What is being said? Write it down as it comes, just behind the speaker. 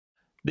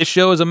This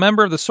show is a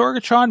member of the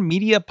Sorgatron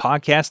Media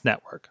Podcast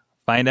Network.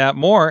 Find out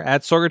more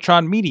at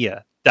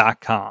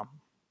sorgatronmedia.com.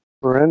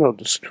 Parental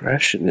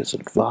discretion is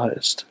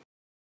advised.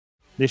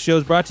 This show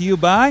is brought to you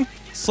by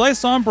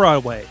Slice on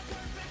Broadway,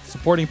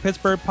 supporting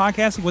Pittsburgh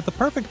podcasting with the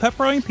perfect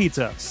pepperoni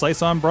pizza.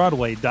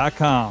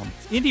 SliceOnBroadway.com.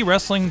 Indy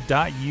Wrestling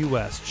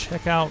US.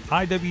 Check out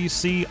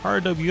IWC,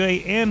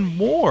 RWA, and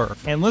more.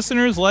 And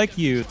listeners like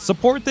you,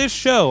 support this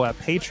show at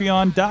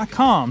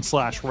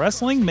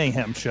Patreon.com/Wrestling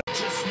Mayhem Show.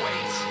 Just wait,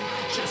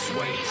 just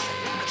wait,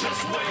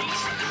 just wait,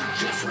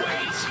 just wait, just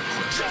wait.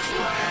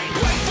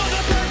 Wait for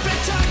the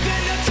perfect time,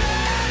 then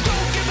attack.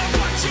 Don't give up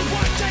what you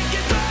want, take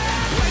it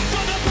back. Wait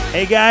for the perfect.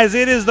 Hey guys,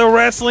 it is the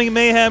Wrestling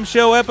Mayhem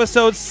Show,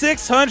 episode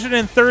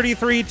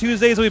 633.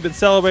 Tuesdays, we've been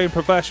celebrating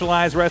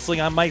professionalized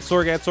wrestling. I'm Mike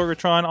Sorg at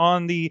Sorgatron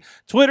on the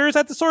Twitters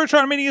at the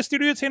Sorgatron Media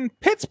Studios in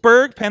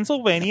Pittsburgh,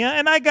 Pennsylvania.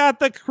 And I got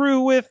the crew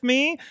with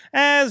me,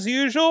 as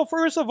usual.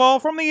 First of all,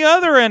 from the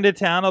other end of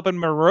town, up in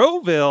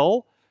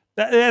Monroeville,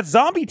 that's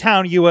Zombie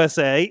Town,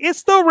 USA.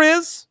 It's the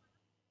Rizz.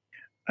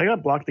 I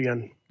got blocked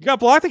again. You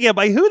got blocked again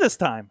by who this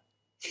time?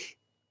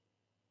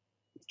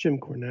 Jim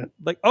Cornette.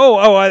 Like,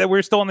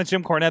 we're still on the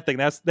Jim Cornette thing.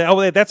 That's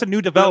a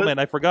new development.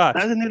 I forgot.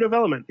 That's a new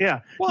development. Yeah.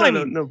 Well,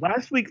 no.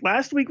 Last week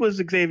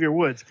was Xavier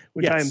Woods,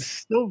 which Yes. I am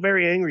still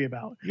very angry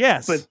about.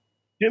 Yes. But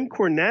Jim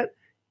Cornette,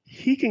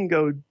 he can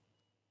go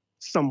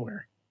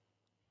somewhere.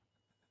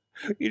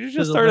 You just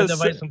Does started a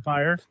device on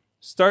fire?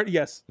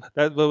 Yes.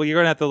 Well, you're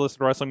gonna have to listen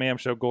to Wrestling Mayhem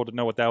Show Gold to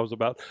know what that was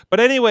about. But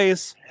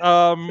anyways,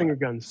 Finger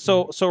guns.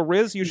 so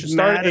Rizz, you should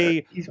start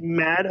He's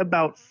mad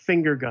about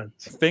finger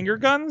guns. finger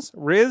guns.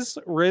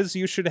 Rizz,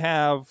 you should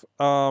have.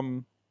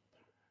 I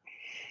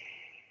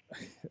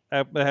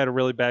had a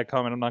really bad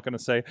comment. I'm not gonna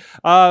say.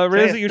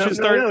 Rizz, you should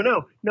start.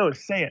 No.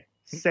 Say it.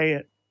 Say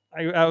it.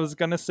 I was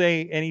gonna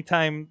say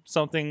anytime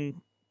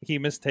something he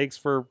mistakes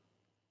for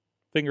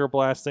finger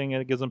blasting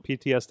and it gives him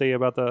PTSD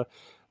about the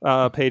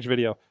Page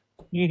video.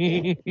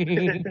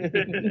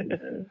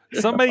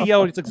 Somebody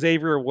yelled it's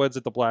Xavier Woods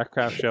at the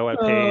Blackcraft show at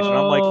Page, and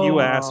I'm like, you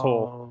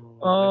asshole.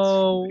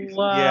 Oh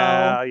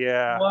wow!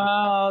 Yeah.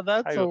 Wow,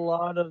 that's a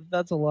lot of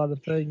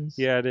things.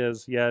 Yeah, it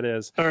is.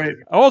 All right.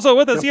 Also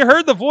with us, you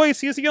heard the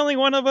voice. He's the only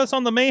one of us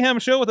on the Mayhem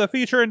Show with a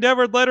feature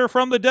endeavored letter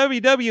from the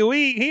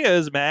WWE. He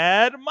is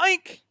Mad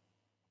Mike.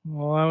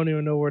 Well, I don't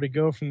even know where to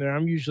go from there.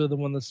 I'm usually the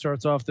one that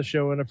starts off the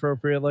show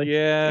inappropriately.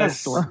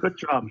 Yes. Sorg. Good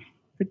job.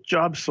 Good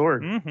job,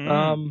 Sorg.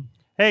 Mm-hmm.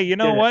 Hey, you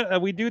know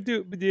what? We do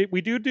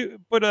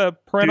put a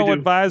parental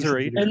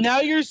advisory. And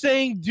now you're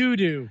saying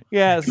doo-doo.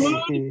 Yes.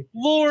 Good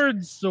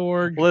Lord,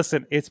 Sorg.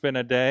 Listen, it's been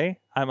a day.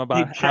 I'm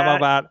about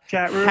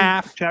Chat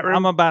room.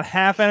 I'm about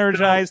half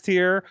energized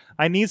here.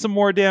 I need some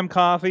more damn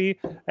coffee,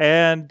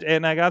 and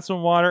I got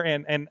some water,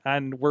 and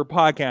we're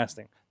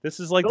podcasting. This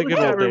is like the good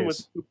old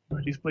days.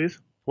 Please.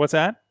 What's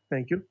that?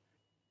 Thank you.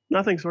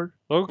 Nothing, Sorg.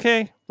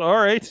 Okay. All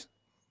right.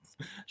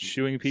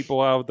 Shooing people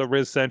out of the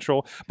Rizz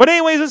Central. But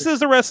anyways, this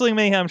is the Wrestling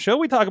Mayhem Show.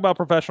 We talk about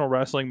professional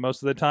wrestling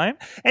most of the time.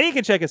 And you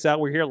can check us out.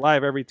 We're here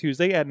live every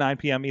Tuesday at 9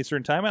 p.m.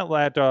 Eastern Time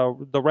at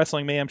the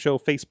Wrestling Mayhem Show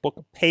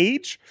Facebook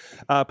page.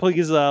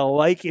 Please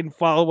like and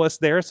follow us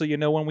there so you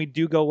know when we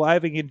do go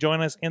live, and you can join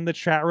us in the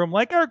chat room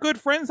like our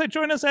good friends that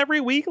join us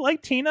every week,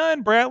 like Tina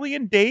and Bradley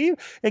and Dave,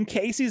 and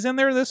Casey's in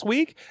there this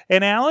week,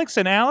 and Alex.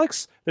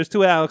 There's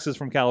two Alexes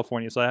from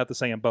California, so I have to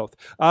say them both.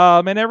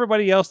 And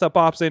everybody else that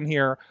pops in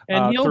here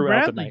And Heel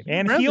throughout the Bradley. night.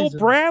 And Bradley's Heel in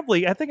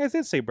Bradley. I think I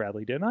did say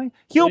Bradley, didn't I?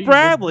 Heel you did,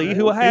 Bradley,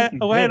 who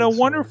Bradley. had a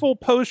wonderful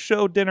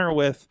post-show dinner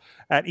with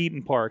at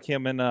Eaton Park,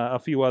 him and a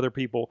few other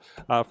people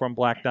from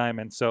Black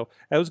Diamond. So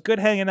it was good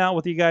hanging out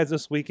with you guys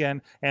this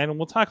weekend. And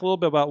we'll talk a little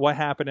bit about what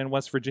happened in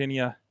West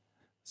Virginia.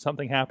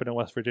 Something happened in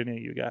West Virginia,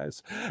 you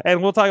guys.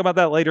 And we'll talk about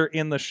that later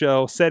in the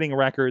show, setting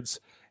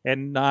records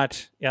and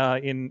not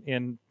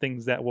in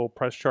things that will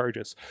press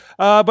charges.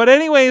 But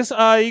anyways, you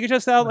can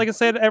just out, like I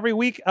said, every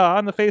week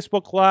on the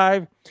Facebook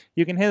Live.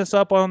 You can hit us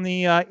up on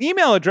the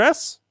email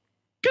address.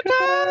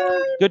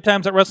 Good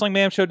times at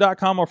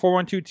WrestlingMayhemShow.com or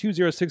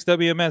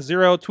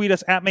 412-206-WMS0. Tweet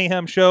us at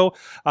Mayhem Show.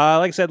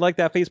 Like I said, like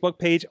that Facebook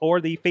page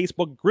or the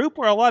Facebook group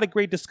where a lot of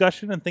great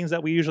discussion and things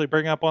that we usually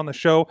bring up on the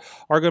show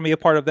are going to be a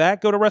part of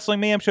that. Go to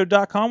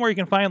WrestlingMayhemShow.com where you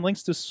can find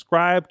links to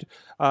subscribe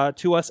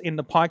to us in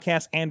the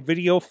podcast and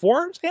video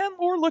forums, and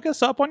or look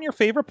us up on your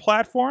favorite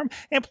platform.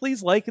 And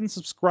please like and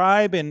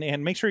subscribe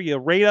and make sure you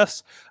rate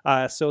us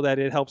so that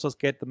it helps us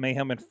get the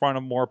Mayhem in front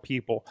of more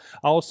people.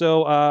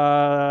 Also,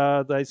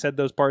 I said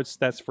those parts,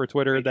 that's for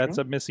Twitter. That's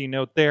a missing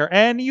note there.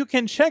 And you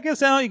can check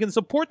us out. You can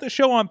support the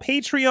show on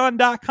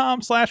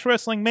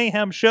patreon.com/Wrestling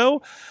Mayhem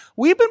Show.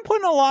 We've been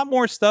putting a lot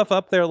more stuff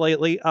up there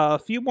lately. A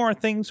few more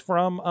things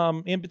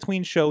from in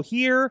between show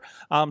here.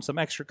 Some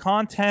extra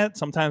content.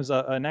 Sometimes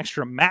an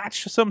extra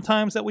match.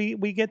 Sometimes that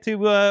we get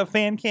to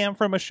fan cam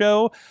from a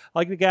show,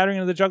 like the Gathering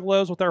of the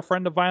Juggalos with our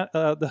friend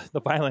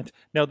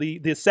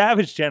the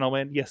Savage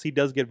Gentleman. Yes, he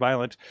does get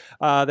violent.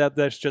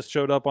 That's just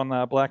showed up on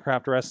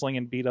Blackcraft Wrestling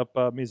and beat up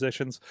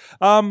musicians.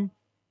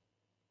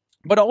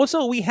 But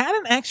also, we had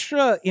an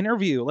extra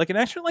interview, like an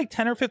extra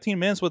 10 or 15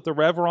 minutes with the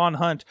Rev Ron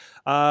Hunt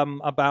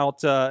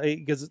about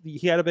because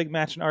he had a big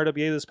match in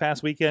RWA this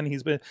past weekend.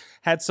 He's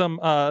had some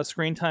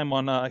screen time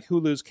on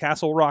Hulu's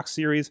Castle Rock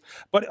series,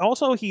 but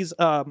also he's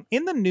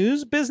in the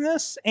news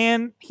business,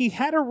 and he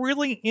had a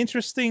really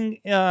interesting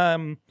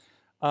kind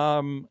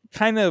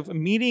of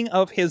meeting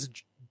of his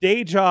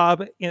day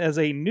job as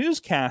a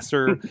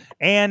newscaster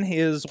and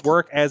his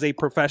work as a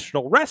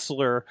professional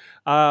wrestler,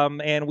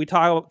 and we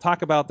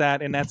talk about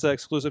that, and that's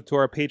exclusive to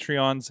our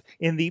Patreons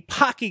in the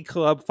Pocky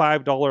Club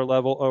 $5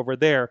 level over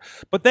there.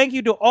 But thank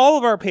you to all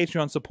of our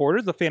Patreon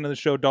supporters, the fan of the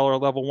show dollar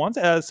level ones,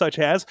 such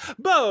as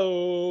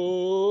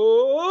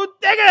Bo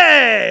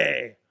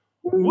Diggy,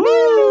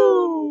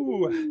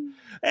 woo,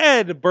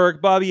 Ed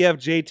Burke, Bobby F.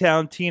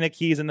 J-Town, Tina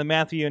Keys, and the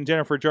Matthew and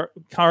Jennifer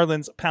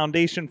Carlin's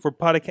Foundation for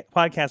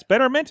Podcast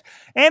Betterment.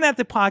 And at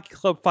the Pocket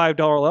Club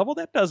 $5 level,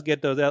 that does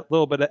get that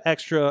little bit of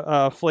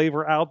extra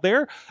flavor out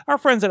there. Our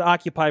friends at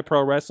Occupy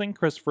Pro Wrestling,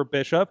 Christopher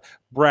Bishop,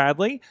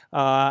 Bradley,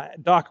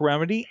 Doc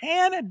Remedy,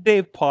 and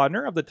Dave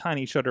Podner of the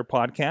Tiny Shutter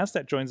Podcast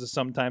that joins us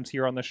sometimes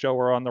here on the show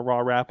or on the Raw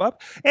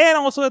Wrap-Up. And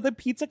also at the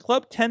Pizza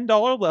Club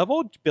 $10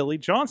 level, Billy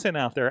Johnson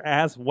out there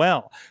as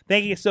well.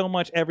 Thank you so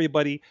much,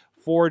 everybody,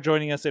 for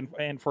joining us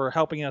and for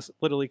helping us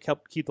literally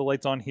keep the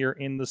lights on here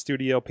in the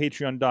studio.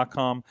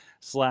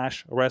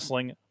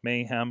 Patreon.com/Wrestling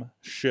Mayhem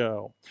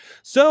Show.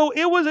 So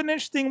it was an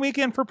interesting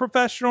weekend for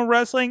professional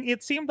wrestling.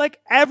 It seemed like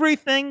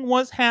everything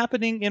was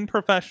happening in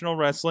professional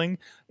wrestling,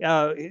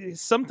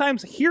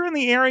 sometimes here in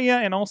the area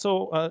and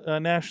also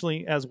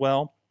nationally as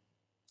well.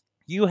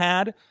 You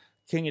had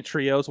King of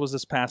Trios was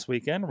this past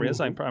weekend.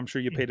 Rizz, I'm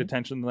sure you paid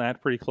attention to that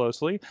pretty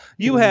closely.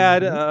 You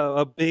had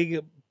a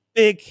big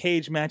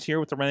cage match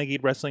here with the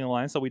Renegade Wrestling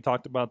Alliance that we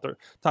talked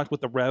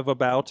with the Rev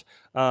about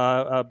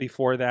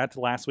before that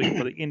last week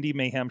for the Indy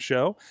Mayhem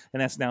Show,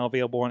 and that's now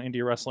available on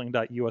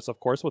IndyWrestling.us, of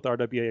course, with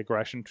RWA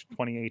Aggression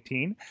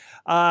 2018.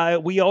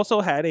 We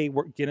also had a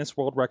Guinness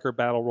World Record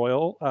Battle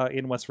Royal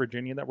in West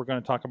Virginia that we're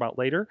going to talk about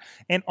later,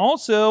 and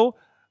also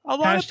a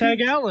lot Hashtag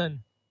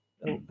Allen.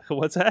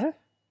 What's that?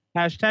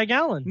 Hashtag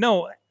Allen.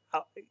 No,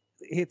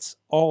 it's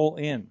all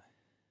in.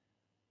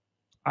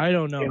 I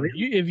don't know.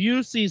 If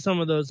you see some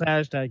of those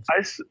hashtags,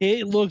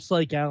 it looks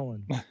like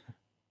Allen.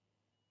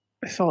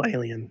 I saw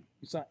Alien.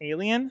 You saw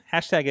Alien?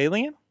 Hashtag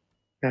Alien?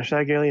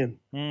 Hashtag Alien.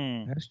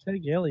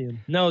 Hashtag Alien.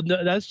 No,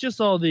 that's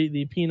just all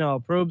the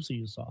penile probes that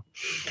you saw.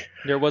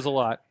 There was a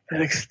lot.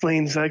 That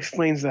explains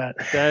that.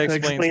 That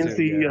explains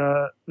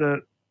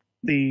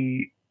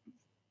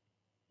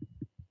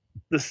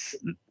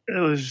it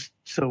was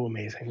so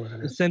amazing,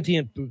 wasn't it? The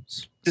sentient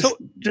boots.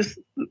 Just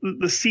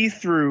the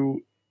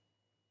see-through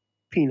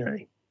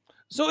peni.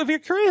 So if you're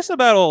curious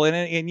about all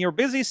in your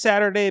busy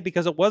Saturday,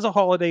 because it was a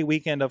holiday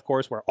weekend, of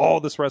course, where all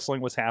this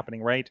wrestling was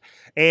happening, right?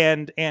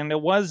 And it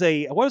was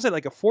what was it,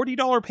 like a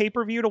 $40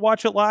 pay-per-view to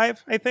watch it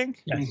live, I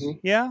think? Yes. Mm-hmm.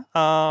 Yeah.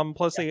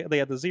 Plus they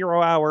had the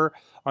 0 hour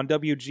on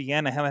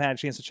WGN. I haven't had a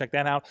chance to check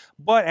that out.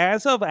 But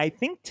as of, I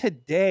think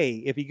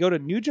today, if you go to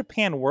New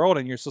Japan World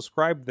and you're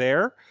subscribed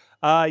there,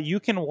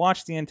 you can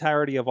watch the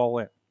entirety of All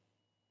In.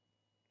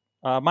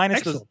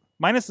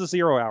 Minus the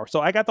 0 hour. So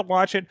I got to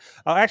watch it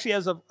actually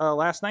as of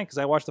last night, because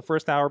I watched the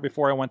first hour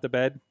before I went to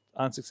bed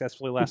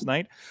unsuccessfully last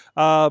night.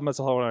 That's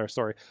a whole other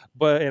story.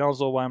 And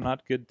also why I'm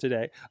not good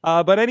today.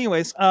 But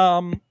anyways,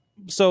 so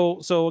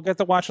I got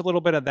to watch a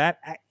little bit of that.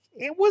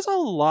 It was a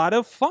lot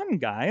of fun,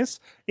 guys.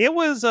 It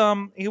was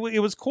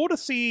cool to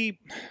see.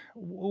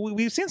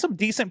 We've seen some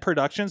decent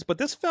productions, but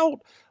this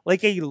felt like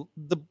the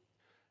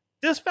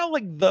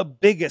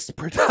biggest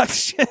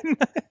production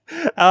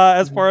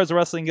as far as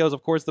wrestling goes.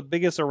 Of course, the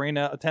biggest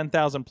arena,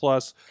 10,000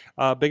 plus,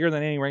 bigger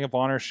than any Ring of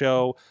Honor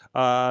show,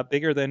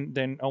 bigger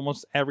than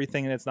almost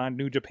everything that's not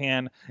New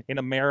Japan in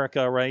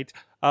America, right?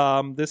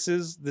 This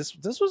was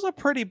a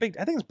pretty big.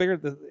 I think it's bigger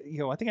than,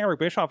 I think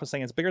Eric Bischoff is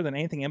saying it's bigger than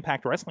anything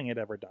Impact Wrestling had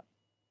ever done.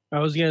 I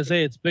was gonna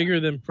say it's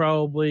bigger than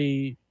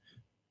probably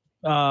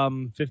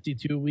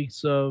 52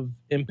 weeks of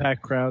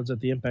Impact crowds at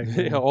the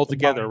Impact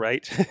altogether,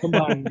 right?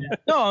 Combined.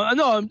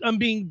 No, I'm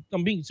being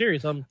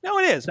serious. No,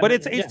 it is, but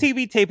it's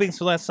TV taping,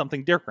 so that's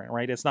something different,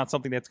 right? It's not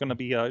something that's going to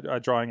be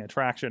a drawing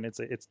attraction. It's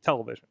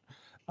television,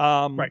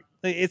 right?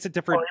 It's a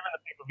different. Well, even the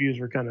pay-per-views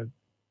were kind of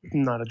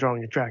not a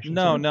drawing attraction.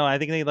 No, I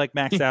think they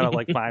maxed out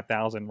at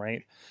 5,000,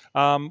 right?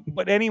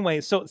 But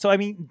anyway, so I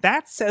mean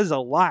that says a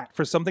lot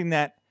for something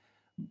that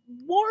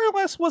more or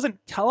less wasn't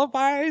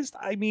televised.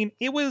 I mean,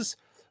 it was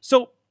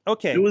so.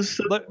 Okay, it was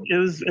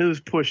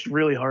pushed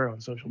really hard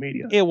on social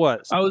media. It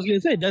was. I was gonna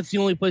say that's the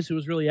only place it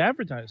was really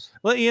advertised.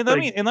 Let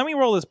me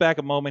roll this back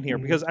a moment here,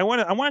 because I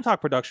want to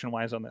talk production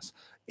wise on this.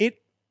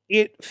 It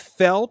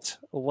felt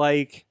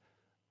like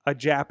a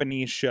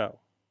Japanese show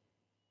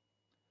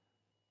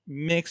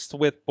mixed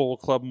with Bull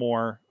Club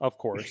more, of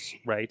course,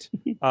 right?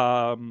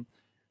 But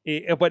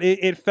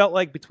it felt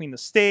like between the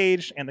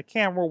stage and the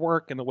camera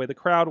work and the way the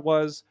crowd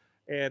was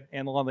and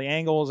a lot of the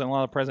angles and a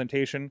lot of the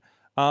presentation.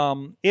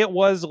 It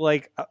was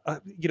like,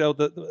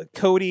 the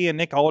Cody and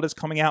Nick Aldis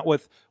coming out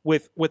with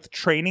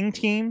training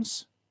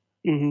teams,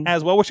 Mhm.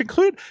 as well, which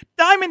include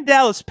Diamond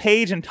Dallas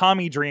Page and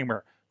Tommy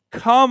Dreamer.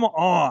 Come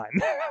on.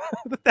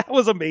 That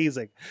was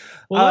amazing.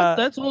 Well,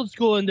 that's old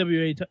school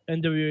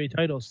NWA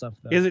title stuff,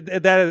 though. Is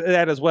it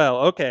that as well?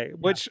 Okay.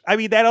 Which, I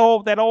mean, that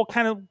all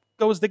kind of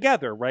goes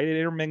together, right? It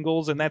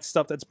intermingles, and that's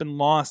stuff that's been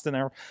lost in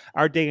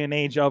our day and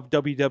age of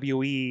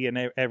WWE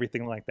and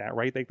everything like that,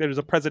 right? Like, there's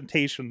a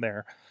presentation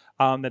there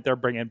that they're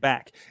bringing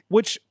back,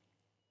 which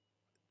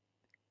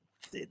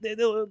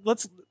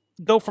let's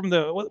go from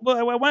the. Well,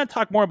 I want to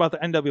talk more about the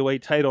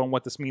NWA title and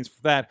what this means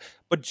for that,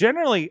 but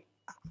generally,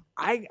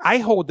 I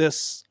hold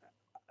this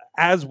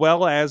as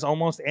well as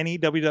almost any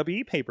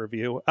WWE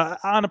pay-per-view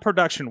on a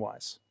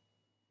production-wise.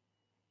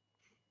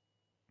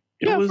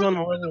 It was for on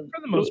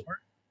the most part.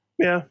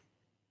 Yeah,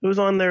 it was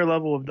on their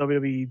level of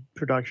WWE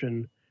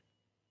production,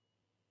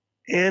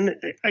 and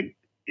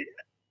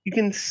you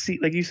can see,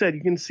 like you said,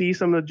 you can see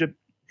some of the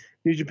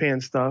New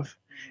Japan stuff,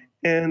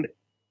 and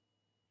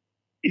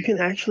you can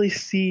actually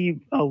see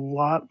a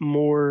lot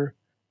more,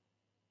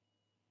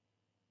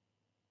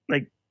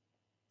 like,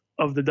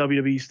 of the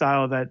WWE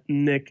style that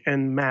Nick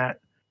and Matt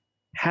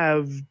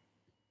have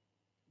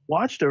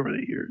watched over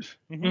the years,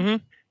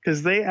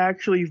 because they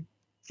actually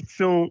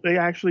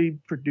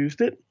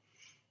produced it.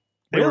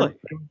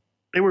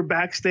 They were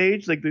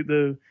backstage, like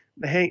the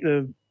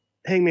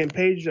Hangman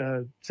Page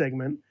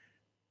segment.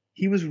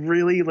 He was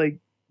really like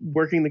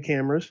working the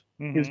cameras.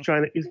 He was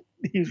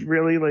he's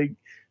really like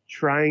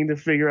trying to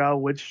figure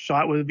out which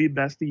shot would be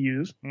best to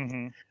use.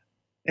 And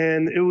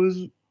it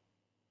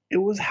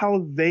was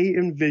how they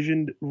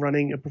envisioned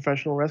running a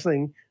professional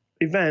wrestling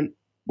event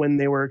when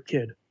they were a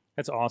kid.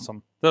 That's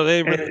awesome. So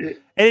and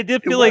it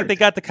did feel like they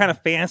got to kind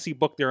of fancy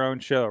book their own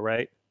show,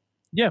 right?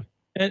 Yeah.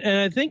 And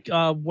I think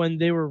when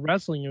they were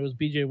wrestling, it was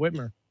BJ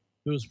Whitmer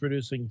who was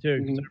producing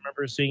too. Because I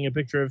remember seeing a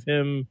picture of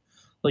him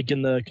like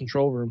in the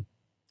control room.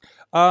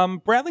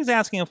 Bradley's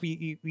asking if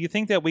you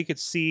think that we could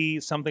see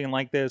something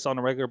like this on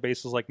a regular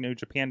basis, like New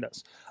Japan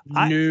does.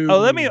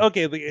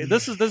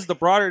 This is the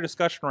broader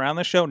discussion around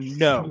the show.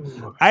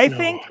 No, I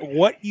think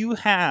what you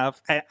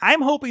have,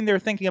 I'm hoping they're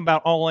thinking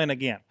about All In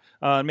again,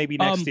 maybe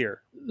next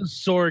year.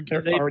 Sorg,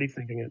 they're already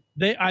thinking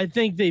it. I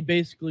think they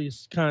basically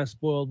kind of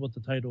spoiled what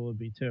the title would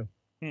be too.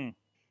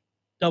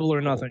 Double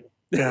or Nothing.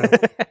 Yeah.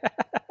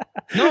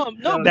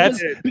 No, that's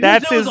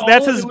his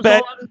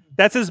bet.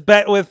 That's his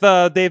bet with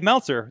Dave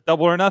Meltzer.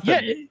 Double or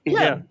Nothing.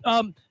 Yeah.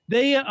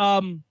 They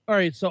all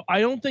right. So I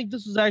don't think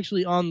this was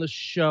actually on the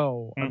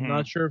show. I'm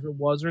not sure if it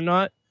was or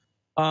not.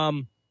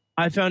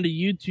 I found a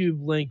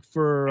YouTube link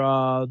for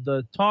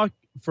the talk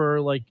for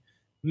like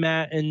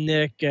Matt and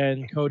Nick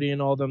and Cody and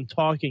all them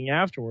talking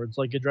afterwards,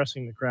 like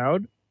addressing the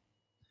crowd.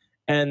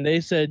 And they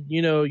said,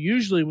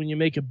 usually when you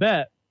make a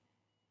bet,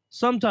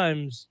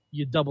 sometimes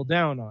you double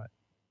down on it.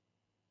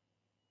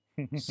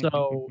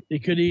 So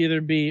it could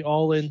either be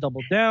All In,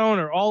 Double Down,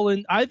 or All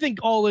In. I think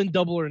All In,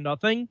 Double or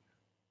Nothing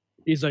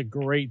is a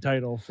great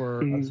title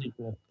for a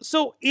sequel.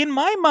 So in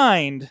my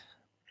mind,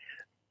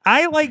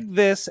 I like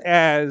this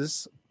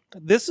as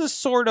this is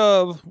sort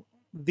of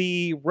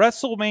the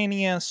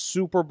WrestleMania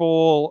Super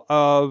Bowl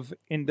of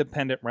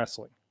independent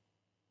wrestling.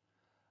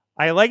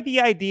 I like the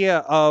idea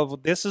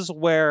of this is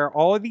where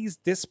all of these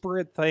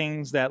disparate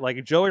things that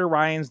like Joey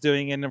Ryan's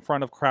doing in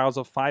front of crowds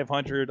of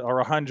 500 or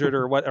 100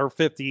 or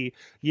 50,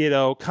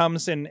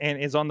 comes and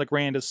is on the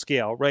grandest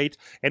scale, right?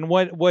 And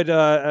what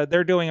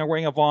they're doing a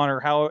Ring of Honor,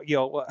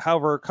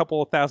 however a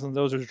couple of thousand of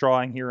those are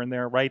drawing here and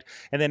there, right?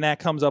 And then that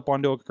comes up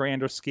onto a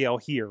grander scale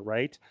here,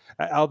 right?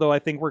 Although I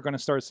think we're going to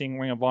start seeing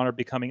Ring of Honor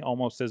becoming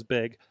almost as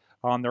big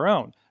on their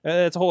own.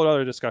 It's a whole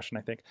other discussion,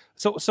 I think.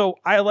 So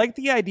I like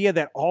the idea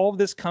that all of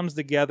this comes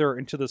together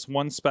into this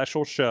one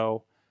special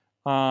show,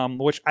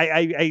 which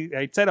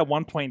I said at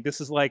one point,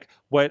 this is like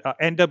what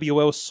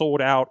NWO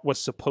Souled Out was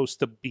supposed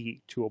to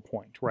be to a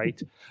point,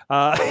 right?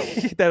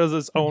 That was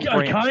its own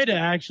brand. Kind of,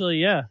 actually,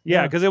 yeah.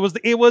 Yeah, because it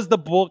was the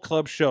Bullet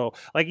Club show.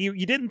 Like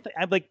you didn't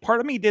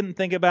part of me didn't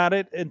think about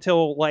it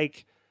until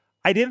like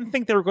I didn't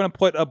think they were going to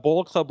put a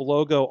Bullet Club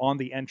logo on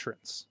the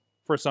entrance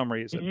for some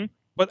reason.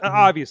 But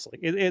obviously,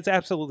 it's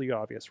absolutely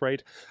obvious,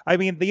 right? I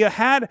mean, you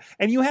had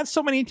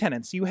so many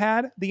tenants. You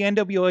had the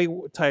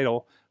NWA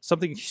title,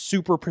 something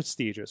super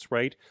prestigious,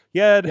 right?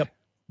 You had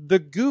the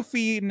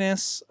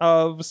goofiness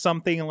of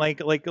something like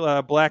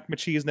Black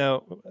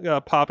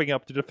Machismo popping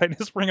up to defend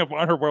his Ring of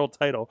Honor World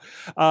title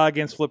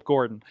against Flip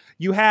Gordon.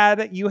 You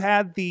had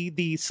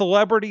the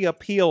celebrity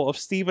appeal of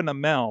Stephen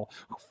Amell,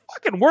 who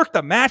fucking worked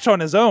the match on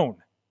his own.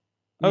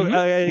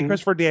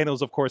 Christopher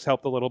Daniels, of course,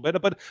 helped a little bit,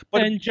 but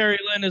and Jerry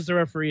Lynn as the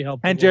referee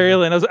helped. And Jerry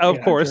Lynn,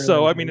 of course. Jerry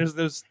so Lynn. I mean,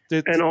 there's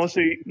and also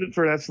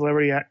for that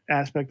celebrity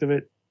aspect of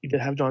it, you did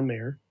have John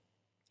Mayer.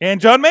 And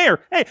John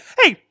Mayer,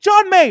 hey,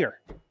 John Mayer,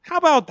 how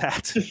about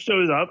that? Just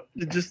shows up,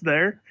 just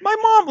there. My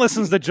mom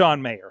listens to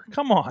John Mayer.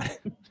 Come on.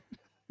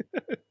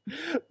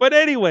 But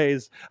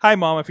anyways, hi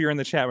mom, if you're in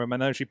the chat room, I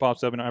know she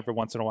pops up every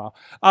once in a while.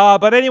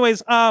 But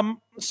anyways,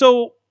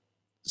 so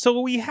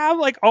we have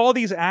like all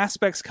these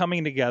aspects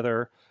coming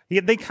together.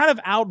 They kind of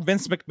out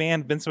Vince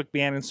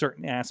McMahon in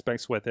certain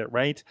aspects with it,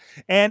 right?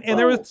 And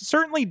there was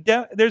certainly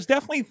there's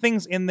definitely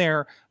things in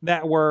there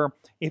that were,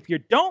 if you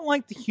don't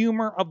like the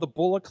humor of the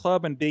Bullet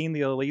Club and being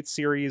the Elite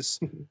Series,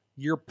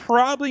 you're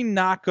probably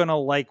not going to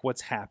like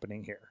what's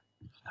happening here.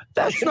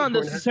 That's not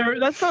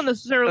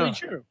necessarily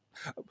true.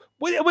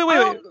 Wait. I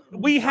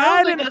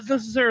don't think that's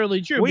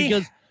necessarily true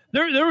because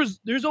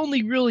there's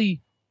only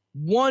really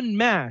one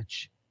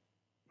match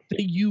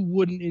that you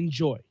wouldn't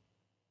enjoy.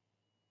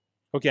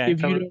 Okay.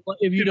 If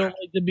you don't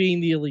like the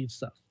Being the Elite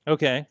stuff.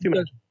 Okay.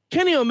 Because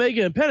Kenny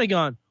Omega and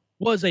Pentagon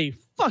was a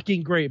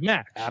fucking great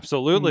match.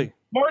 Absolutely.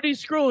 Marty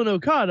Scurll and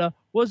Okada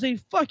was a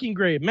fucking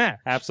great match.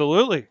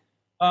 Absolutely.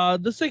 The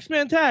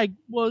 6-man tag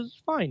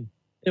was fine.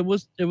 It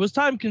was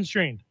time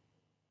constrained,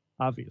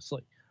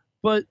 obviously.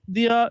 But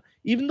the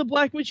even the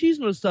Black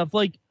Machismo stuff,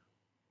 like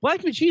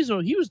Black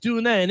Machismo, he was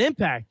doing that in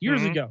Impact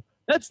years ago.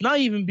 That's not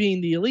even Being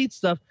the Elite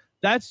stuff.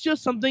 That's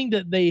just something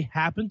that they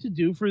happened to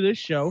do for this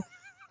show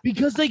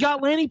because they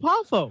got Lanny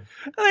Poffo.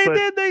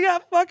 They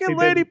got fucking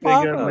Lanny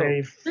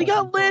Poffo. They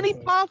got Lanny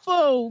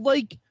Poffo,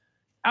 like,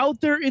 out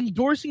there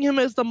endorsing him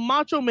as the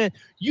Macho Man.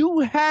 You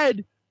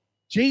had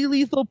Jay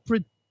Lethal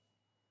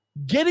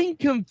getting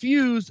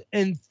confused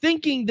and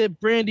thinking that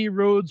Brandy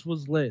Rhodes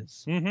was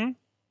Liz.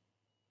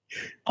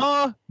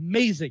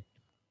 Amazing.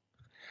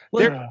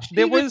 Like,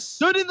 there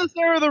stood in the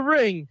center of the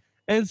ring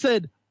and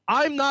said,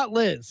 "I'm not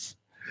Liz."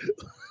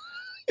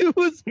 It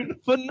was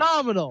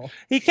phenomenal.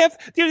 He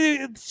kept,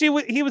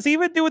 he was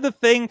even doing the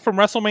thing from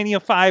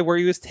WrestleMania 5 where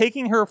he was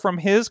taking her from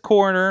his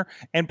corner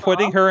and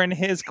putting her in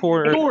his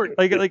corner.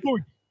 Like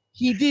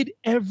he did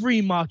every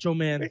Macho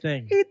Man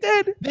thing. He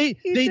did. They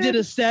did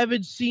a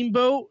Savage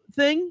Steamboat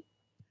thing.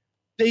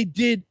 They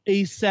did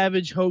a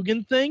Savage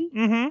Hogan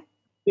thing.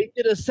 They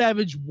did a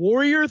Savage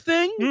Warrior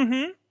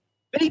thing.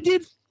 They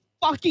did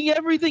fucking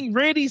everything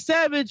Randy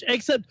Savage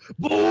except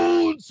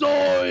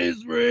Bonesaw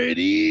is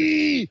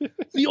ready.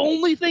 The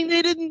only thing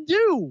they didn't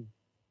do.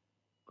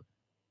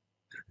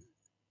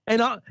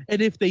 And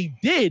if they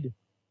did,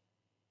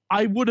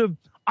 I would have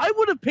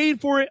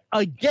paid for it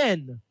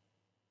again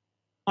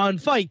on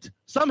Fight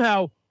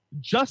somehow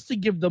just to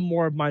give them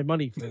more of my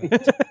money for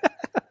it.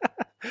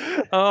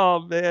 Oh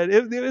man,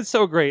 it was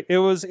so great. It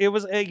was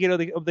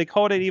they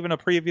called it even a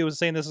preview was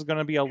saying this is going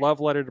to be a love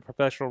letter to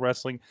professional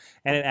wrestling,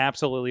 and it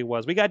absolutely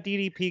was. We got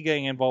DDP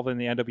getting involved in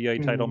the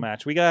NWA title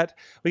match. We got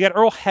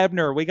Earl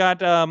Hebner. We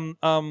got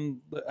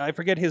I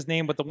forget his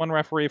name, but the one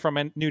referee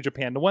from New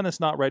Japan, the one that's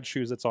not Red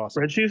Shoes. It's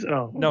awesome. Red Shoes?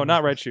 Oh no,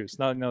 not Red Shoes.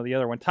 No, the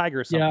other one,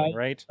 Tiger something,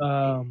 right?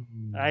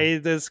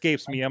 It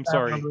escapes me. I'm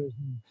sorry.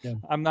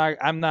 I'm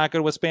not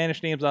good with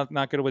Spanish names. I'm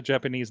not good with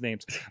Japanese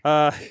names.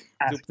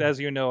 As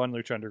you know on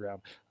Lucha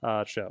Underground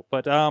show,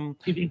 but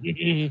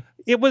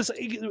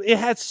it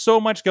had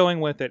so much going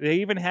with it. It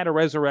even had a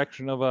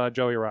resurrection of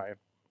Joey Ryan.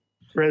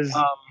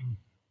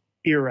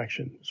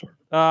 Erection, sort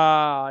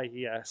of.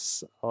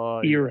 Yes.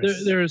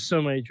 There are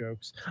so many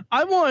jokes.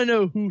 I want to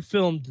know who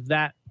filmed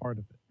that part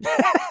of it.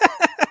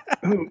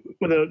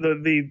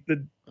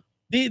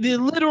 the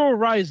literal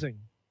rising.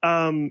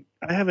 I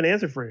have an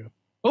answer for you.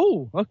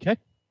 Oh, okay.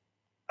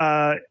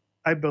 I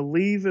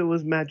believe it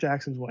was Matt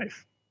Jackson's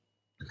wife.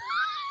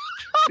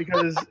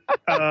 Because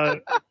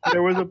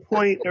there was a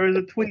tweet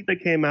that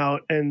came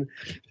out, and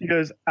she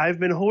goes, "I've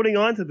been holding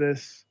on to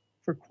this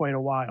for quite a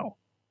while."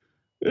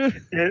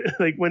 And,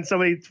 like when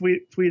somebody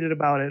tweeted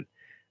about it,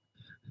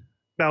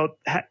 about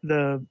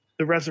the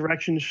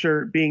resurrection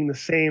shirt being the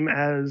same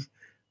as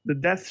the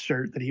death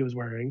shirt that he was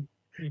wearing,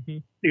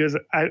 because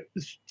I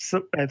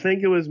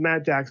think it was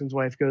Matt Jackson's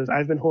wife goes,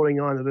 "I've been holding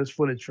on to this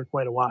footage for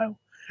quite a while."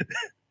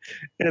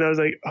 And I was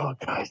like, "Oh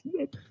gosh,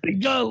 you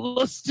got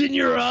lust in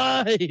your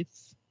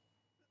eyes."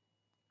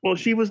 Well,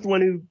 she was the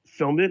one who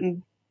filmed it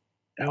and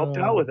helped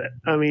out with it.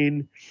 I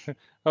mean,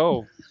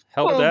 helped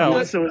out.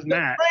 Unless it was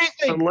Matt.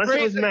 It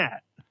was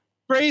Matt.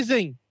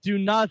 Phrasing. Do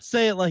not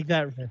say it like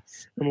that,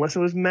 Rizz. Unless it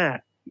was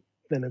Matt,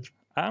 then it's.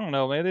 I don't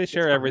know. Maybe they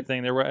share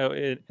everything. They were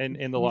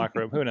in the locker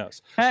room. Who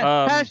knows?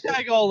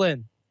 Hashtag all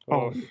in.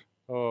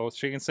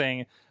 Shane's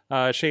saying.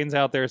 Shane's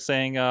out there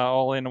saying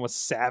all in was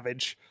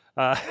savage.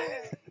 By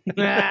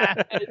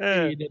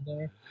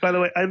the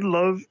way, I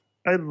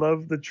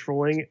love the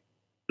trolling.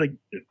 Like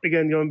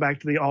again, going back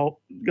to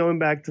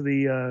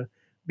the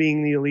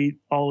Being the Elite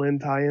All In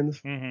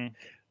tie-ins.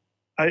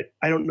 I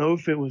don't know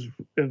if it was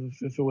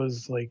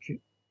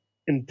like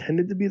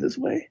intended to be this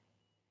way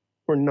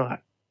or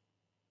not,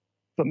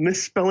 but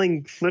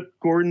misspelling Flip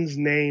Gordon's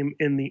name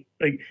in the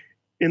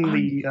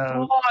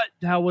thought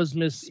that was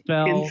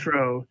misspelled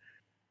intro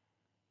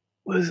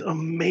was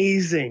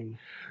amazing.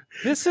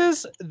 This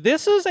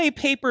is a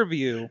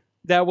pay-per-view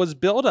that was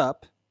built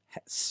up,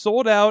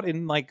 sold out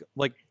in like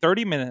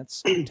 30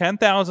 minutes,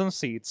 10,000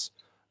 seats,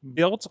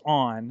 built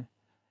on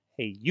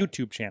a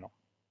YouTube channel.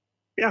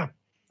 Yeah.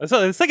 So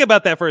let's think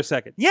about that for a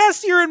second.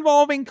 Yes, you're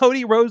involving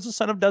Cody Rhodes, the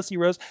son of Dusty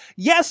Rhodes.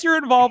 Yes, you're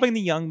involving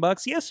the Young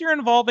Bucks. Yes, you're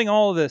involving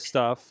all of this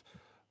stuff.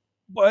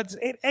 But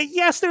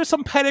yes, there's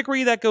some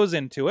pedigree that goes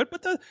into it.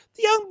 But the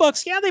Young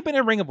Bucks, yeah, they've been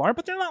in Ring of Honor,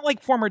 but they're not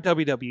like former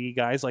WWE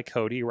guys like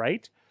Cody,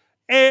 right?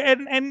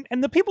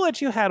 and the people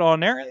that you had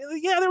on there,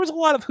 yeah, there was a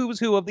lot of who's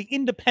who of the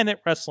independent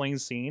wrestling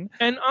scene.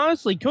 And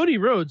honestly, Cody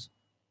Rhodes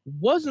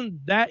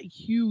wasn't that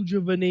huge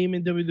of a name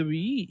in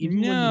WWE.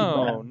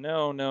 No.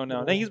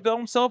 Now he's built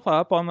himself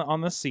up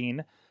on the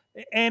scene,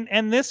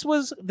 and this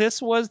was the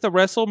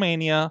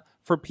WrestleMania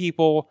for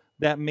people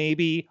that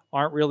maybe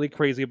aren't really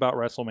crazy about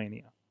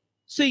WrestleMania.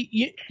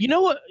 See, you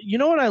know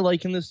what I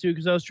like in this too,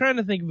 because I was trying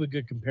to think of a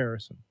good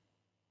comparison.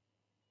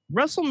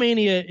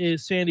 WrestleMania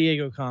is San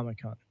Diego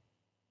Comic-Con.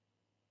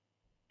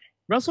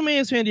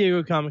 WrestleMania is San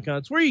Diego Comic-Con.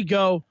 It's where you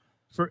go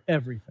for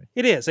everything.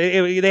 It is.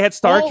 They had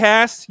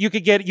StarCast. You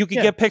could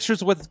get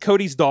pictures with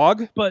Cody's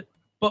dog. But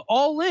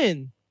All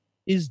In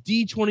is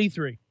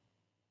D23.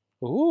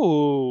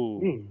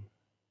 Ooh.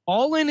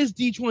 All In is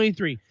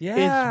D23. Yeah.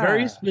 It's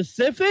very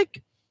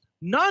specific.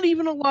 Not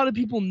even a lot of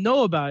people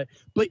know about it.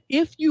 But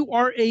if you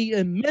are a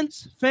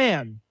immense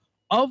fan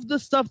of the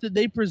stuff that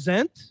they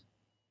present,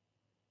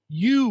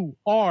 you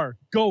are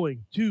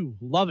going to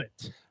love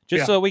it.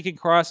 Just so we can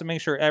cross and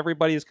make sure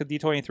everybody is, because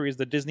D23 is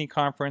the Disney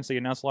conference. They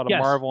announced a lot of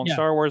Marvel and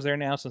Star Wars there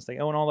now since they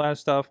own all that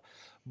stuff.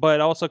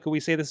 But also, could we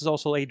say this is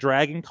also a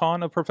Dragon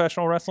Con of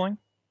professional wrestling?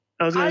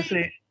 I was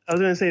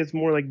gonna say it's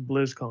more like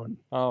BlizzCon.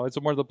 Oh,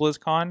 it's more the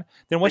BlizzCon.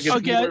 Then what's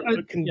like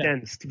a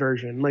condensed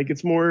version? Like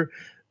it's more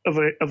of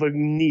a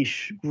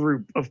niche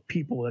group of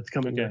people that's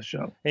coming to the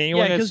show.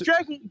 Because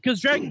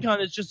Dragon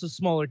Con is just a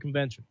smaller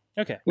convention.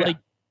 Okay.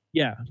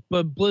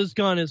 But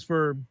BlizzCon is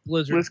for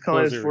Blizzard.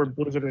 BlizzCon is for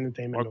Blizzard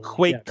Entertainment. Or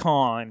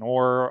QuakeCon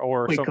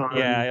or QuakeCon. something.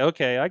 Yeah,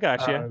 okay, I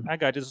got you.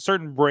 It's a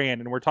certain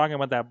brand, and we're talking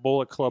about that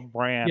Bullet Club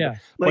brand. Yeah.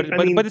 But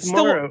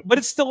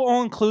it's still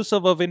all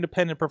inclusive of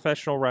independent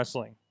professional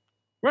wrestling.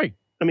 Right.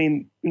 I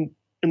mean, in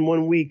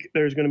 1 week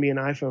there's going to be an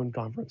iPhone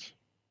conference.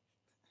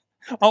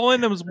 All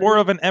in them was more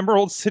of an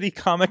Emerald City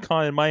Comic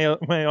Con in my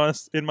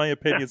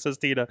opinion, says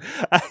Tina.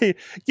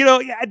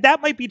 That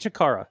might be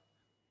Chikara.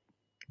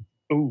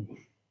 Ooh.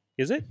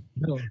 Is it?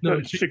 No,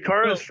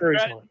 Chikara's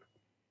FurryCon.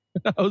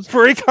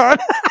 FurryCon?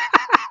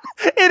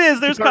 It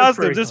is. There's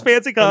costumes. There's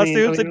fancy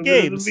costumes and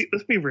games.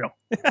 Let's be real.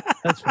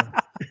 That's fine.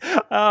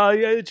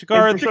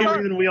 Chikara. For some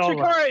reason we all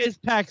Chikara is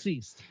PAX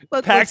East.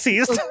 PAX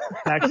East.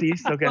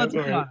 Okay.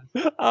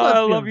 I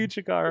love you,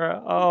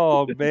 Chikara.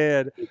 Oh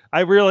man,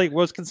 I really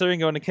was considering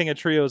going to King of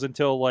Trios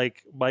until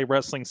like my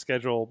wrestling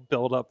schedule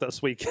built up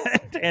this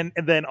weekend, and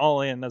then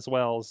All In as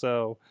well.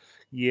 So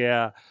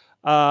yeah.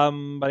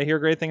 But I hear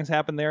great things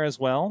happen there as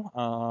well.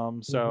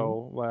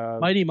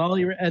 Mighty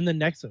Molly and the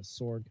Nexus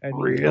Sorg.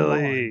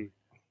 Really?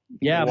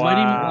 Yeah.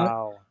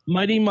 Wow.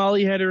 Mighty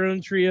Molly had her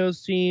own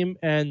trios team,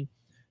 and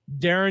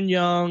Darren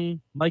Young,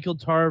 Michael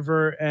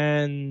Tarver,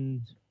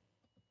 and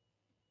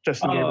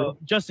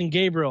Justin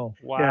Gabriel.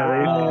 Wow.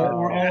 Yeah,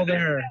 we're all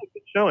there.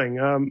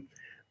 Showing.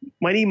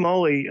 Mighty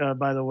Molly,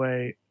 by the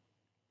way,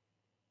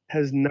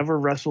 has never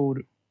wrestled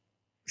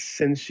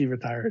since she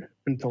retired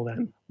until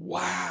then.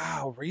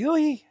 Wow,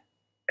 really?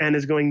 And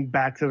is going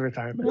back to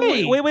retirement.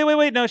 Wait.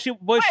 No, she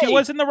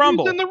was in the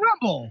Rumble. She was in the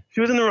Rumble.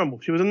 She was in the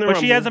Rumble. But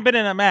she hasn't been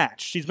in a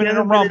match. She's been in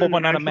a Rumble, but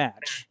not a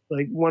match.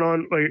 Like one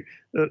on, like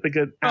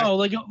a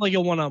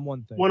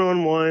one-on-one thing.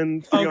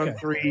 1-on-1,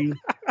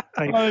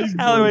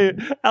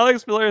 3-on-3.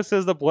 Alex Miller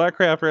says the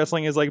Blackcraft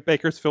wrestling is like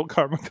Bakersfield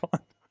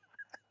Comic-Con.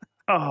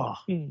 Oh.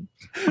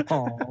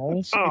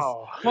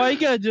 Why you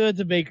gotta do it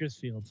to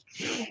Bakersfield?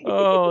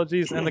 Oh,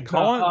 geez. And the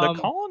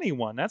Colony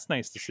one. That's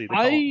nice to see.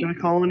 The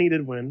Colony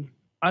did win.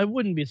 I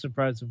wouldn't be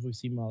surprised if we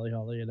see Molly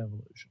Holly at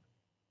Evolution.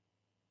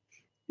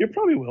 You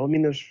probably will. I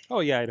mean, there's. Oh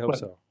yeah, I'd hope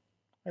so.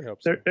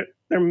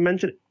 They're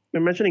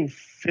mentioning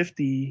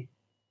 50.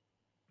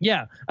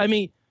 Yeah, I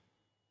mean,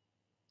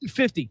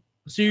 50.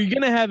 So you're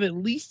gonna have at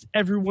least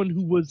everyone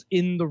who was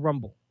in the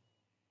Rumble.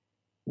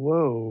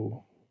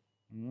 Whoa.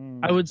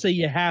 I would say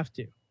you have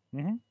to.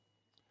 Mm-hmm.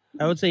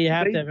 I would say you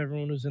have to have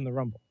everyone who's in the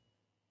Rumble.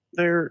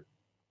 Their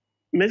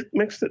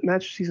mixed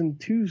match season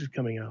 2 is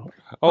coming out.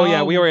 Oh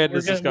yeah, we already had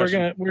this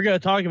discussion. We're gonna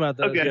talk about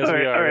that. Okay, yes,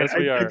 we are. Yes,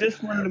 we are. I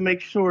just wanted to make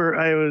sure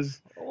I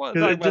was,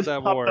 because it just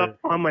popped up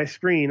on my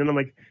screen, and I'm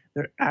like,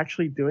 they're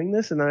actually doing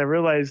this, and then I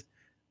realized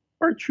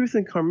R-Truth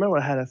and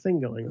Carmella had a thing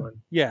going on.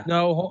 Yeah.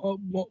 No,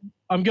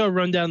 I'm gonna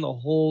run down the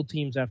whole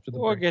teams after the.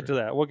 We'll get to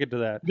that. I'm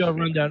gonna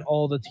run down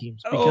all the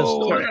teams because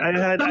some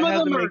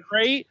of them are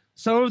great.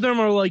 Some of them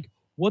are like,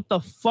 what the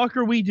fuck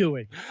are we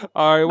doing?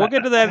 All right, we'll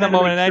get to that in a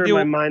moment. And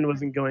my mind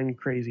wasn't going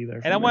crazy there.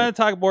 And I want to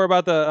talk more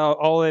about the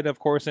All In, of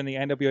course, in the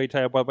NWA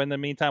title. But in the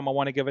meantime, I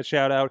want to give a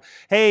shout out.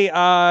 Hey,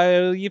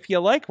 if you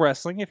like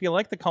wrestling, if you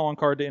like the calling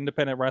card to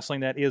independent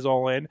wrestling that is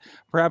All In,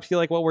 perhaps you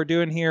like what we're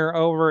doing here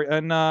over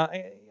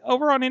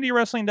on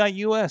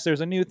IndyWrestling.us. There's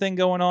a new thing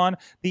going on.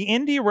 The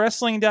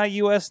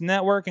IndyWrestling.us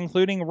network,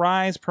 including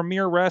Rise,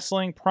 Premier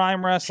Wrestling,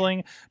 Prime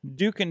Wrestling,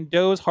 Duke and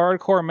Doe's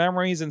Hardcore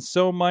Memories, and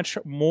so much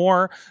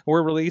more.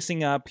 We're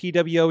releasing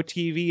PWO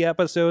TV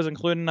episodes,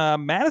 including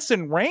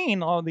Madison Rain,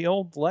 the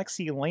old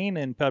Lexi Lane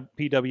in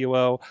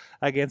PWO,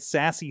 against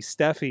Sassy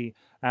Steffi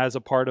as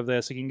a part of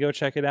this. You can go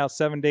check it out.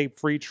 7-day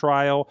free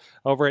trial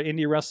over at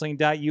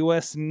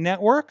IndyWrestling.us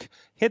network.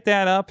 Hit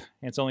that up.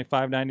 It's only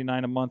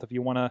 $5.99 a month if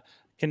you want to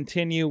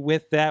continue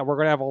with that. We're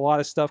going to have a lot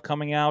of stuff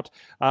coming out.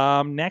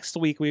 Next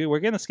week, we're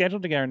getting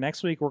scheduled together.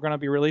 Next week, we're going to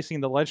be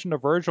releasing The Legend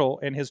of Virgil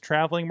and his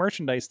traveling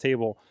merchandise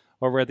table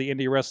over at the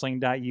Indy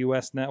Wrestling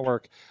US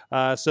network.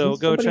 So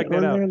go check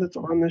that out. That's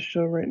on this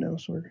show right now,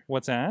 Sorg.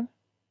 What's that?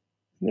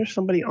 There's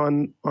somebody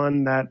on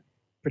that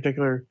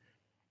particular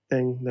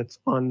thing that's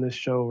on this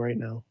show right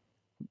now.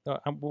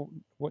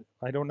 What?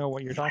 I don't know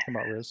what you're talking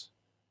about, Rizz.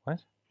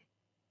 What?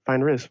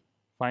 Find Rizz.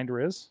 Find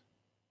Rizz?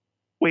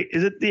 Wait,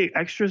 is it the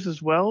extras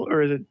as well,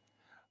 or is it?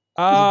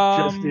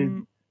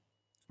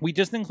 We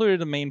just included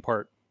the main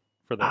part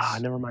for this.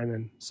 Never mind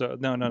then. So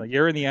no.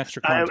 You're in the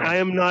extra content. I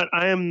am not.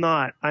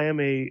 I am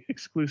a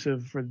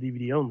exclusive for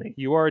DVD only.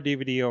 You are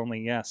DVD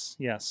only.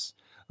 Yes.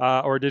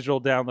 Or a digital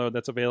download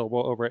that's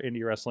available over at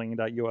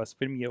IndyWrestling.us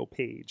Vimeo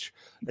page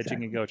that you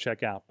can go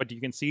check out. But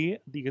you can see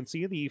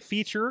the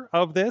feature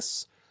of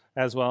this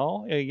as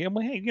well. Hey,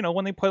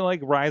 when they put like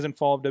Rise and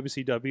Fall of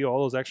WCW, all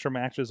those extra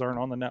matches aren't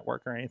on the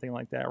network or anything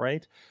like that,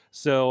 right?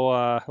 So,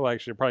 well,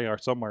 actually, probably are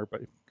somewhere,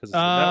 but because it's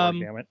the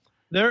network, damn it.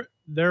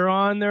 They're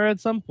on there at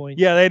some point.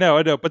 Yeah, I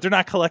know, but they're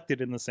not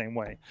collected in the same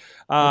way.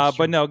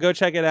 But no, go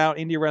check it out.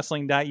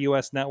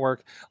 IndyWrestling.us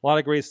network. A lot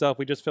of great stuff.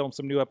 We just filmed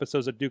some new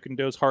episodes of Duke and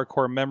Doe's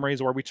Hardcore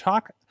Memories where we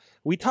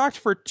talked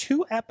for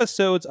 2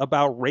 episodes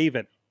about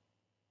Raven.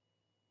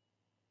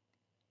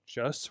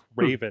 Just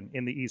Raven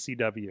in the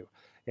ECW.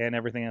 And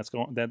everything that's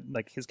going, that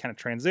like his kind of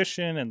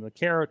transition and the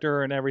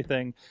character and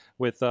everything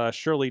with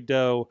Shirley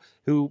Doe,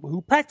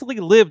 who practically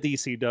lived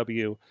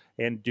ECW,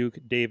 and Duke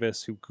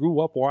Davis, who grew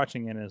up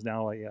watching it and is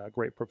now a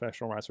great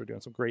professional wrestler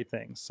doing some great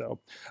things. So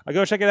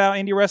go check it out,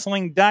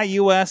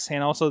 IndyWrestling.us,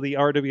 and also the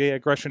RWA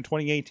Aggression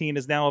 2018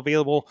 is now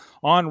available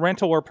on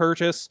rental or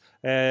purchase,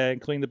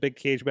 including the big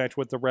cage match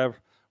with the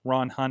Rev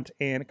Ron Hunt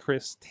and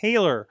Chris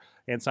Taylor.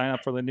 And sign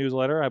up for the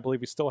newsletter. I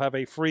believe we still have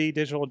a free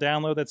digital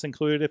download that's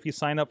included if you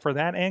sign up for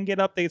that, and get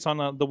updates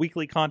on the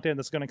weekly content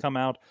that's going to come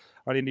out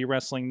on Indie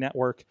Wrestling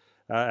Network,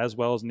 as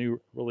well as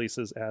new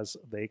releases as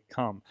they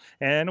come.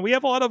 And we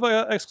have a lot of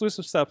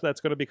exclusive stuff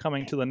that's going to be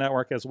coming to the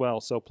network as well.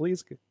 So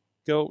please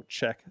go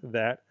check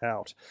that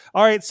out.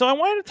 All right, so I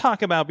wanted to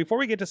talk about, before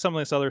we get to some of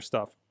this other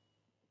stuff,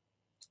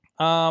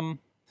 some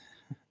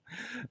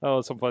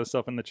fun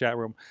stuff in the chat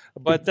room.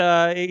 But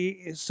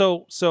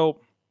so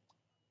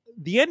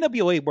the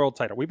NWA World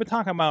Title, we've been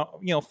talking about,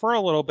 for a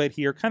little bit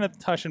here, kind of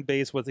touching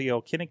base with,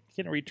 can it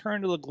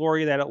return to the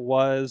glory that it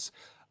was?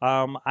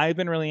 I've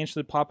been really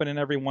interested in popping in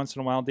every once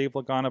in a while. Dave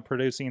Lagana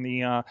producing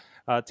the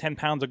 10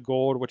 Pounds of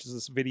Gold, which is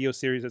this video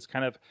series that's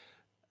kind of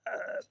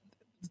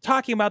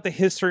talking about the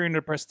history and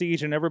the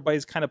prestige and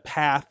everybody's kind of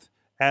path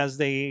as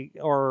they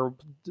are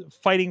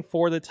fighting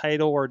for the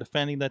title or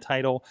defending the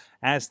title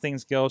as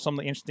things go. Some of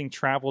the interesting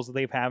travels that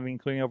they've had,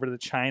 including over to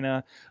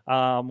China.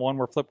 One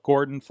where Flip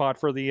Gordon fought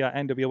for the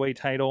NWA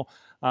title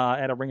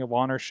at a Ring of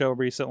Honor show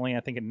recently, I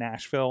think in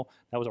Nashville.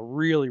 That was a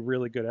really,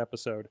 really good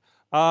episode.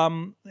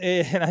 And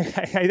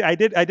I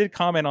did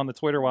comment on the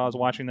Twitter while I was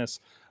watching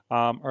this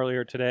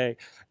earlier today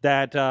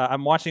that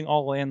I'm watching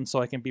All In so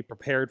I can be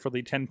prepared for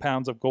the 10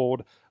 Pounds of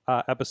Gold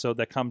episode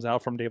that comes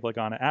out from Dave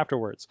Lagana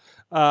afterwards.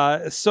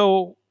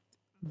 So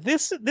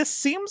this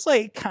seems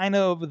like kind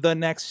of the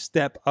next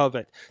step of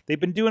it. They've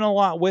been doing a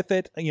lot with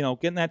it,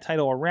 getting that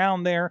title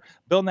around there,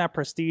 building that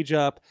prestige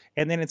up,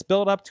 and then it's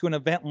built up to an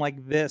event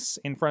like this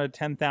in front of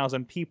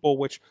 10,000 people,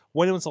 which,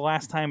 when was the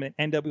last time an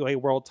NWA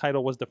World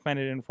title was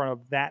defended in front of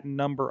that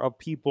number of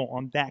people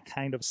on that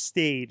kind of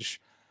stage?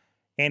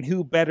 And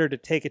who better to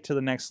take it to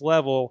the next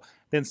level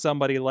than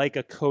somebody like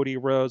a Cody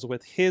Rhodes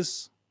with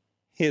his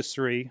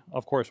history,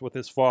 of course, with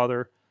his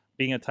father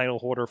being a title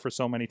holder for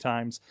so many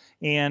times,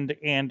 and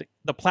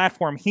the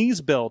platform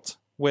he's built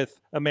with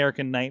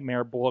American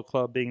Nightmare, Bullet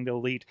Club being the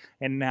elite,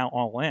 and now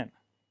All In.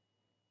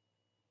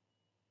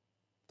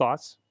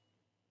 Thoughts?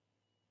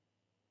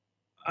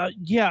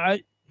 Yeah,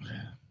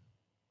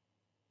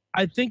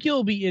 I think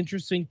it'll be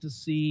interesting to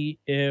see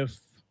if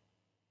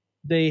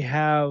they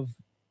have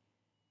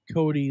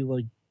Cody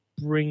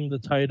bring the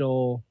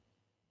title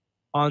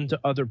onto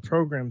other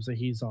programs that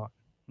he's on.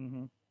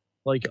 Mm-hmm.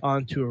 Like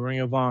onto a Ring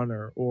of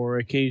Honor or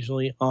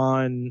occasionally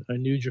on a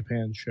New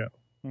Japan show.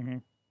 Mm-hmm.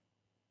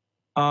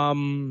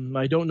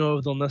 I don't know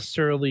if they'll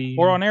necessarily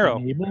or on Arrow.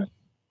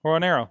 Or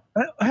on Arrow.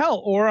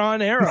 Hell, or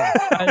on Arrow.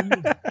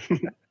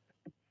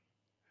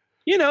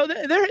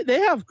 They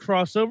have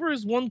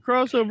crossovers. One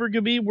crossover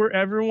could be where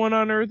everyone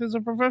on Earth is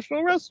a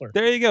professional wrestler.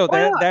 There you go.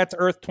 That's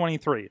Earth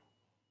 23.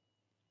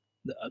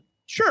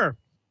 Sure.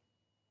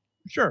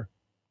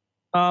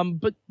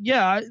 But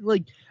yeah,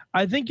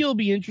 I think it'll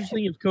be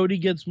interesting if Cody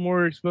gets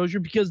more exposure,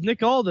 because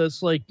Nick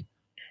Aldis,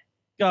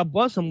 God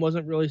bless him,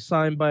 wasn't really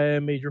signed by a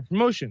major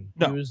promotion.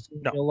 He was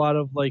doing a lot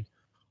of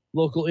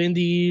local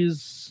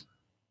indies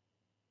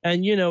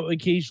and,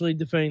 occasionally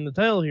defending the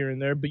title here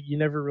and there, but you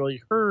never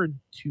really heard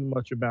too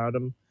much about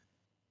him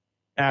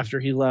after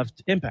he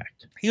left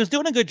Impact. He was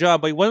doing a good job,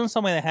 but he wasn't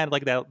somebody that had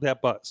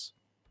that buzz.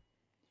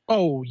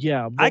 Oh,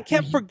 yeah. I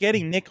kept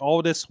forgetting Nick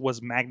Aldis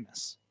was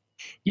Magnus.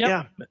 Yep.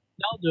 Yeah.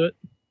 I'll do it.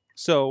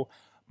 So,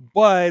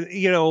 But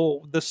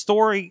the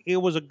story, it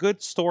was a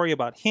good story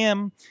about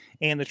him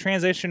and the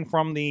transition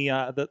from the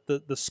I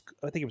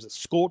think it was a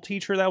school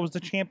teacher that was the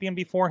champion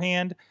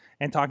beforehand,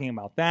 and talking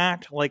about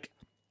that. Like,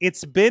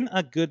 it's been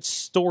a good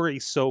story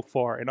so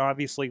far, and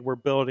obviously we're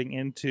building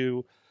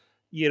into,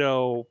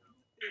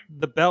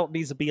 the belt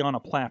needs to be on a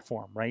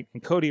platform, right?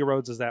 And Cody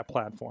Rhodes is that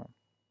platform.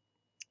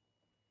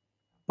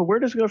 But where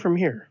does it go from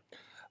here?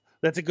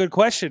 That's a good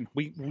question.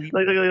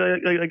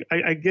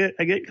 I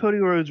get Cody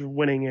Rhodes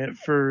winning it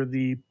for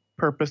the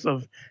purpose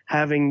of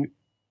having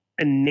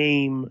a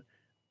name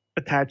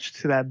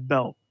attached to that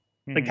belt,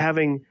 like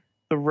having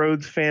the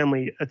Rhodes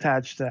family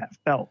attached to that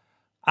belt.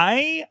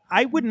 I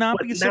would not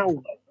be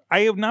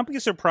I would not be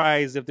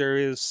surprised if there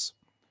is.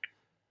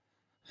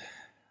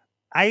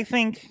 I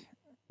think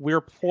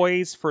we're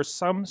poised for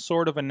some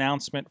sort of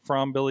announcement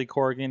from Billy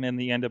Corgan and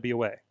the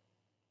NWA,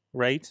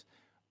 right?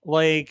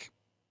 Like,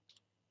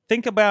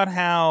 think about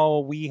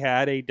how we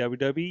had a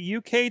WWE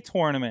UK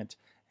tournament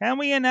and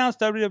we announced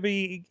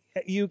WWE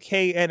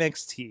UK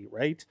NXT,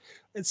 right?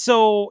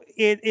 So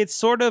it's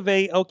sort of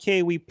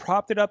okay, we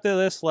propped it up to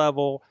this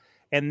level,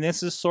 and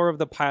this is sort of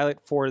the pilot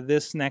for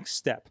this next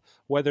step.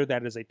 Whether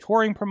that is a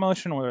touring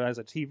promotion, whether that is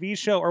a TV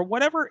show, or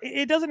whatever,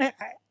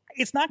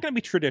 it's not going to be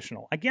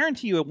traditional. I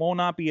guarantee you it will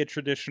not be a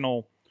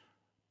traditional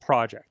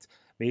project.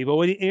 Maybe it'll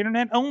be an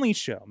internet-only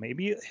show.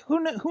 Maybe,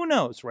 who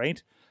knows,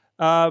 right?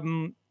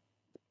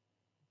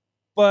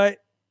 But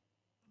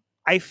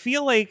I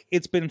feel like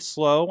it's been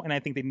slow, and I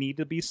think they need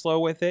to be slow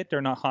with it.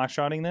 They're not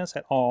hot-shotting this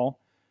at all.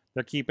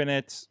 They're keeping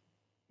it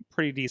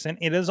pretty decent.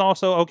 It is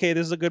also, okay,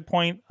 this is a good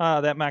point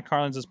that Matt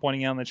Carlins is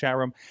pointing out in the chat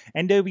room.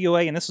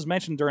 NWA, and this was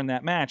mentioned during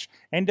that match,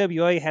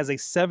 NWA has a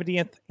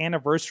 70th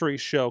anniversary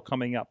show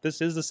coming up. This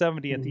is the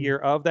 70th year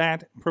of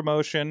that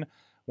promotion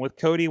with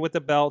Cody with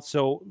the belt.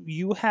 So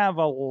you have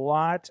a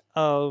lot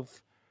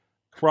of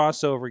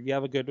crossover. You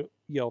have a good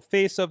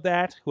face of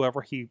that.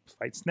 Whoever he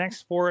fights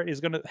next for it is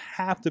going to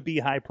have to be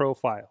high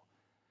profile.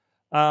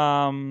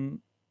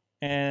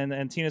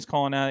 And Tina's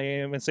calling out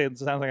and saying it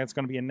sounds like it's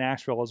going to be in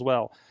Nashville as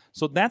well.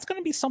 So that's going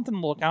to be something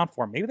to look out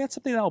for. Maybe that's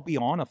something that will be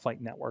on a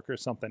Fight Network or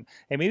something.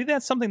 And maybe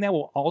that's something that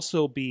will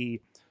also be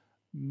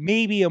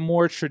maybe a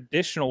more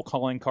traditional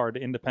calling card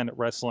to independent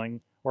wrestling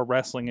or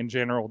wrestling in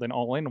general than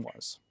All In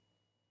was.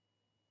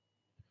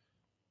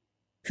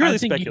 Purely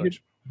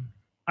speculation.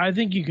 I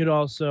think you could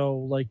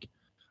also,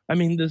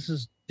 this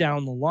is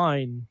down the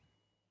line.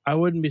 I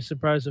wouldn't be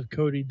surprised if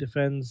Cody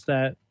defends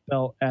that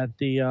belt at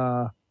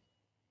the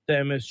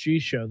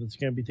MSG show that's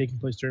going to be taking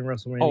place during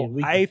WrestleMania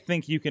weekend. I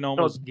think you can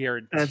almost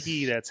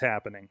guarantee that's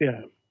happening.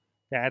 Yeah,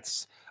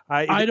 that's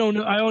I don't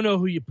know. I don't know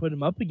who you put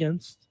him up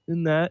against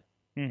in that,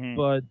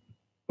 but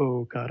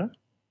Okada.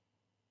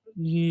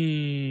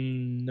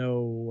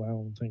 No, I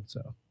don't think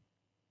so.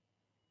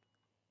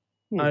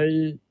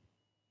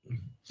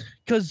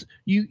 Because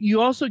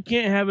you also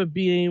can't have it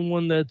be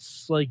anyone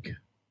that's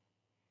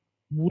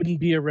wouldn't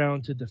be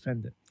around to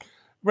defend it.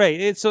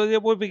 Right. So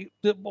it would be,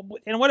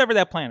 and whatever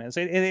that plan is,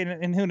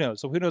 and who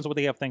knows? So who knows what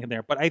they have thinking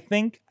there? But I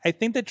think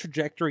the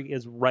trajectory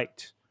is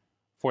right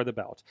for the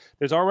belt.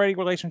 There's already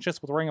relationships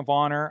with Ring of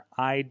Honor.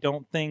 I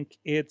don't think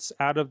it's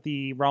out of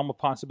the realm of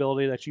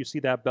possibility that you see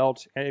that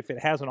belt, if it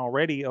hasn't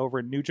already, over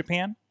in New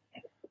Japan.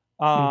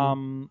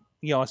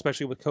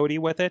 Especially with Cody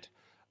with it.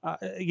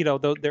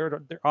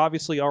 They're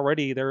obviously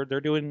already they're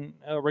doing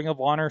Ring of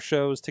Honor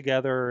shows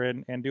together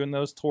and doing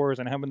those tours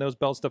and having those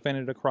belts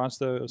defended across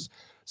those.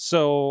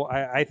 So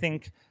I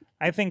think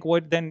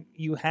what then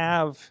you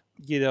have,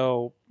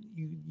 you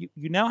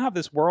now have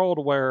this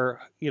world where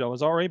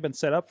has already been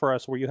set up for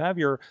us, where you have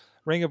your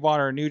Ring of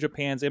Honor, New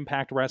Japan's,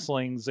 Impact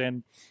Wrestling's,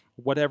 and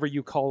whatever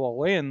you call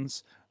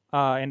All-Ins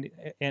and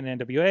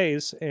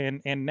NWA's,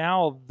 and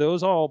now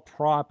those all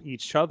prop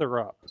each other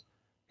up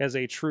as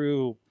a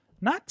true,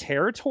 not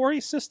territory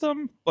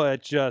system,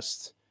 but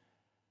just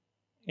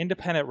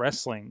independent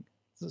wrestling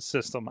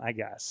system, I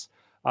guess.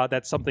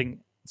 That's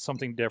something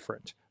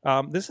different.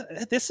 This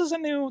is a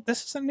new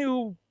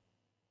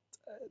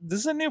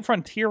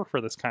frontier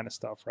for this kind of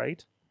stuff,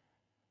 right?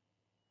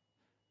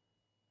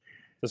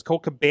 Does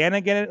Colt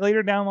Cabana get it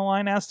later down the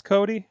line? Asked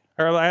Cody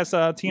or asked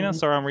Tina.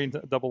 Sorry, I'm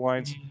reading double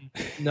lines.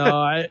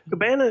 No,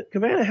 Cabana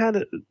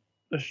had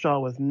a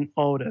shot with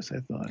Otis, I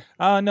thought.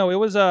 No, it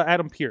was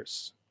Adam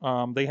Pearce.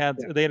 They had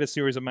a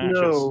series of matches.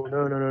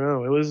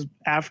 No. It was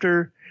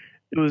after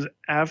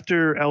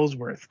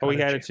Ellsworth. Oh, he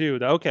had it too.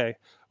 Okay.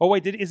 Oh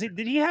wait, did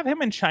he have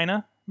him in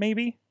China?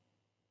 Maybe.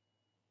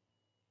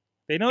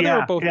 They know they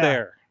were both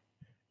there.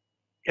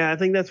 Yeah, I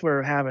think that's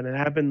where it happened. It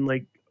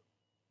happened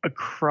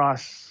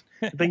across.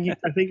 I think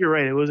you're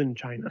right. It was in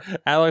China.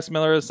 Alex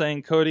Miller is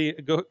saying Cody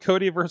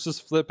versus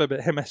Flip at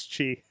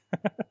MSG.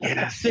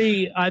 Yes.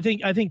 See, I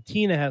think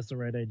Tina has the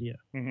right idea.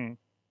 Mm-hmm.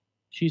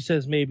 She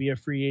says maybe a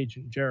free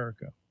agent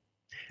Jericho.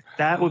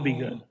 That would be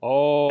good.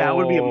 Oh, that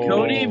would be amazing.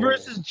 Cody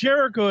versus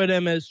Jericho at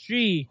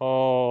MSG.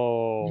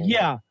 Oh,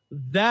 yeah,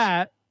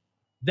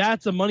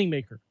 that's a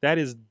moneymaker. That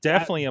is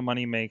definitely a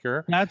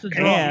moneymaker. That's a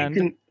draw.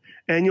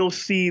 and you'll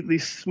see the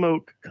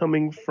smoke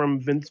coming from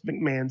Vince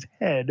McMahon's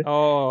head.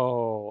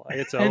 Oh,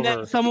 it's over. And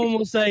then someone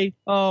will say,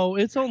 "Oh,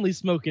 it's only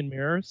smoke and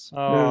mirrors."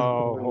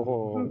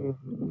 Oh.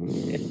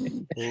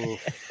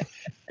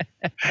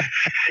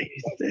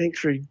 Thanks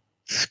for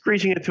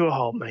screeching it to a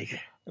halt, Mike.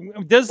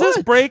 Does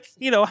this break?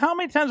 How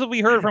many times have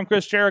we heard from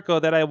Chris Jericho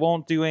that I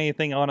won't do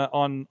anything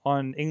on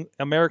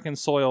American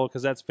soil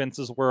because that's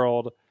Vince's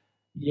world?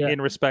 Yeah.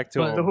 In respect to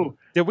But- him,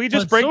 did we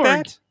just but break Sorg-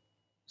 that?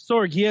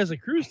 Sorg, he has a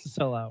cruise to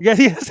sell out. Yeah,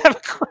 he does have a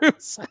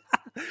cruise.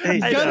 Hey,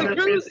 He's got a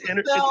cruise it's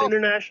to sell.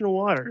 international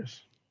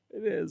waters.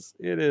 It is,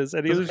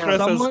 and he was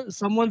dressed as.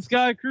 Someone's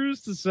got a cruise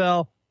to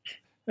sell.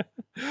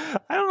 I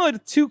don't know.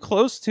 It's too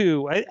close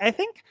to. I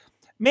think,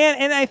 man,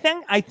 and I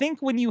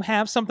think when you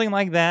have something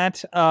like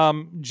that,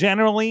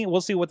 generally,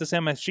 we'll see what this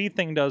MSG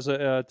thing does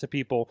to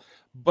people.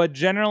 But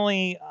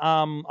generally,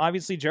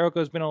 obviously,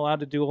 Jericho's been allowed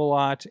to do a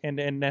lot, and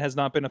that has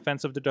not been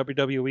offensive to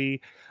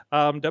WWE.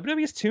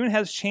 WWE's tune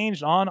has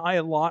changed on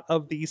a lot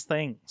of these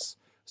things.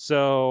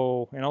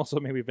 So, and also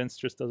maybe Vince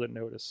just doesn't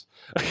notice.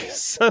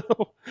 So,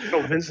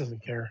 Vince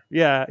doesn't care.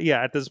 yeah.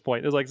 At this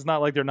point, it's not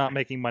like they're not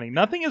making money.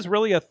 Nothing is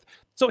really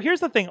So here's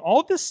the thing: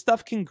 all this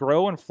stuff can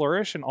grow and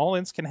flourish, and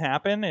all-ins can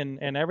happen,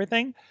 and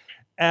everything.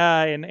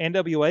 And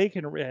NWA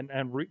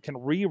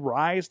can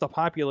re-rise the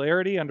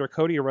popularity under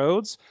Cody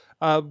Rhodes,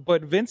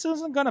 but Vince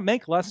isn't going to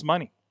make less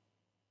money.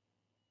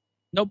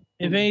 Nope.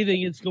 If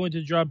anything, it's going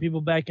to draw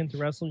people back into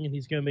wrestling, and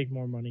he's going to make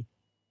more money.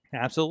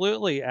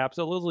 Absolutely.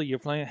 You're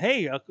playing.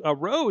 Hey, a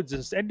Rhodes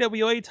is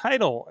NWA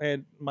title,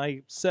 and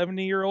my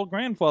 70-year-old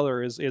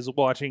grandfather is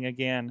watching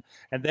again,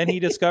 and then he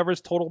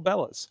discovers Total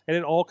Bellas, and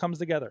it all comes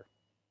together.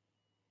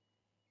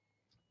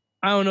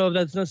 I don't know if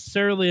that's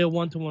necessarily a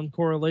one-to-one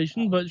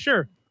correlation, but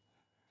sure.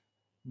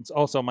 It's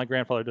also, my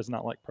grandfather does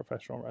not like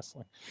professional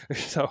wrestling.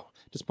 So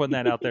just putting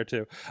that out there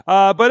too.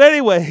 But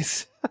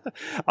anyways,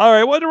 all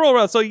right, what to roll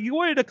around. So you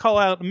wanted to call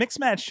out Mixed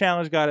Match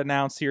Challenge got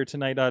announced here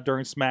tonight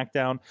during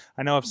SmackDown.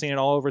 I know I've seen it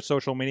all over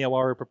social media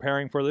while we're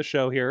preparing for the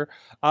show here.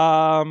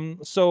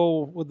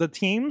 So the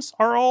teams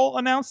are all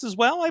announced as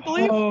well, I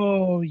believe?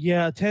 Oh,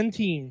 yeah, 10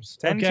 teams.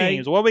 10 okay?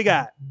 teams. What we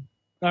got?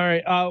 All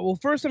right. Well,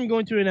 first I'm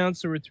going to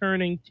announce the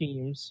returning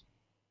teams.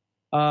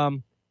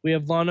 We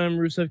have Lana and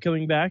Rusev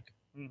coming back.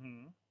 Mm-hmm.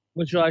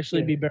 Which will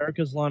actually be better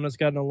because Lana's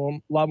gotten a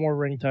lot more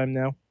ring time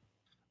now.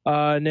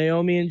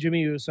 Naomi and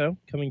Jimmy Uso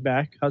coming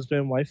back,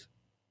 husband and wife.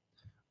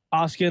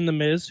 Asuka and The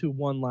Miz, who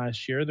won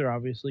last year, they're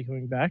obviously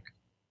coming back.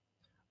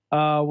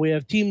 We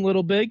have Team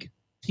Little Big.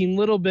 Team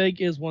Little Big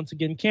is once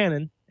again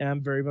canon, and I'm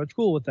very much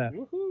cool with that.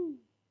 Woohoo.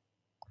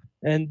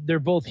 And they're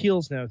both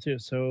heels now, too,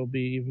 so it'll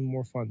be even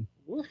more fun.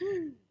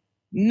 Woohoo.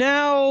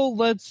 Now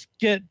let's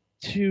get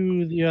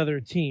to the other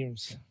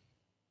teams.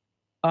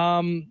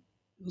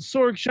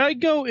 Sorg, should I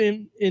go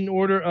in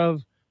order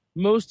of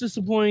most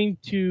disappointing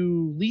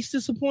to least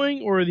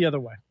disappointing, or the other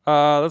way?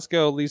 Let's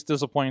go least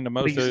disappointing to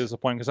most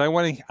disappointing, because I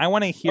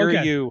want to hear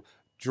you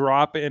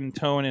drop in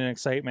tone and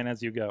excitement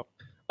as you go.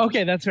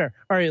 Okay, that's fair.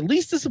 All right,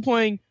 least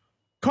disappointing,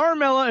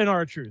 Carmella and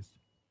R-Truth.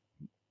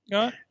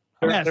 Yeah,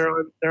 They're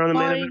on the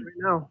main event right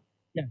now.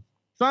 Yeah,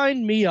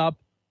 sign me up.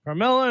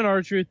 Carmella and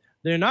R-Truth.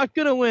 They're not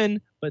gonna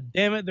win, but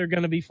damn it, they're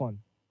gonna be fun.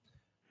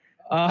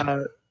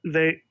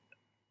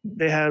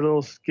 They had a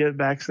little skit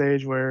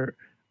backstage where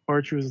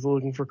Archer was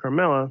looking for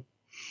Carmella,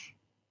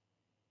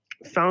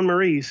 found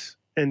Maurice,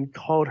 and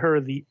called her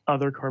the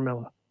other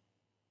Carmella.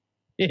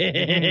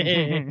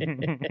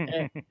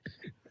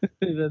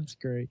 That's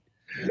great.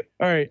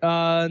 All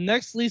right.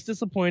 Next, least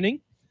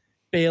disappointing,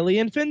 Bailey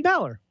and Finn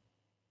Balor.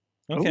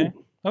 Okay.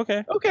 Ooh.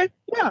 Okay.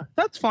 Yeah,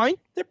 that's fine.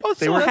 They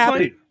were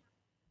happy.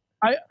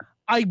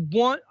 I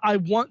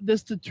want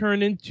this to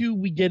turn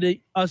into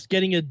us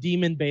getting a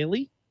Demon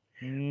Bailey.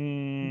 I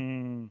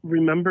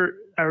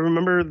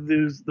remember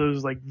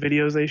those like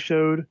videos they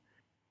showed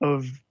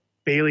of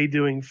Bailey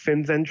doing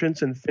Finn's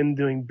entrance and Finn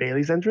doing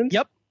Bailey's entrance.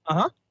 Yep.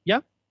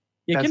 Yep.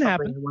 It can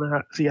happen. You want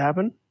to see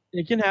happen?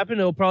 It can happen.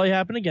 It'll probably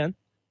happen again.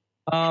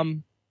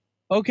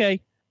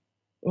 Okay.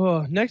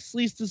 Oh, next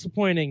least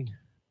disappointing,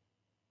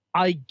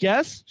 I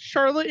guess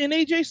Charlotte and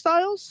AJ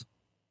Styles.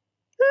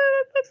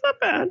 That's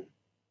not bad.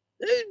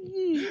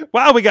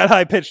 Wow, we got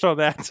high pitched on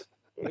that.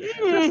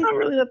 That's not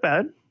really that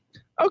bad.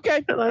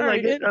 Okay, I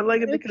like it. I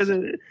like it because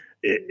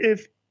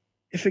if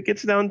it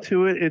gets down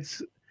to it,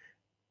 it's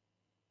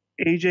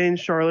AJ and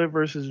Charlotte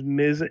versus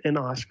Miz and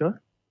Asuka.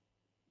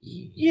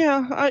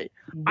 Yeah,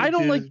 I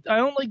don't like the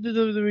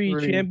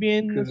WWE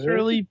champion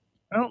necessarily.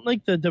 I don't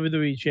like the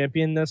WWE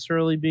champion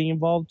necessarily being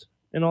involved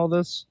in all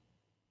this.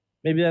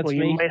 Maybe that's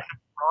me. You might have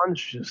Braun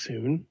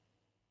soon.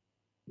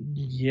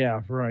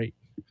 Yeah, right.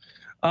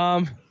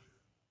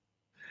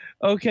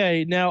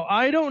 Okay, now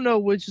I don't know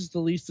which is the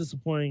least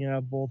disappointing out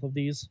of both of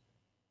these.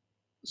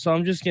 So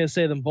I'm just going to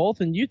say them both,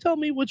 and you tell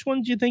me which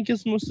one do you think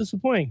is most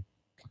disappointing.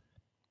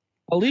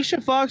 Alicia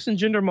Fox and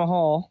Jinder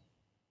Mahal.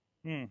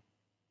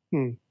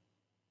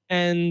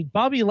 And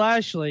Bobby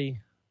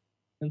Lashley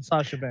and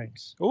Sasha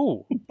Banks.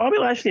 Ooh. Bobby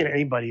Lashley and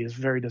anybody is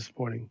very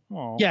disappointing.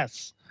 Aww.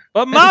 Yes.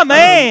 But my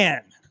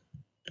man.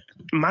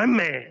 My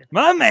man.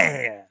 My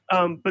man.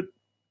 But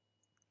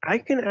I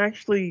can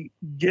actually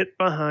get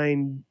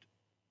behind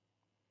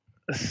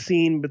a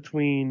scene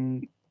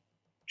between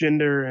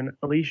Jinder and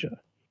Alicia.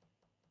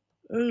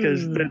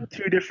 Because the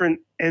two different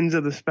ends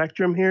of the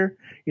spectrum here.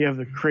 You have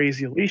the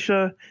crazy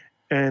Alicia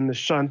and the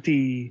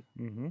Shanti.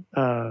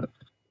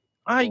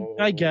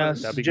 I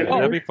guess. That'd be good.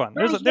 That'd be fun.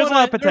 There's a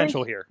lot of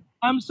potential here.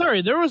 I'm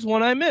sorry, there was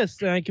one I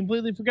missed, and I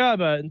completely forgot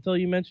about it until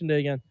you mentioned it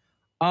again.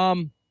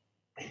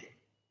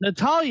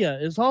 Natalia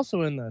is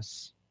also in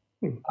this.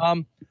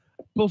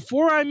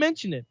 Before I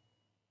mention it,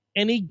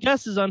 any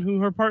guesses on who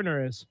her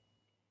partner is?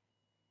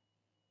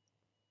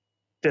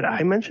 Did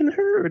I mention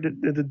her, or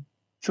did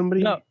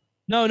somebody? No.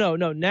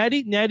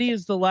 Natty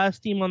is the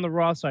last team on the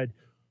Raw side.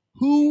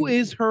 Who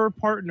is her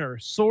partner?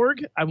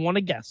 Sorg? I want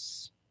to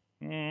guess.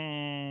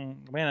 Man,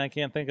 I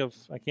can't think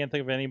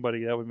of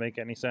anybody that would make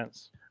any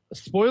sense.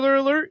 Spoiler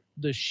alert: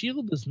 the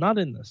Shield is not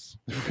in this.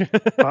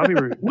 Bobby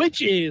Roode,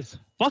 which is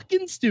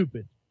fucking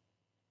stupid.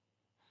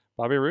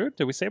 Bobby Roode?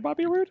 Did we say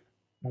Bobby Roode?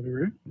 Bobby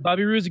Roode.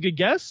 Bobby Roode's a good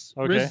guess.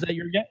 Okay. Rizz,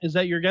 is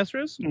that your guess,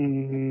 Rizz?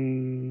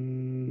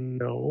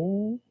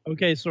 No.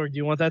 Okay, Sorg, do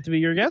you want that to be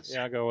your guess?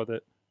 Yeah, I'll go with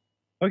it.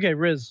 Okay,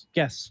 Rizz,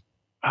 guess.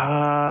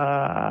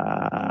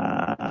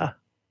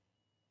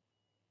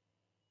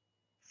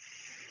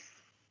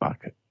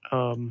 Fuck.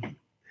 You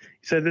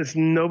said there's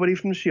nobody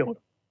from the Shield.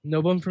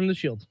 No one from the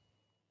Shield.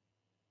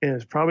 And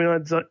it's probably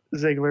not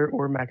Ziggler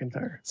or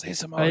McIntyre. Say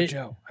Samoa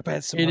Joe. I bet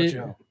it's Samoa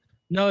Joe.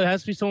 No, it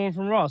has to be someone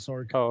from Raw,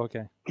 Sorg. Oh,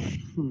 okay.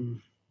 It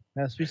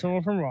has to be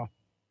someone from Raw.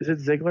 Is it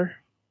Ziggler?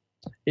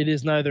 It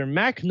is neither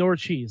Mac nor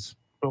Cheese.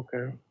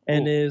 Okay.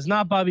 And it is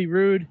not Bobby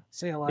Roode.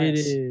 Say Elias.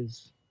 It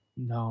is.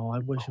 No, I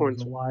wish it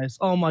was Elias.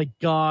 Oh, my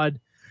God.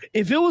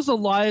 If it was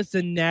Elias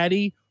and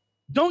Natty,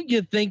 don't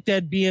you think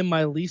that'd be in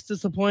my least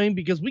disappointing?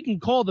 Because we can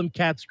call them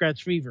Cat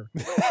Scratch Fever.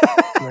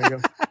 There you go.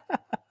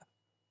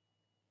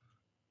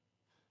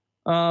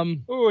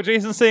 Oh,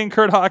 Jason's saying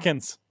Kurt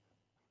Hawkins.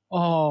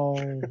 Oh,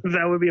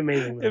 that would be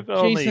amazing. If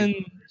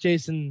only.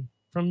 Jason,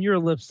 from your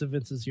lips to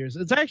Vince's ears,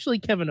 it's actually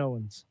Kevin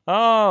Owens.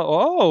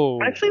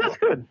 Oh. Actually, that's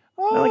good.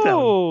 Oh, I like that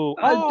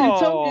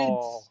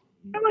one.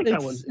 I like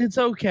that one. It's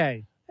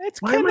okay. It's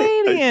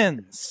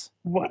Canadians.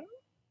 What?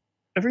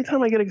 Every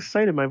time I get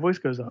excited, my voice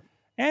goes up.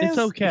 And it's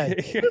okay.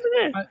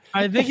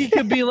 I think it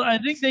could be. I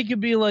think they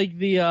could be like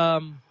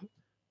the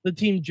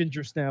Team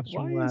Ginger Snaps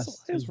from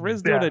last. Why is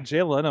Rizz doing a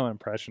Jay Leno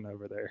impression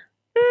over there?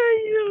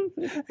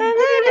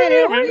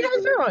 Hey, what are you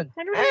guys doing?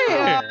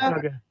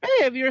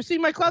 Hey, have you ever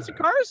seen my classic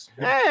cars?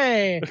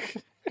 Hey.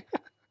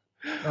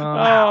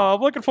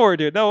 I'm looking forward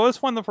to it. No, it was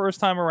fun the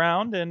first time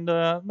around, and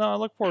no, I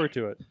look forward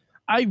to it.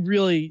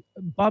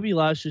 Bobby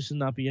Lashley should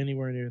not be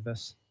anywhere near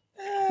this.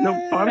 No,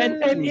 Bobby.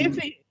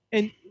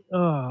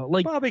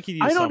 Bobby could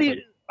use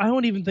something. I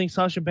don't even think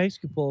Sasha Banks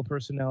could pull a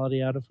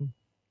personality out of him.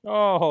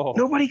 Oh,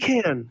 nobody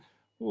can.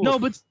 Oof. No,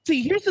 but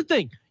see, here's the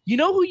thing. You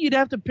know who you'd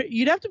have to pair?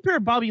 You'd have to pair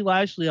Bobby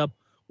Lashley up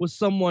with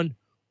someone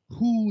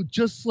who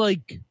just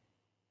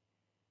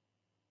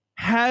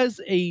has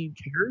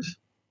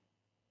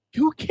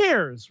who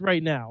cares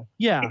right now?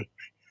 Yeah.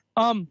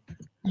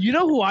 You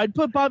know who I'd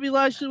put Bobby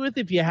Lashley with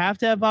if you have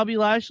to have Bobby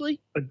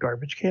Lashley? A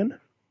garbage can?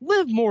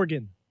 Liv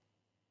Morgan.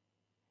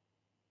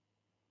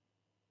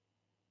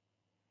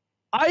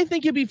 I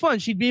think it'd be fun.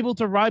 She'd be able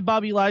to ride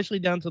Bobby Lashley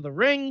down to the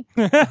ring.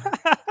 Good.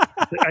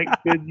 You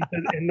said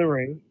in the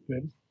ring.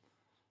 Good.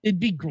 It'd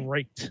be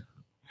great.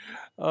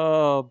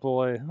 Oh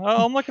boy!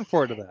 Oh, I'm looking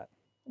forward to that.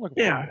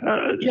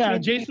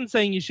 Jason's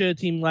saying you should have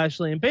teamed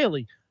Lashley and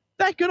Bayley.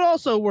 That could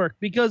also work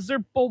because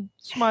they're both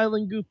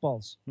smiling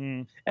goofballs.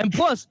 And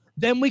plus,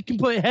 then we can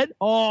put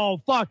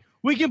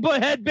we can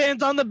put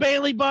headbands on the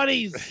Bayley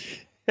buddies.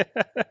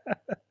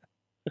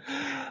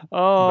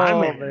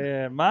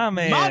 My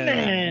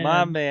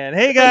man.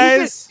 Hey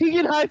guys, he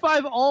can high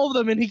five all of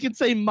them, and he can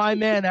say "my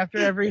man" after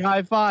every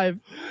high five.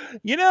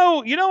 You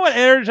know what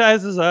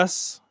energizes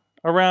us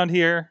around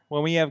here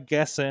when we have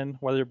guests in,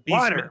 whether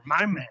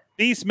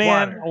Beast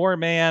Man or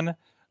Man.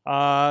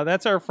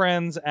 That's our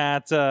friends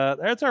at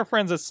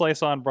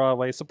Slice on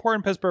Broadway,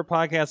 supporting Pittsburgh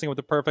podcasting with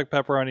the perfect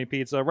pepperoni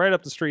pizza right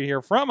up the street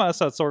here from us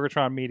at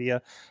Sorgatron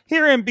Media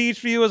here in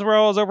Beachview, as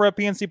well as over at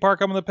PNC Park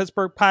home of the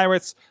Pittsburgh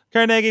Pirates,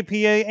 Carnegie,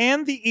 PA,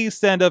 and the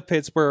East End of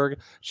Pittsburgh.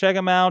 Check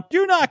them out.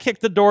 Do not kick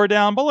the door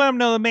down, but let them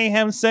know the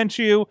Mayhem sent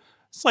you.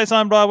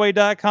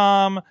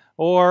 SliceOnBroadway.com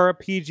or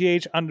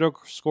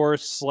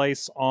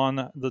PGH_Slice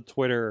on the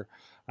Twitter.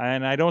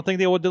 And I don't think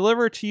they will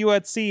deliver to you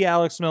at sea,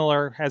 Alex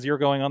Miller, as you're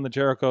going on the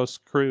Jericho's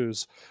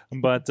cruise.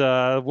 But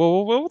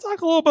we'll talk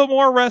a little bit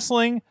more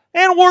wrestling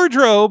and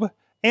wardrobe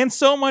and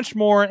so much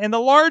more in the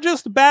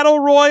largest battle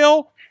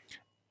royal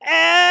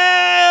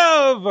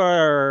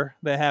ever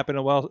that happened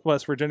in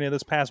West Virginia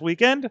this past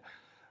weekend.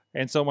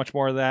 And so much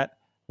more of that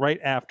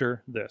right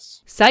after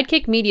this.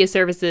 Sidekick Media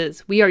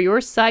Services. We are your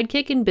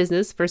sidekick in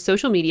business for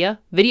social media,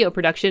 video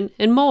production,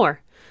 and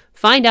more.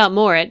 Find out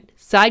more at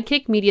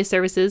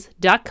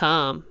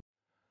sidekickmediaservices.com.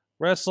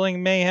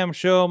 Wrestling Mayhem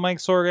Show, Mike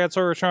Sorg at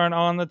Sorgatron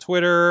on the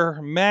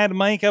Twitter. Mad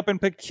Mike up in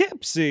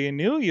Poughkeepsie,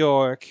 New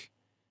York.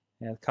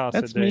 At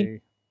Casa That's de me.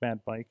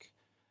 Mad Mike.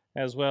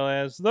 As well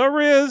as the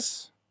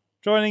Rizz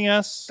joining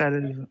us. That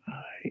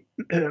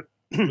is.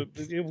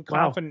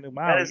 Coughing.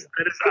 Wow. That is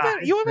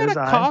You have had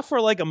a I. cough for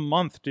like a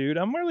month, dude.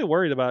 I'm really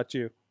worried about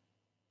you.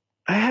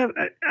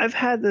 I've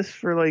had this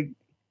for like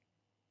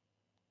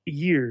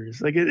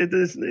years. Like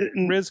this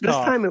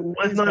cough. time it was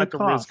He's not a got the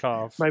Rizz cough.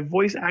 cough. My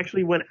voice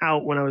actually went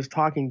out when I was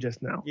talking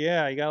just now.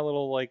 Yeah, he got a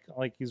little like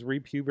he's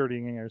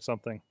repubertying or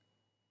something.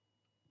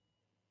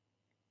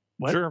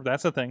 What? Sure,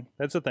 that's a thing.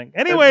 That's a thing.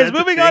 Anyways, that's a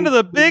moving thing. on to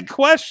the big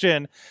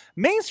question.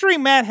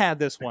 Mainstream Matt had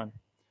this one.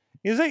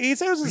 He said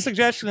it was a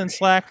suggestion in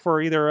Slack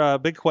for either a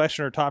big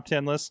question or top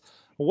 10 list.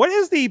 What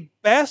is the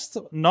best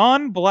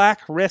non-black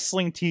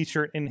wrestling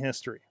t-shirt in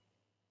history?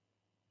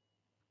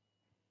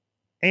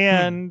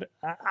 And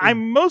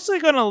I'm mostly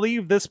going to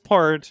leave this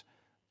part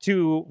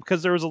to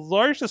because there was a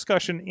large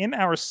discussion in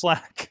our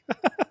Slack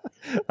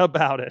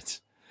about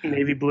it.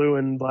 Navy blue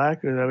and black.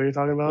 Is that what you're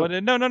talking about?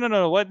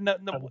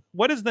 No.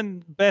 What is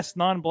the best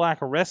non-black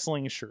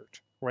wrestling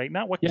shirt? Right?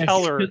 Not what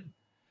color.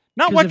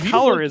 Not what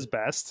color is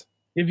best.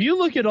 If you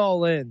look at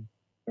All In,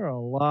 there are a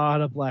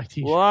lot of black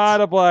t-shirts. A lot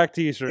of black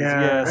t-shirts.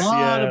 Yeah. Yes, a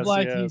lot of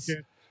black yes.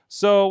 t-shirts.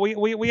 So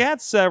we had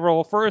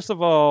several. First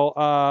of all,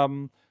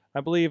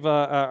 I believe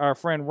our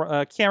friend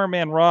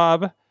cameraman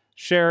Rob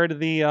shared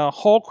the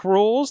Hulk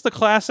rules, the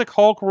classic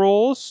Hulk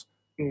rules.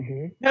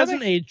 Mm-hmm.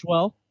 Hasn't aged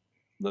well.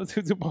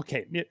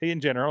 Okay, in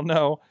general,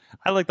 no.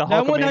 I like the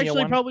That one Hulkamania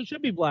actually one. probably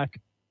should be black.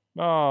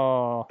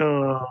 Oh.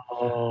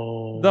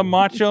 Oh. The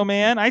Macho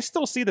Man. I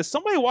still see this.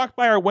 Somebody walked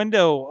by our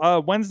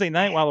window Wednesday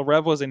night while the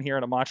Rev was in here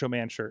in a Macho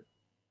Man shirt.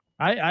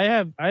 I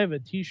have a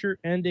t-shirt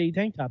and a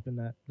tank top in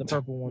that, the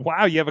purple one.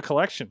 Wow, you have a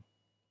collection.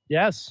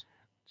 Yes.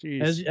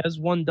 Jeez. As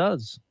one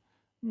does.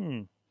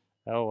 Oh,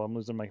 I'm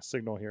losing my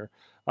signal here.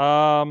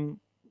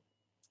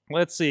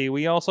 Let's see.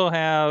 We also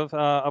have,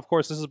 of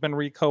course, this has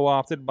been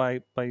co-opted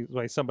by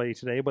somebody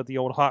today, but the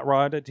old Hot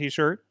Rod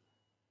t-shirt.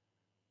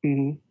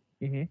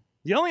 Mm-hmm. Mm-hmm.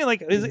 The only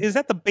is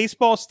that the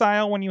baseball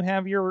style when you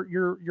have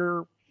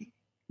your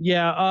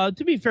Yeah.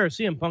 To be fair,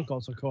 CM Punk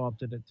also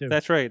co-opted it too.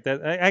 That's right.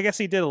 That I guess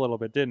he did a little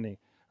bit, didn't he?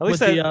 At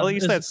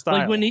least that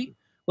style.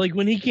 Like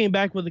when he came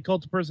back with the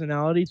cult of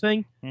personality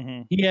thing,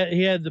 Mm-hmm.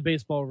 he had the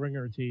baseball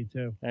ringer tee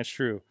too. That's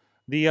true.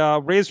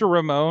 The Razor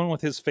Ramon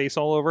with his face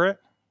all over it,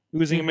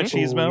 oozing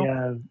machismo. Oh,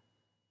 yeah.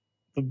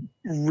 The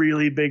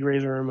really big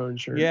Razor Ramon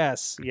shirt.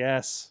 Yes.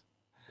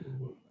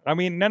 I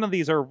mean, none of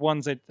these are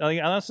ones that,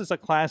 unless it's a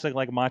classic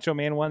like Macho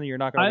Man one that you're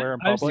not going to wear in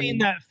public.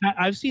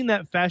 I've seen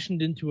that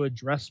fashioned into a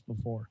dress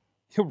before.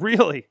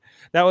 Really?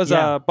 That was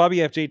Yeah.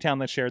 Bobby F. J. Town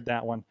that shared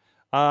that one.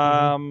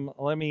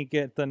 Let me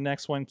get the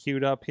next one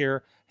queued up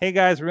here. Hey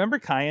guys, remember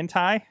Kai and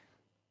Tai?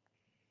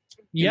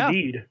 Yeah.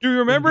 Indeed. Do you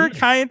remember Indeed.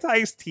 Kai and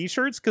Tai's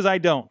t-shirts? Because I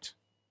don't.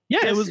 Yeah,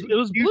 Yes, it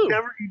was blue.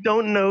 You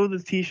don't know the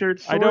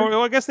t-shirts. I don't.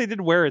 Well, I guess they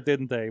did wear it,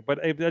 didn't they?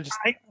 But I just.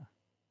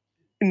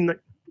 In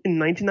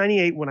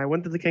 1998, when I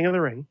went to the King of the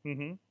Ring,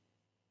 Mhm.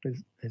 I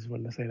just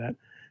wanted to say that,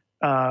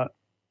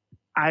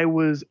 I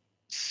was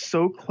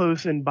so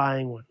close in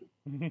buying one.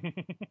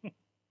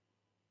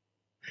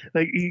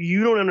 Like,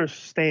 you don't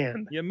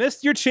understand. You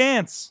missed your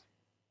chance.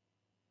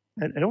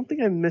 I don't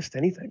think I missed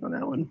anything on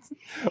that one.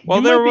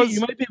 Well,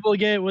 You might be able to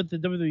get it with the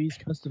WWE's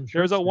custom shirts.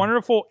 There's a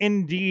wonderful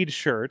Indeed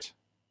shirt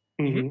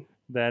Mm-hmm.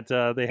 that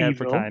they had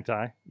for Evil. Kai and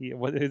Tai.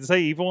 What did it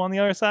say? Evil on the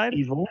other side.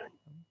 Evil.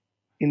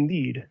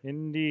 Indeed.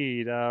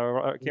 Indeed.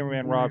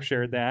 Cameraman Rob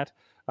shared that.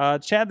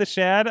 Chad the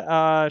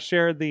Shad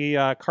shared the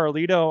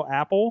Carlito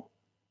Apple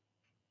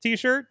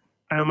T-shirt.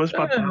 I almost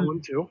bought that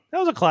one too. That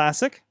was a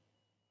classic.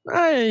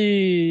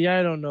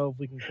 I don't know if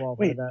we can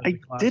qualify Wait, that. As I a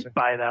classic. did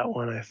buy that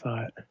one, I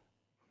thought.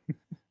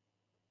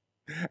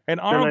 An Then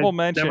honorable I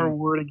mention. Never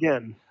wore it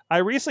again. I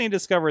recently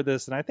discovered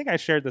this, and I think I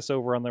shared this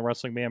over on the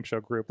Wrestling Mayhem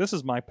Show group. This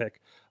is my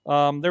pick.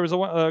 There was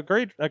a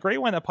great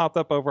one that popped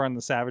up over on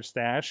the Savage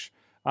Stash.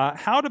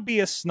 How to Be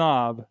a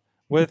Snob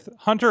with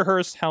Hunter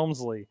Hearst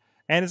Helmsley,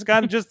 and it's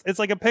got it's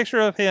like a picture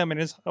of him and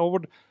his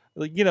old,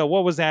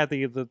 what was that?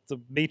 The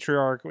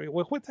matriarch.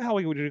 What the hell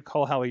would you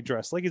call how he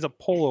dressed? Like he's a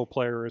polo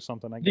player or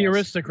something. I guess. The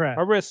aristocrat.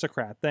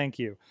 Aristocrat, thank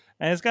you.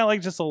 And it's got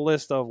like just a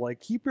list of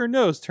like keep your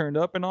nose turned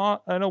up and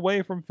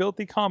away from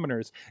filthy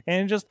commoners,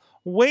 and just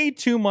way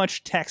too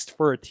much text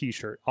for a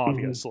T-shirt,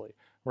 obviously,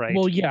 right?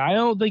 Well, yeah, I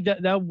don't think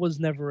that was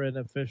never an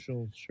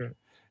official shirt.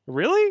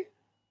 Really?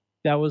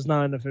 That was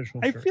not an official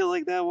I shirt. feel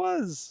like that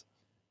was.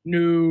 No.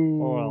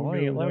 Well,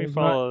 let that me was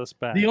follow not. this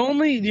back. The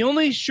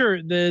only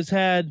shirt that has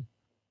had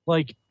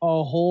like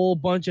a whole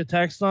bunch of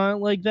text on it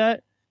like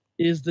that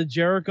is the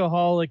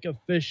Jerichoholic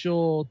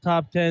official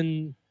top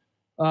 10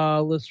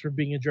 list for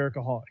being a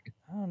Jerichoholic.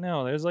 I don't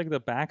know. There's like the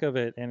back of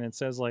it, and it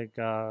says like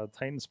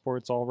Titan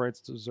Sports all rights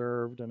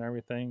deserved and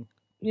everything.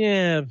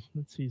 Yeah,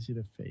 it's easy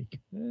to fake.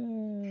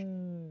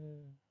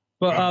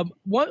 But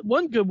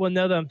one good one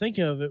now that I'm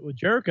thinking of it with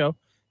Jericho,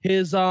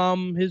 his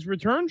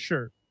return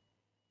shirt.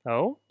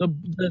 Oh?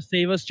 The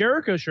Save Us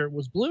Jericho shirt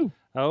was blue.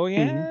 Oh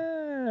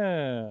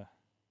yeah.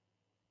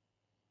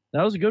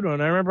 That was a good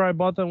one. I remember I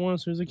bought that one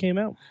as soon as it came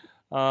out.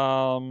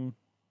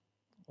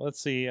 Let's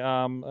see.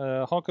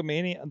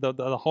 Hulkamania, the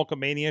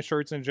Hulkamania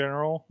shirts in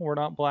general were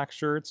not black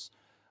shirts.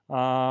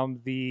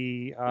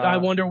 I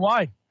wonder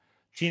why.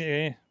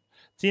 Tina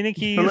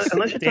Keys.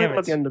 Unless you're talking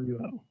about the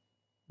NWO.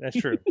 That's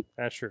true.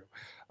 That's true.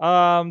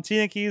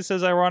 Tina Keys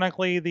says,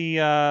 ironically,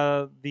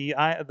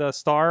 the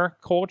Star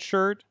Cold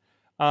shirt,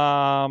 the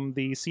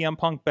CM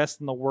Punk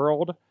Best in the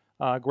World,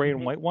 gray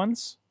and white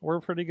ones were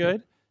pretty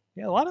good.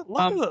 Yeah, a lot of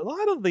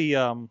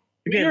the.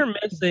 We are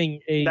missing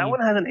a. That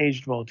one hasn't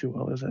aged well too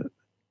well, is it?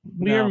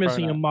 We are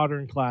missing a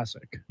modern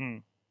classic.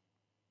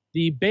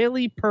 The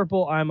Bailey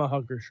Purple I'm a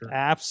Hugger shirt.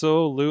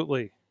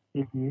 Absolutely.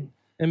 Mm-hmm.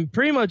 And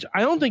pretty much,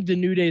 I don't think the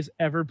New Days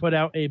ever put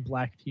out a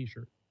black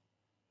T-shirt.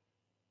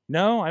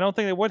 No, I don't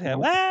think they would have.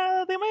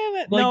 Well, they might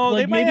have. They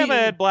might maybe have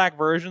had black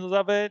versions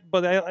of it,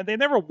 but they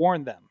never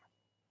worn them.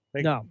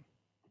 No.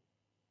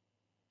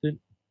 The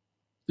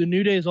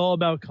New Day is all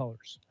about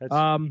colors.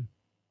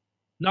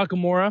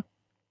 Nakamura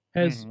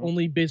has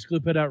only basically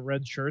put out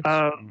red shirts.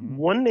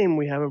 One name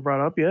we haven't brought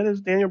up yet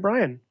is Daniel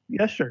Bryan.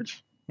 Yes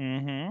shirts.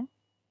 Mm-hmm.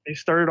 They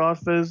started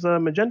off as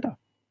magenta.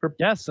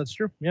 Yes, that's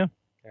true. Yeah,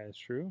 that's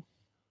true.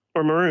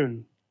 Or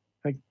maroon.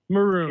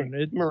 Maroon.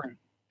 Okay, maroon.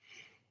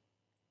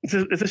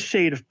 It's a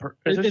shade of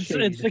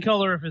it's the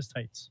color of his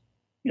tights.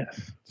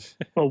 Yes.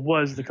 Well,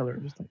 was the color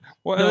of his tights.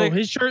 Well, no,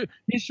 his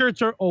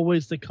shirts are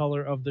always the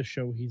color of the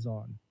show he's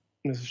on.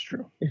 This is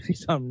true. If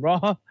he's on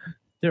Raw,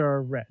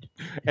 they're red.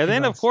 And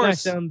then of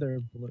course, SmackDown, they're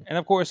blue. And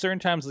of course, certain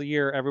times of the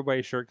year,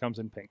 everybody's shirt comes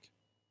in pink.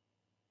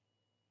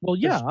 Well,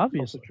 yeah, That's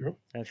obviously true.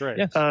 That's right.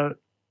 Yes.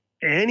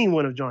 Any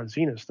one of John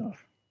Cena's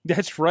stuff.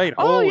 That's right.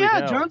 Oh Holy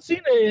yeah, hell. John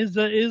Cena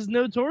is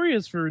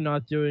notorious for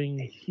not doing.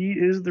 He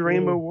is the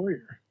Rainbow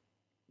Warrior.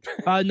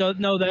 No,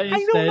 that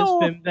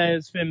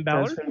is Finn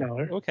Balor. That's Finn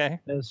Balor. Okay.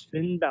 That's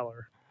Finn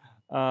Balor.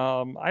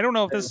 I don't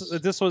know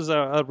if this was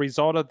a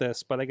result of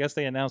this, but I guess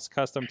they announced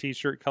custom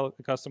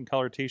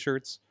color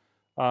T-shirts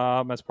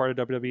as part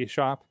of WWE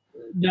Shop.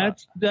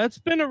 That's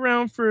been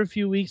around for a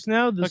few weeks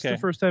now. This is the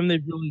first time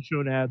they've really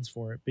shown ads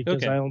for it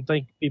because I don't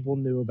think people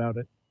knew about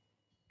it.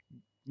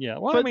 Yeah,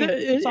 well, but I mean,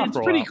 it's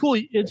pretty cool.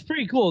 It's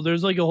pretty cool.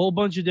 There's like a whole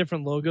bunch of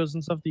different logos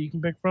and stuff that you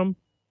can pick from.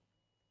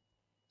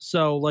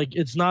 So like,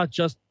 it's not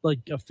just like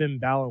a Finn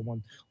Balor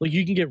one. Like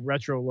you can get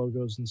retro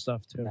logos and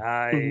stuff too.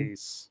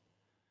 Nice,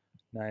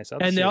 nice.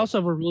 And they also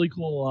have a really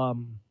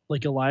cool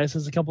like Elias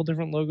has a couple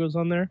different logos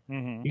on there.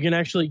 Mm-hmm. You can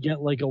actually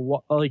get like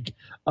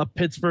a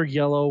Pittsburgh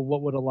yellow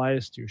 "What Would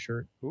Elias Do"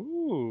 shirt.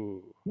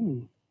 Ooh.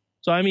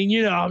 So I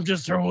mean, I'm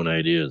just throwing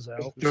ideas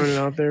out. Throwing it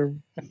out there.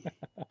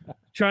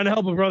 Trying to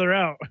help a brother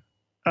out.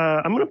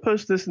 I'm going to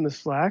post this in the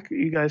Slack.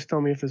 You guys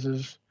tell me if this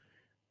is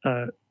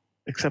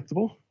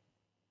acceptable.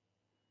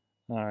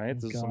 All right,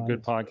 this is some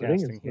good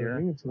podcasting here.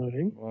 It's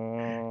loading.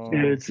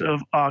 It's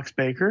of Ox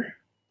Baker.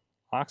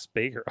 Ox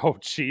Baker. Oh,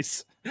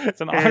 jeez. It's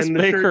an Ox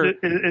Baker.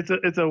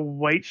 It's a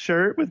white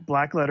shirt with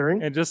black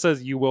lettering. It just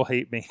says, "You will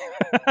hate me."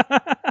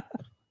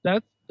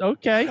 That's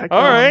okay.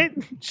 All right.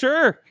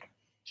 Sure.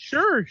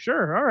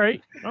 All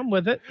right. I'm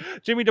with it.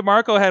 Jimmy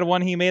DeMarco had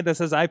one he made that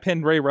says, "I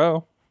pinned Ray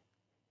Rowe."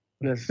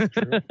 That's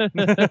true.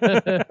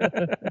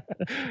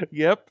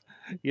 Yep.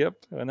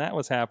 And that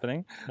was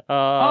happening.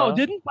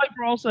 Didn't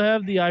Piper also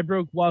have the "I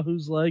broke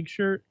Wahoo's leg"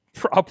 shirt?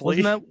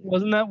 Probably.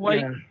 Wasn't that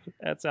white? Yeah.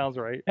 That sounds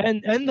right.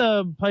 And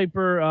the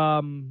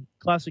Piper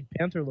classic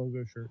Panther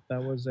logo shirt.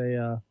 That was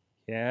a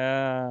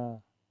yeah.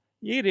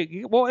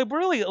 Well, it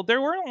really,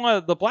 there weren't a lot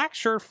of the black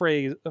shirt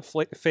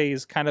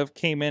phase kind of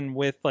came in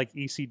with like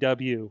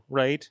ECW,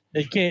 right?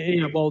 It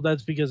can't. Well,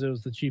 that's because it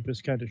was the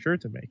cheapest kind of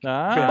shirt to make.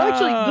 Ah. Well,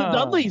 actually,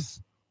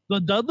 the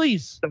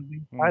Dudleys,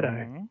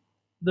 tie-dye.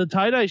 The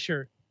tie-dye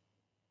shirt.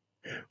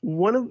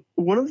 One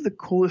of the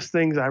coolest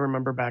things I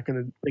remember back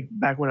when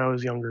I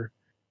was younger,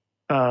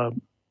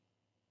 and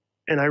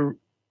I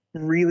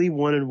really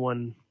wanted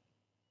one,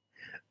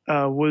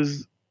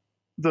 was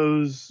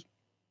those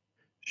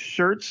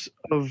shirts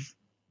of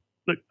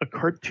a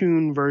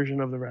cartoon version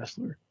of the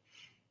wrestler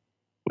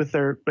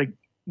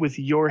with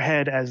your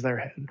head as their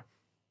head.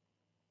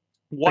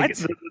 What? Like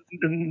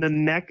the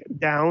neck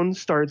down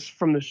starts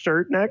from the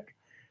shirt neck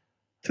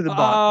to the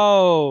bottom.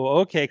 Oh,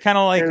 okay. Kind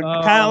of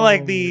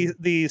like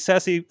the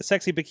sexy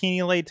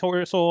bikini lay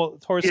torso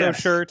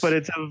shirts. But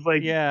it's of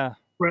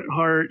Bret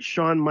Hart,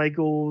 Shawn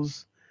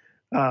Michaels.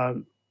 I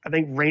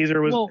think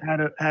Razor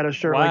had a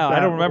shirt like that. I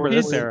don't remember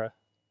this era.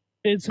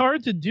 It's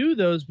hard to do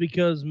those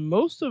because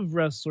most of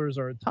wrestlers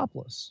are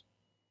topless.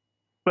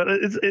 But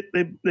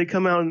they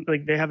come out and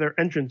they have their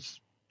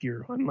entrance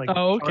gear on. Like,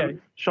 oh, okay.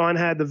 Sean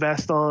had the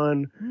vest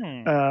on.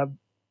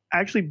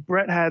 Actually,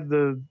 Bret had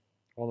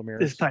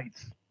his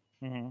tights.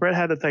 Mm-hmm. Bret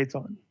had the tights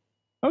on.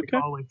 Okay.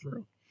 All the way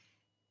through.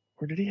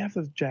 Or did he have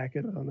the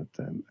jacket on at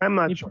the time? I'm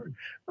not sure.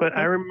 But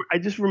I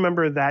just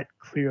remember that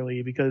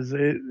clearly because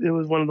it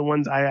was one of the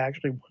ones I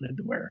actually wanted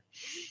to wear,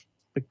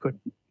 but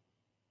couldn't.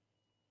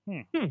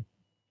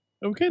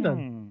 Okay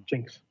then.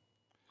 Jinx.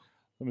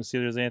 Let me see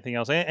if there's anything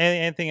else.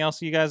 Anything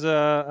else you guys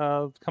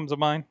comes to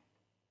mind?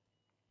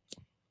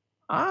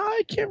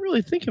 I can't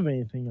really think of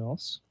anything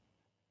else.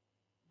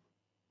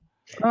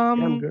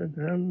 I'm good.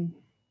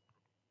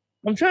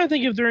 I'm trying to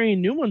think if there are any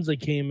new ones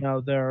that came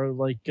out there.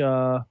 Like,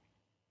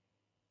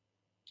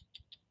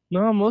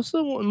 No, most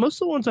of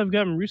the ones I've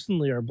gotten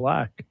recently are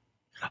black.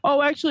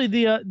 Oh, actually,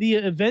 the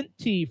event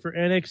tee for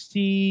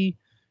NXT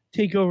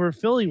Takeover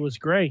Philly was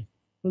gray.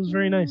 It was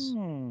very nice.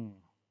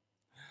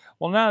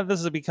 Well, now that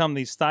this has become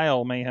the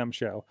style Mayhem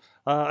show,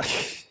 I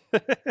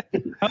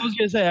was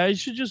gonna say I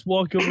should just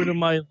walk over to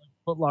my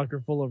Foot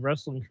Locker full of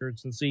wrestling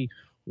shirts and see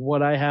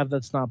what I have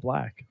that's not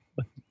black.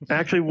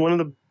 Actually, one of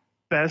the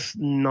best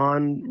not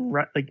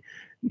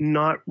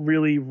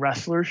really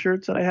wrestler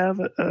shirts that I have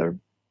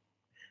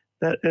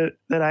that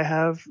I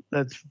have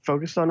that's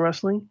focused on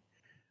wrestling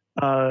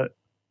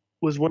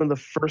was one of the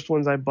first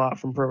ones I bought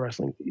from Pro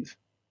Wrestling Tees.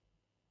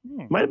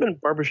 Might have been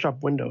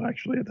Barbershop Window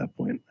actually at that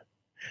point.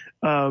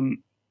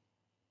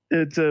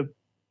 It's a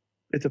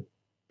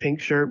pink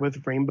shirt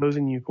with rainbows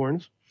and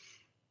unicorns.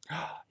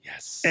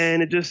 Yes.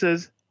 And it just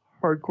says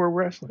Hardcore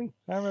Wrestling.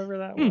 I remember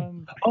that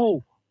one.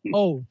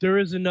 Oh, there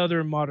is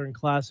another modern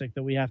classic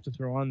that we have to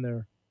throw on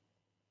there.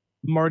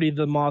 Marty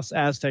the Moss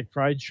Aztec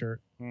Pride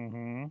shirt.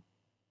 Mm-hmm.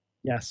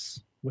 Yes,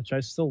 which I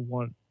still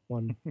want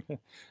one.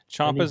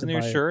 Ciampa's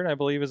new shirt, I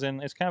believe, it's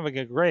kind of like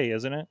a gray,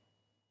 isn't it?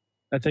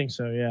 I think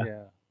so, yeah.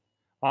 Yeah.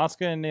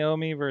 Asuka and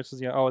Naomi versus,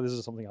 this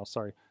is something else,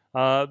 sorry.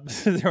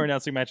 They're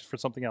announcing matches for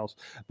something else.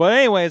 But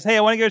anyways, hey,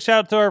 I want to give a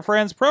shout out to our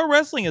friends. Pro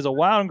wrestling is a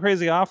wild and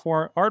crazy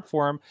art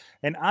form,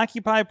 and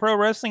Occupy Pro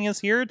Wrestling is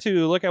here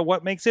to look at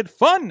what makes it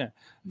fun.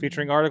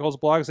 Featuring articles,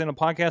 blogs, and a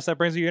podcast that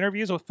brings you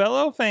interviews with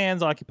fellow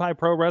fans, Occupy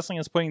Pro Wrestling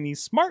is putting the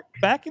smart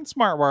back in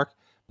smart work.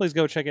 Please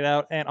go check it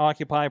out at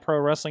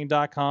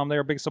OccupyProWrestling.com.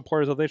 They're big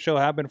supporters of this show,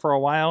 have been for a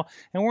while,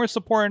 and we're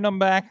supporting them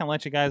back and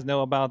let you guys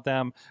know about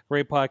them.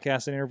 Great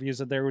podcasts and interviews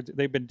that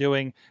they've been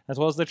doing, as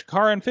well as the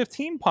Chikara and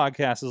 15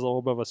 podcast is a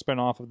little bit of a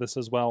spinoff of this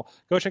as well.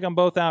 Go check them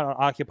both out on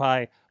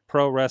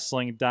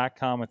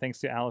OccupyProWrestling.com, and thanks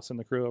to Alex and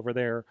the crew over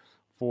there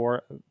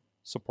for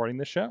supporting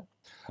the show.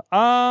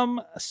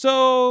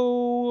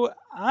 So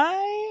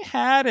I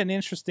had an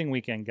interesting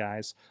weekend,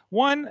 guys.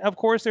 One, of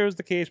course, there was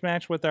the cage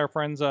match with our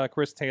friends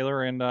Chris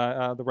Taylor and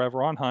the Rev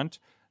Ron Hunt.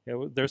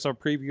 There's a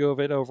preview of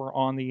it over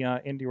on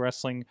the Indy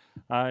Wrestling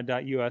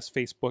 .us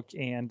Facebook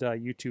and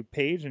YouTube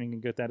page, and you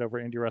can get that over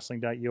at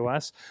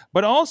IndyWrestling.us.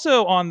 But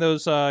also on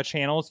those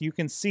channels, you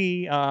can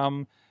see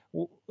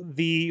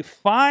the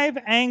 5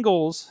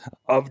 angles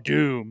of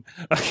doom.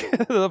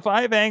 The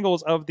 5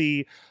 angles of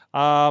the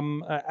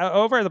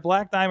over at the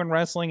Black Diamond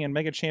Wrestling and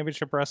Mega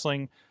Championship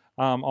Wrestling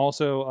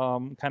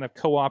also kind of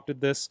co-opted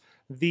this.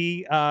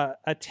 The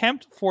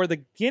attempt for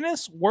the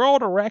Guinness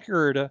World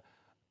Record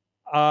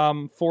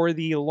for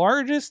the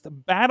largest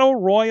battle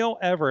royal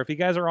ever. If you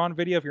guys are on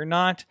video, if you're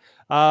not,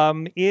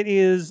 it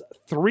is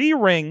 3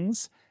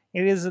 rings.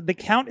 The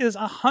count is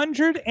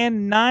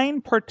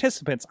 109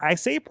 participants. I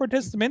say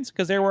participants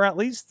because there were at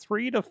least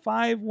 3 to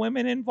 5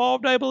 women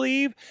involved, I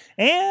believe,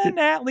 and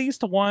at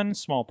least 1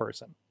 small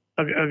person.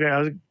 Okay. I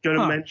was going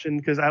to mention,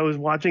 because I was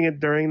watching it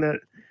I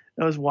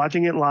was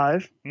watching it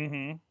live,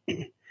 and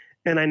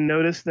I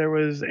noticed there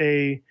was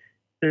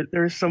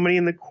somebody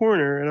in the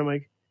corner, and I'm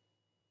like,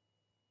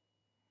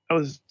 I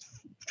was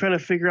trying to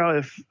figure out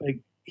if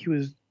he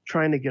was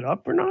trying to get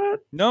up or not.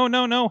 No.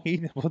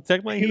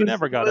 Technically he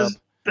never got up.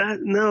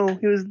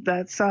 He was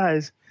that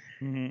size,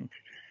 and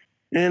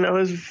I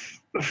was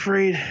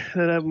afraid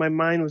that my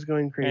mind was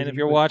going crazy. And if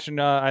you're watching,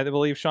 I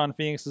believe Sean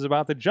Phoenix is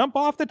about to jump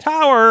off the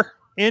tower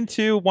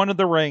into one of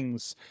the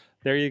rings.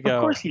 There you go.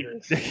 Of course he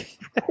is.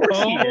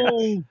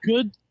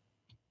 Good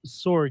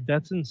Sorg.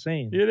 That's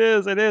insane. It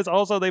is.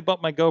 Also, they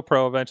bumped my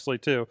GoPro eventually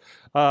too,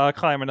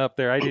 climbing up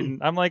there.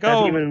 I'm like,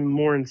 that's even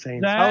more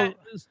insane.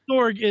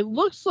 Sorg, it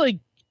looks like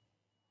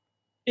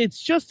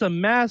it's just a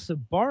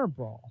massive bar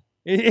brawl.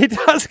 It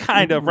does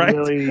kind of, right?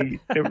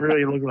 It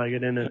really looked like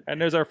it, didn't it?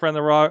 And there's our friend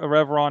the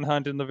Rev Ron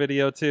Hunt in the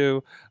video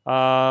too.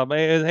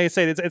 Hey,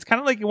 say it's kind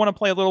of like you want to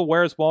play a little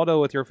Where's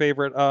Waldo with your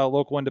favorite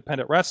local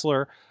independent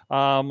wrestler,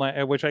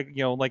 which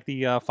like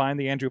the find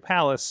the Andrew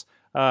Palace,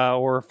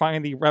 or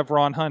find the Rev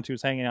Ron Hunt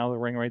who's hanging out of the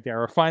ring right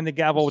there, or find the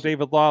Gavel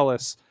David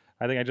Lawless.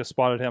 I think I just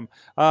spotted him.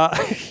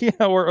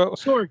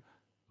 Sorg,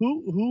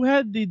 who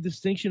had the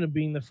distinction of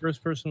being the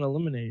first person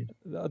eliminated?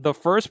 The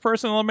first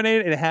person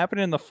eliminated, it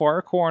happened in the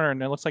far corner,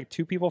 and it looks like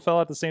 2 people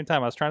fell at the same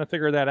time. I was trying to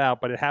figure that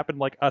out, but it happened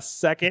like a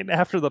second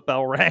after the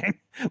bell rang.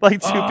 Like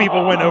 2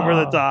 people went over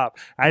the top.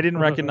 I didn't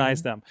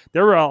recognize them.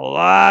 There were a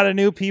lot of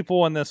new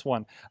people in this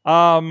one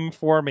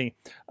for me.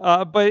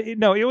 But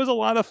it was a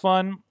lot of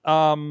fun.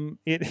 And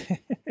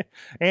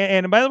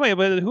by the way,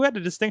 who had the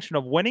distinction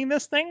of winning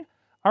this thing?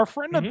 Our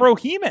friend the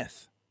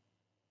Brohemoth.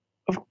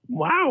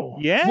 Wow.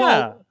 Yeah.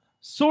 Well,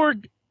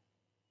 Sorg,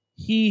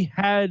 he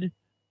had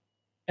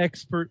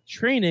expert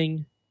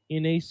training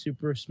in a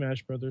Super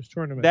Smash Brothers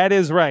tournament. That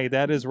is right.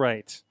 But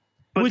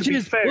Which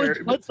is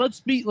fair,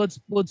 let's be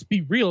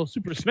real.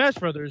 Super Smash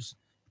Brothers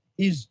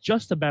is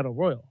just a battle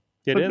royal.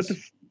 It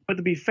is. But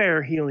to be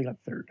fair, he only got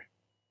 3rd.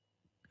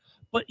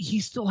 But he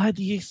still had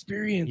the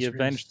experience. He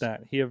avenged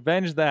that. He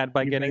avenged that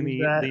by getting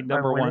the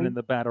number 1 in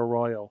the battle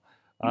royal.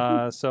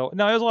 So it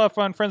was a lot of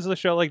fun. Friends of the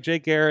show like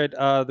Jake Garrett,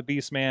 the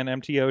Beastman,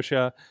 MT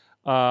Osha.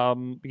 A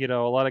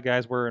lot of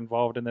guys were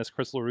involved in this.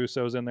 Chris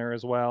LaRusso's in there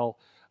as well.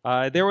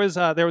 There was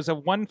a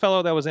one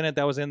fellow that was in it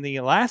that was in the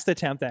last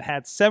attempt that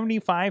had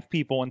 75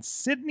 people in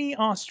Sydney,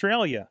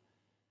 Australia,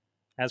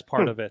 as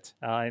part of it,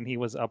 and he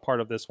was a part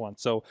of this one.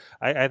 So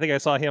I think I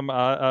saw him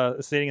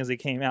stating as he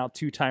came out,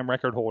 2-time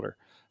record holder.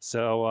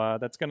 So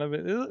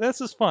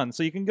this is fun.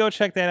 So you can go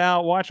check that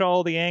out, watch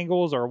all the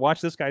angles, or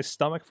watch this guy's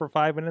stomach for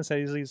 5 minutes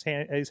as he's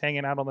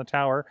hanging out on the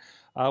tower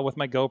with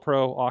my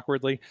GoPro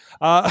awkwardly.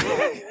 But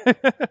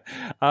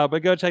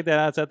go check that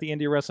out. It's at the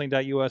Indy Wrestling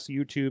US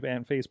YouTube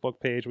and Facebook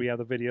page. We have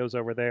the videos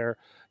over there.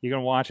 You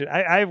can watch it.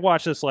 I've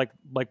watched this like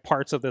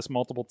parts of this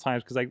multiple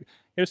times because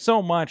there's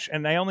so much,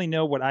 and I only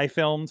know what I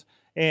filmed.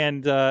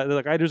 And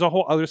there's a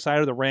whole other side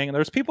of the ring, and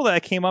there's people that I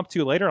came up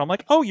to later. And I'm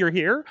like, "Oh, you're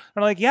here?" And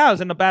I'm like, "Yeah, I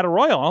was in the Battle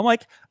Royal." I'm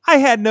like, "I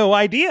had no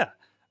idea,"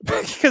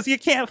 because you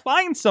can't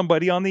find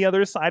somebody on the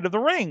other side of the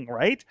ring,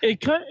 right?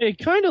 It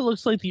kind of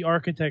looks like the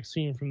architect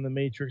scene from The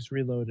Matrix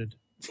Reloaded.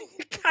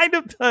 It kind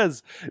of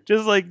does.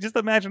 Just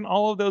imagine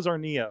all of those are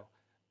Neo.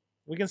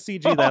 We can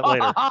CG that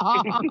later.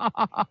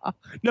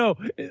 No,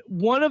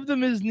 one of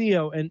them is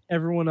Neo, and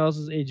everyone else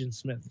is Agent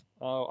Smith.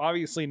 Oh,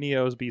 obviously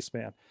Neo's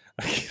Beastman.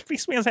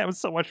 Beastman's having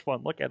so much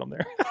fun. Look at him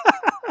there.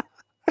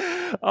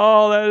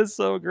 Oh, that is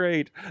so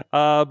great.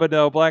 But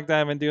no, Black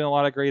Diamond doing a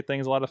lot of great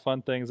things, a lot of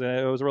fun things, and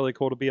it was really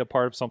cool to be a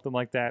part of something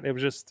like that. It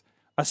was just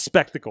a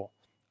spectacle,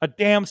 a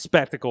damn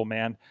spectacle,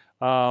 man.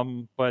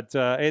 Apparently,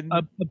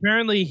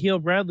 Heel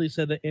Bradley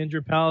said that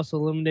Andrew Palace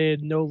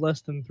eliminated no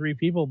less than 3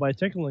 people by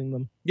tickling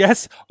them.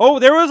 Yes. Oh,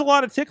 there was a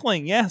lot of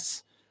tickling.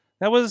 Yes,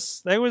 that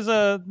was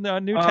a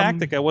new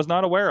tactic I was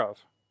not aware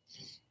of.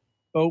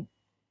 Oh,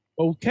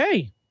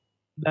 okay.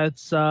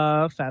 That's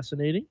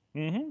fascinating.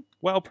 Mm-hmm.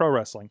 Well, pro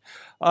wrestling.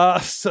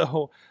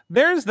 So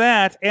there's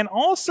that, and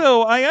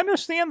also I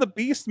understand the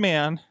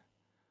Beastman,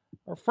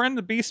 our friend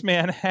the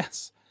Beastman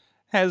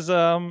has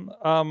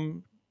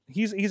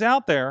he's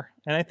out there,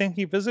 and I think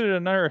he visited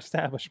another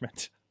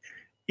establishment.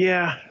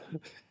 Yeah.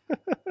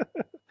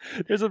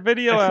 There's a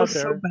video out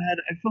there.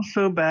 I feel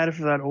so bad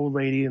for that old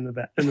lady in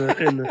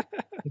the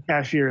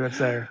cashier that's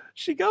there.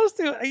 He goes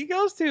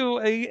to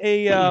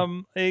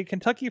a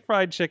Kentucky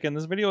Fried Chicken.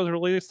 This video was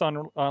released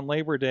on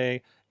Labor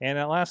Day, and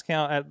at last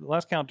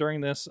count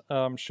during this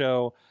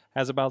show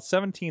has about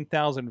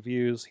 17,000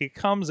 views. He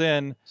comes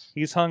in,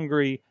 he's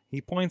hungry, he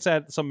points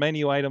at some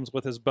menu items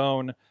with his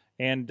bone,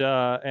 and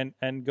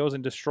goes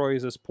and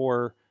destroys this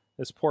poor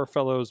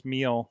fellow's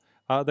meal.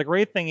 The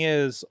great thing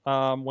is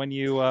when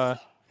you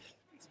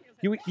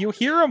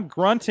hear him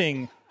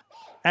grunting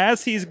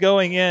as he's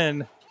going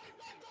in.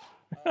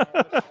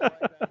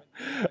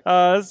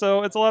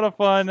 So it's a lot of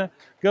fun.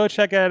 Go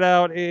check it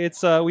out.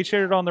 It's we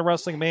shared it on the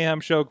Wrestling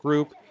Mayhem Show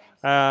group.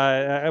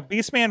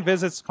 Beastman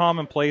Visits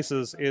Common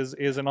Places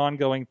is an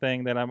ongoing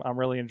thing that I'm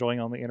really enjoying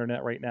on the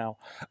internet right now.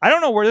 I don't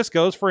know where this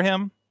goes for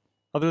him,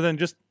 other than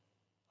just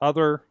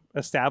other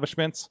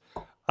establishments.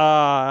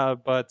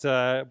 But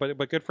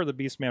good for the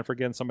Beastman for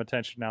getting some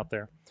attention out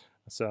there.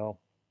 So,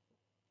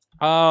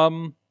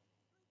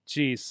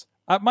 geez,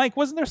 Mike,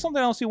 wasn't there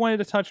something else you wanted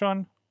to touch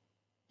on?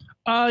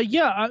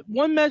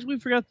 One match we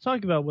forgot to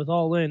talk about with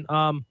All In.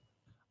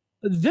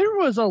 There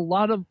was a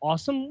lot of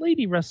awesome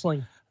lady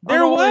wrestling.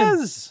 There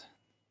was.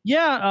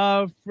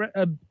 Yeah,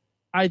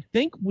 I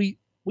think we've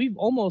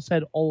almost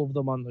had all of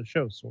them on the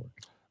show, Sorg.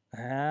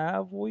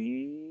 Have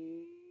we?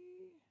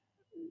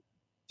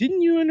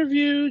 Didn't you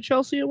interview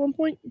Chelsea at one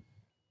point?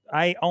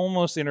 I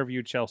almost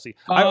interviewed Chelsea.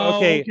 Oh,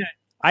 okay.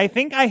 I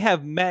think I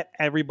have met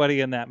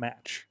everybody in that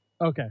match.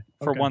 Okay.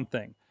 For one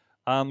thing,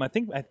 I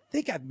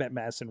think I've met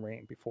Madison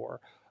Rain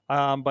before.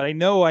 But I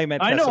know I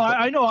met. I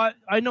know.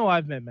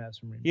 I've met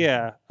Madison Rain.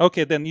 Yeah.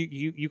 Okay. Then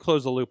you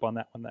close the loop on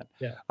that one then.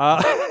 Yeah.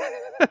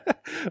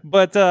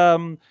 But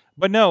no,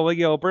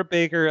 Britt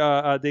Baker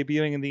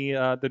debuting in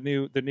the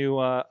new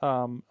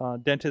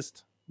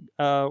dentist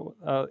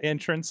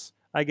entrance,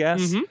 I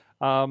guess. Mm-hmm.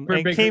 And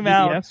Baker, came DDS.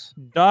 out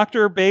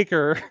Dr.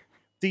 Baker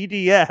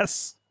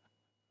DDS.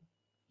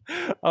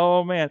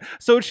 Oh man!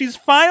 So she's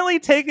finally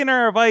taken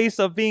her advice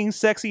of being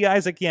sexy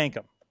Isaac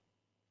Yankem.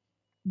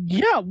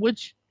 Yeah,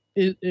 which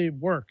it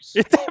works.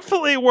 It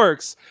definitely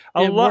works.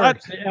 A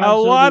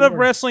lot of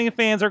wrestling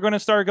fans are going to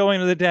start going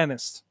to the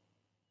dentist.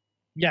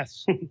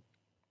 Yes.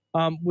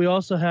 We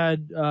also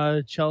had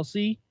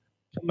Chelsea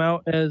come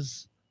out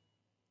as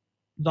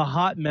the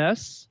hot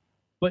mess,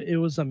 but it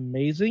was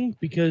amazing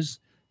because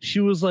she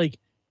was like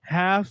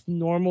half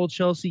normal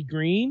Chelsea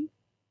Green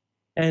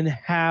and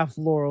half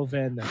Laurel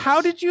Van Ness. How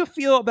did you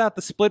feel about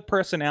the split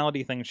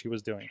personality thing she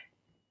was doing?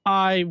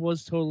 I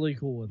was totally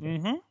cool with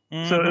it. Mm-hmm.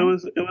 Mm-hmm. So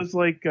it was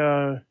like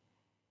when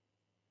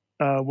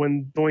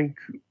Doink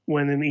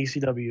went in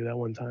ECW that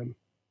one time,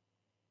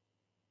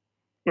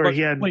 where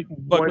he had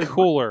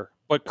cooler.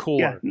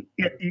 Yeah.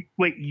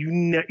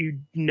 You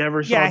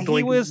never saw. Yeah, Doink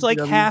he was like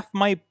half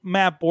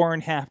Matt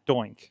Bourne, half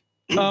Doink.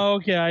 Oh,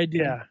 okay, I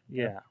did.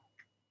 Yeah.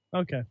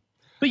 Okay,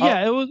 but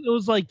yeah, it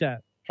was like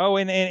that. Oh,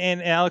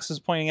 and Alex is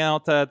pointing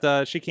out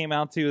that she came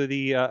out to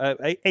the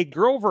a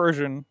girl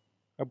version,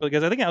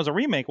 because I think that was a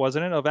remake,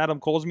 wasn't it, of Adam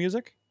Cole's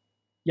music?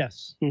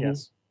 Yes. Mm-hmm.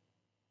 Yes.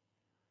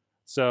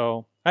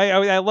 So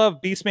I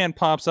love Beastman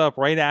pops up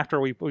right after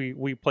we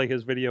play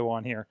his video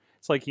on here.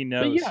 It's like he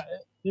knows. But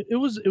yeah, it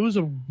was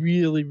a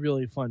really,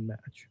 really fun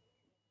match.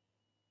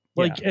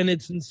 Like, and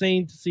it's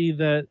insane to see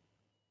that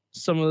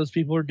some of those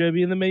people are going to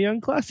be in the Mae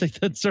Young Classic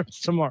that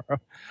starts tomorrow.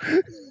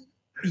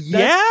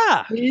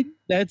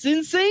 That's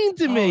insane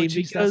to me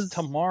because that's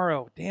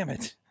tomorrow. Damn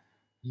it.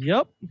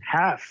 Yep,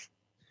 half.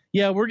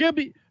 Yeah, they're gonna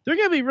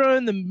be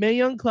running the Mae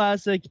Young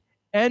Classic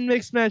and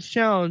Mixed Match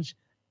Challenge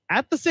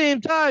at the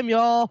same time,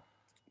 y'all.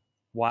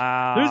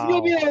 Wow. There's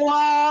gonna be a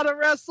lot of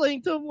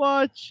wrestling to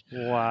watch.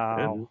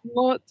 Wow. A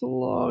lot to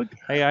log.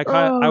 Hey,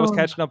 I was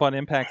catching up on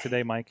Impact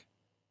today, Mike.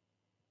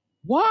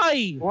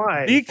 Why?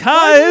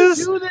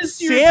 Because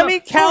Sami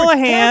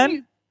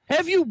Callihan.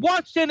 Have you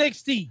watched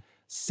NXT?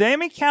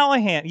 Sami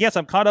Callihan. Yes,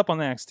 I'm caught up on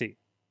the NXT.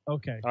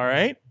 Okay. All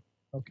right.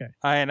 Okay.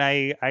 And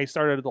I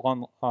started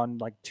on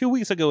like 2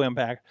 weeks ago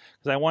Impact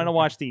because I wanted to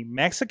watch the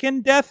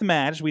Mexican death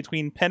match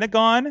between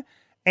Pentagon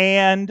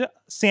and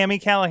Sami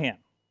Callihan.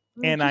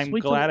 And I'm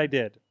glad I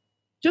did.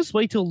 Just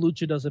wait till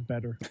Lucha does it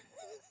better.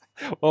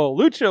 Well,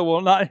 Lucha will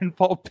not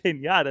involve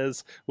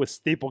piñatas with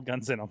staple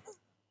guns in them.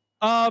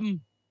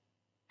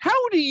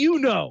 How do you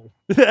know?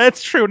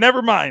 That's true.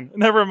 Never mind.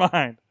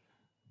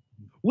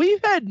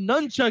 We've had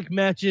nunchuck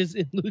matches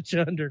in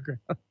Lucha Underground.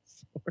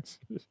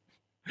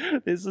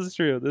 This is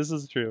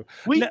true.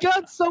 We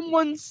got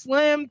someone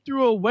slammed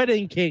through a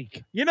wedding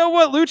cake. You know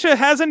what Lucha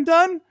hasn't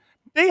done?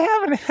 They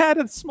haven't had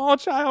a small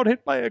child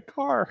hit by a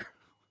car.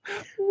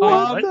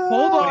 Hold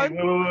on.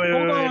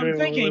 I'm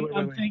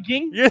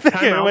thinking. You're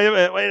thinking.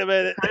 Wait a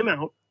minute.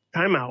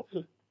 Time out.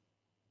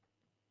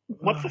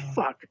 What the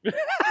fuck?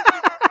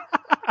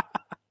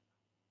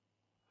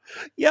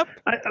 Yep.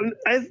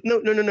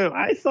 No.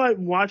 I thought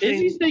watching.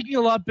 Izzy's taking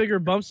a lot bigger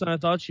bumps than I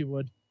thought she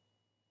would.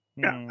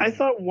 Yeah, I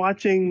thought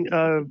watching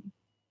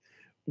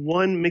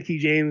one Mickey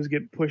James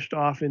get pushed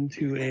off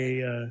into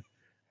a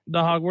the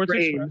Hogwarts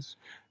train. Express.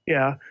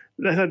 Yeah,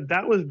 I thought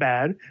that was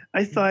bad.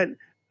 I thought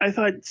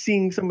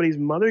seeing somebody's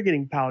mother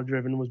getting power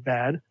driven was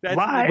bad. That's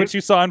live. what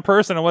you saw in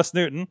person in West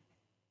Newton.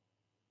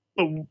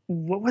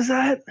 What was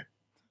that?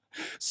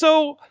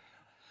 So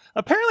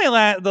apparently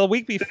the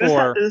week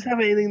before. Does this have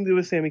anything to do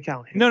with Sami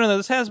Callihan? No.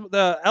 This has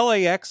the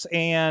LAX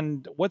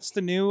and what's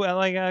the new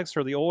LAX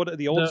or the old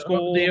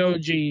school? The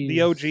OGs.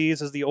 The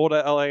OGs is the old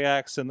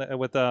LAX and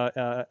with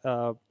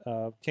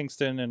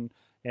Kingston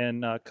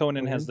and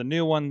Conan has the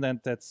new one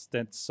that's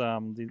the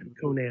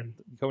Conan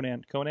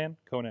O'Brien.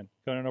 Conan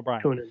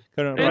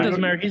It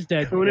doesn't matter. He's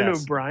dead. Conan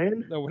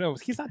O'Brien? No,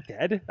 he's not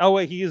dead. Oh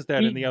wait, he is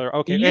dead in the other.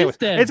 Okay, he anyways, is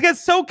dead. it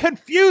gets so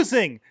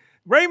confusing.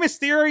 Rey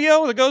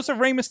Mysterio, the ghost of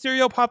Rey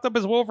Mysterio, popped up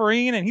as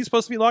Wolverine, and he's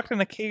supposed to be locked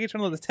in a cage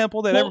under the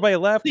temple that everybody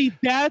left. See,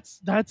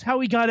 that's how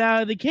he got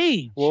out of the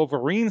cage.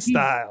 Wolverine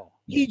style.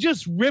 He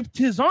just ripped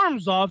his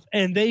arms off,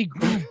 and they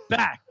grew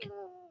back.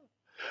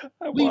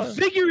 We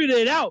figured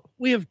it out.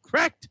 We have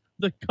cracked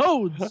the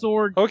code,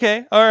 Sorg.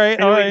 Okay, all right.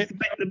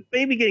 The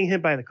baby getting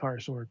hit by the car,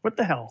 Sorg. What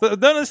the hell? No,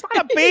 it's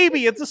not a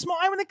baby. It's a small.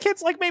 I mean, the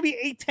kid's like maybe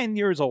 8-10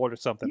 years old or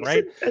something,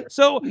 right?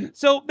 So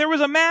there was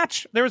a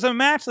match.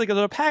 Like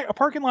a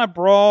parking lot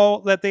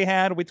brawl that they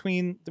had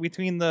between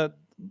the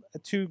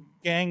two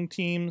gang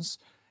teams,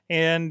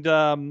 and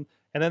then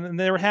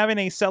they were having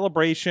a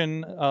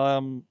celebration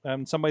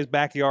in somebody's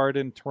backyard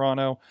in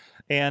Toronto.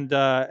 And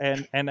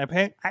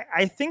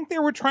I think they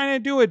were trying to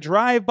do a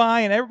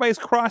drive-by, and everybody's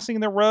crossing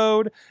the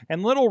road.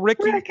 And little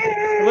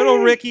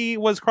Ricky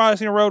was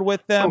crossing the road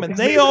with them, and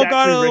they all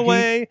got out of the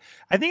way.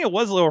 I think it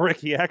was little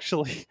Ricky,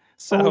 actually.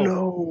 So, oh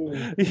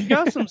no, you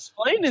got some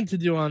explaining to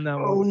do on that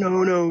one.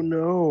 Oh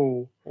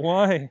no.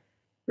 Why?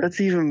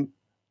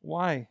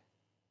 Why?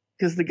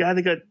 Because the guy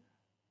that got,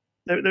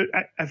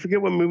 I forget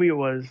what movie it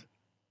was.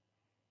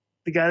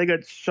 The guy that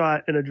got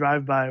shot in a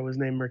drive-by was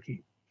named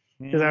Ricky.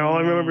 Because all I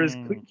remember is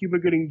Cuba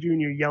Gooding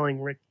Jr. yelling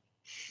Rick.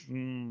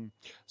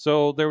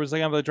 So there was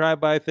a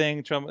drive-by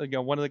thing.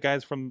 One of the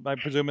guys from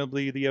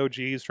presumably the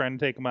OGs trying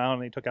to take him out,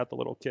 and he took out the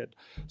little kid.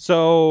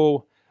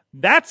 So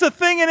that's a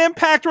thing in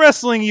Impact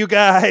Wrestling, you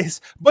guys.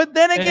 But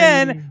then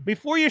again,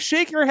 before you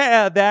shake your head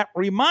at that,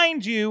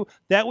 remind you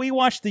that we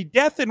watched the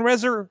death and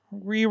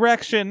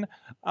resurrection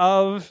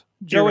of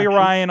Joey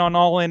Ryan on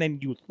All In,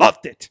 and you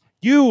loved it.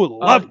 You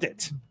loved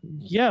it.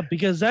 Yeah,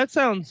 because that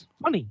sounds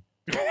funny.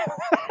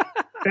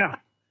 Yeah.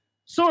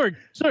 Sorg,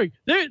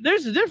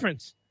 there's a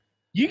difference.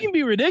 You can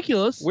be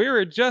ridiculous. We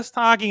were just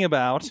talking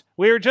about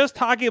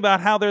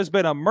how there's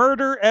been a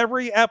murder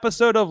every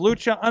episode of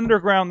Lucha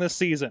Underground this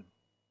season.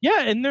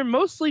 Yeah, and they're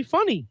mostly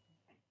funny.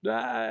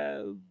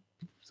 Okay.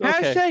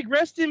 Hashtag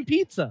rest in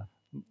pizza.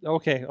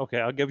 Okay,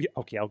 I'll give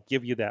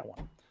you that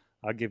one.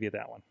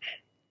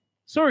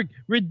 Sorg,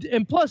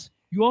 and plus,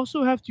 you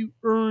also have to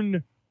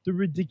earn the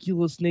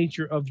ridiculous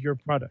nature of your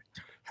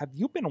product. Have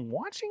you been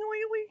watching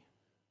lately?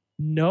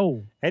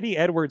 No. Eddie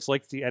Edwards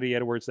likes the Eddie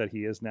Edwards that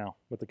he is now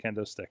with the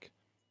kendo stick.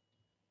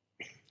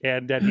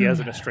 And that he has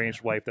an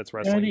estranged wife that's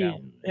wrestling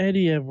now.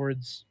 Eddie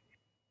Edwards.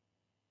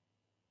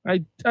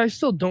 I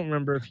still don't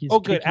remember if he's... Oh,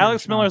 good.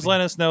 Alex Miller's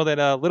letting us know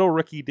that Little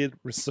Ricky did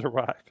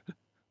survive.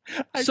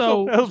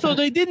 So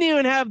they didn't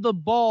even have the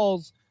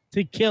balls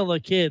to kill a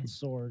kid,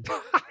 Sorg.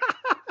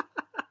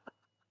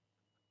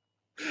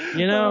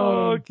 You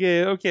know.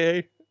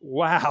 Okay.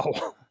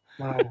 Wow.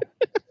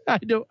 I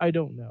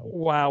don't know.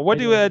 Wow. What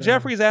do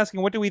Jeffrey's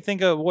asking? What do we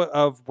think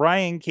of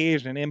Brian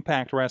Cage and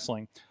Impact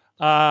Wrestling?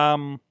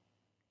 Again,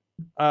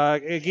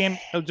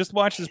 I just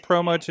watched his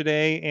promo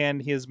today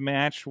and his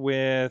match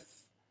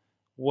with,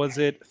 was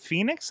it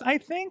Phoenix? I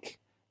think.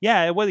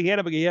 Yeah, it was. He had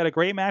a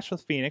great match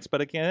with Phoenix,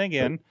 but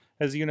again,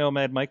 as you know,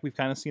 Mad Mike, we've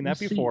kind of seen that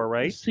before,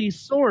 right? See,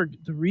 Sorg,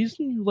 the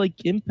reason you like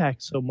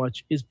Impact so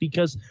much is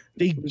because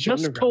they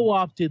just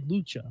co-opted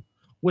Lucha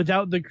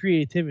without the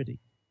creativity.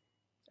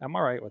 I'm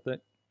all right with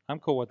it. I'm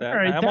cool with that. All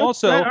right, I'm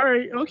also all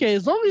right. Okay,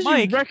 as long as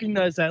Mike, you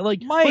recognize that,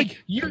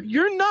 Mike,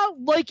 you're not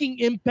liking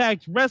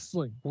Impact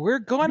Wrestling. We're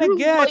gonna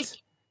get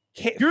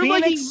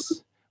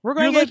Phoenix. We're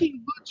going to get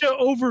Lucha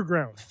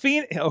Overground.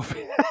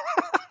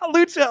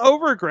 Lucha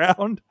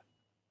Overground.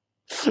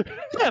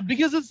 Yeah,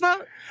 because it's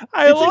not.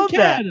 I love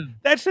that.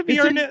 That should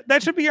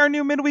be our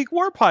new midweek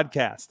war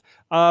podcast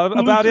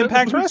about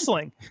Impact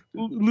Wrestling.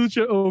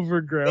 Lucha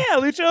Overground. Yeah,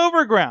 Lucha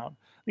Overground,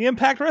 the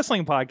Impact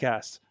Wrestling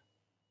podcast.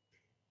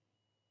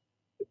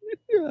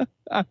 Yeah,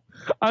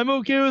 I'm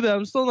okay with it.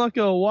 I'm still not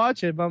going to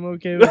watch it, but I'm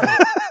okay with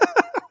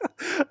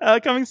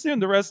it. Coming soon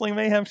to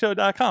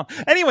WrestlingMayhemShow.com.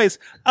 Anyways,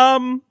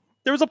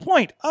 there was a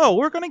point. Oh,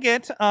 we're going to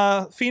get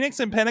Phoenix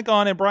and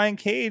Pentagon and Brian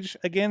Cage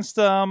against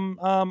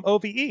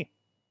OVE.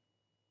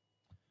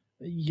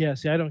 Yeah,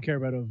 see, I don't care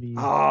about OVE.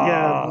 Oh,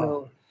 yeah,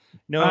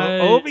 no,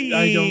 OVE.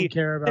 I don't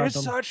care about There's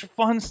them. such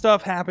fun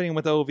stuff happening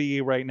with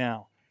OVE right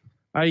now.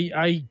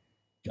 I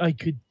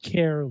could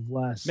care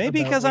less.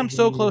 Maybe because I'm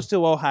so close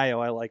to Ohio,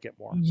 I like it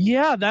more.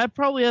 Yeah, that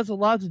probably has a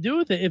lot to do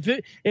with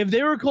it. If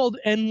they were called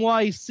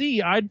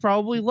NYC, I'd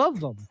probably love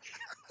them.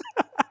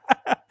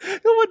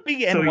 Who would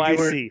be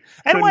NYC?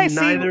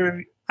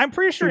 NYC. I'm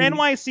pretty sure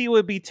NYC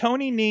would be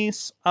Tony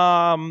Nese,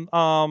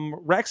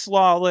 Rex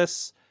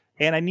Lawless,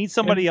 and I need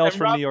somebody else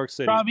from New York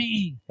City.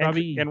 Robbie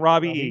E. And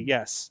Robbie E.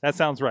 Yes, that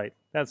sounds right.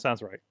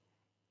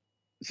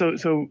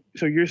 So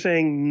you're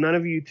saying none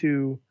of you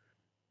two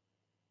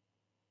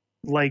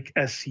like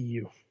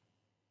SCU?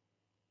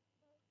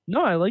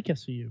 No, I like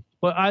SCU,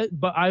 but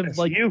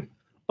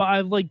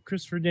I've liked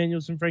Christopher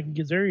Daniels and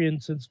Frankie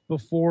Kazarian since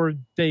before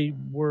they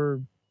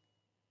were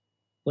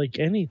like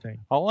anything.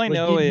 All I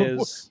know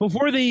is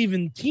before they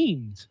even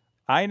teamed.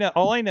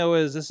 All I know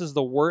is this is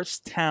the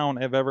worst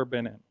town I've ever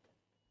been in.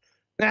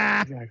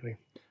 Exactly.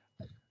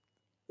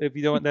 If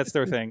you don't, that's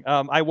their thing.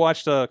 I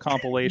watched a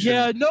compilation.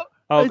 Yeah, no.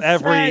 Of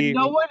every sad.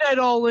 No one at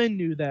All In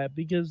knew that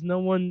because no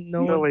one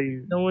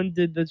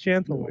did the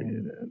chant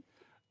along.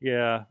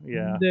 Yeah.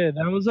 Did.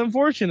 That was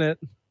unfortunate.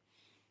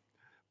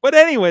 But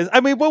anyways,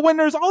 I mean, but when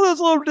there's all those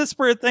little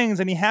disparate things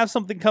and you have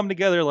something come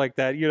together like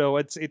that, you know,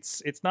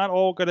 it's not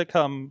all gonna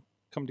come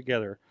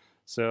together.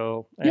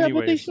 So anyways. Yeah,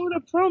 but they showed a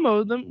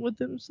promo with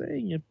them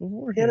saying it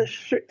before.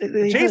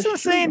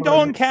 Jason's saying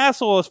Dalton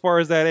Castle as far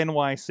as that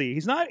NYC.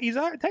 He's not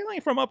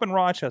technically from up in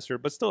Rochester,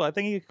 but still, I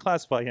think you could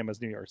classify him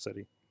as New York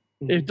City.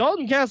 If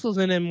Dalton Castle's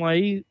in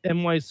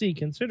NYC,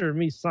 consider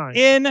me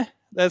signed.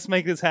 Let's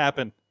make this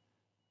happen.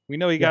 We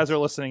know you guys are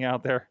listening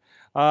out there.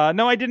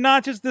 No, I did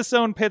not just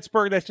disown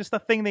Pittsburgh. That's just the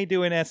thing they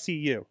do in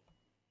SCU.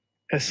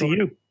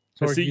 SCU.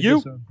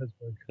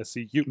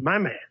 SCU. My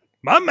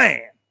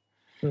man.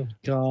 Oh,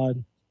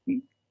 God.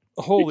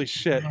 Holy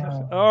shit.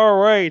 All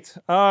right.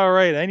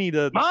 I need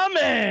a...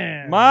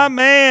 My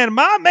man,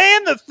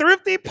 the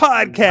Thrifty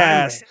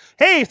Podcast.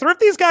 Hey,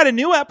 Thrifty's got a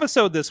new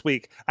episode this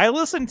week. I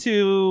listened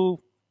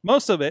to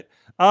most of it.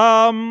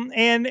 And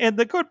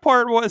the good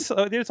part was,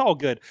 it's all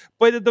good,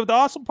 but the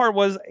awesome part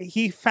was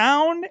he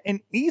found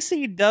an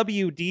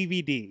ECW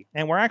DVD,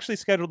 and we're actually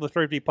scheduled the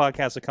Thrifty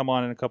Podcast to come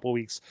on in a couple of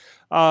weeks.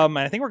 And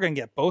I think we're going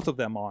to get both of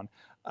them on.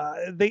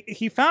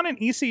 He found an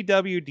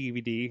ECW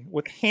DVD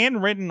with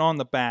handwritten on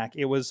the back.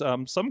 It was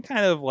some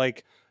kind of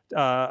like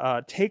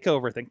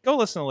takeover thing. Go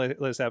listen to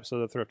this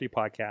episode of the Thrifty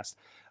Podcast.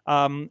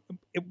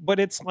 But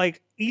it's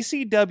like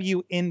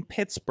ECW in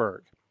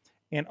Pittsburgh,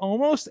 and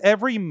almost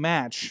every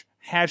match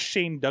has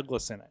Shane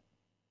Douglas in it.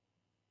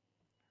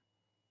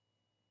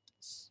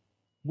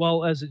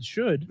 Well, as it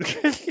should.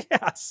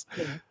 Yes.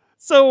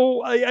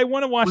 So I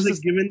want to watch this. Was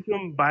it given to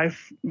him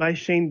by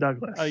Shane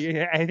Douglas?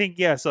 Yeah, I think,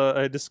 yes.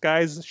 A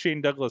disguised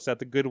Shane Douglas at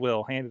the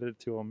Goodwill handed it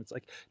to him. It's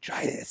like,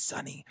 try this,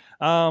 Sonny.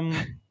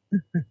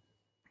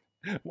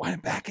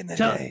 Went back in the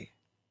day.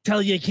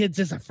 Tell your kids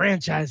there's a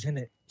franchise in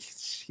it.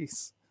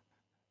 Jeez.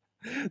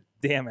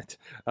 Damn it.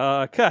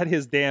 Cut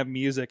his damn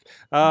music.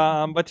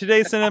 But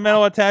today's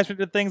sentimental attachment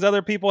to things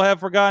other people have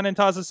forgotten and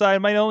tossed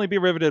aside might only be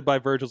riveted by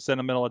Virgil's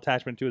sentimental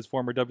attachment to his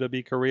former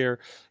WWE career.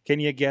 Can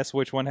you guess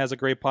which one has a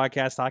great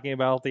podcast talking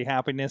about the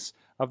happiness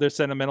of their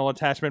sentimental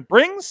attachment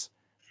brings?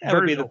 That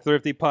would be the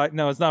Thrifty Pod.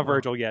 No, it's not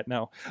Virgil yet.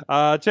 No.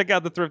 Check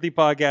out the Thrifty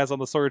Podcast on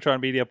the Sorgatron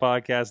Media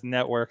Podcast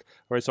Network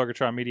or at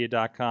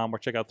sorgatronmedia.com, or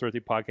check out Thrifty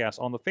Podcast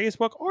on the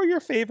Facebook or your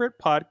favorite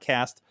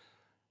podcast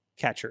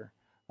catcher.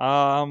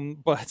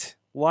 But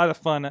A lot of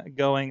fun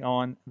going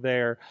on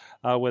there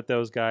with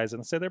those guys.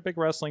 And so they're big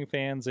wrestling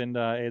fans, and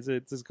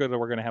it's good that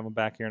we're going to have them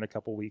back here in a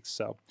couple weeks.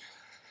 So,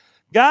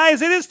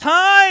 guys, it is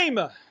time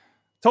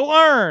to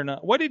learn.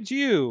 What did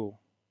you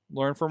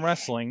learn from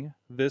wrestling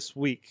this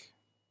week?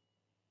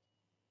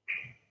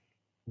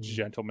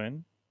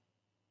 Gentlemen.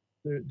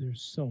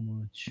 There's so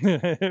much.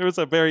 It was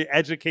a very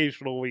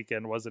educational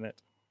weekend, wasn't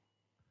it?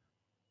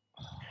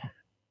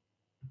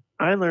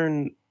 I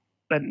learned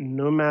that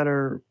no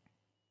matter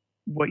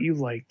what you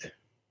liked,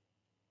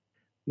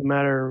 no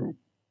matter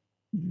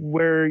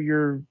where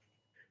your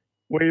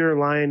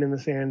line in the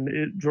sand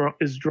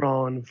is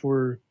drawn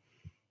for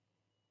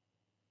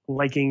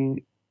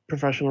liking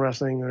professional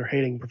wrestling or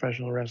hating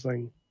professional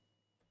wrestling,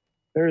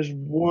 there is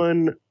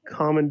one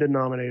common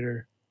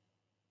denominator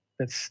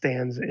that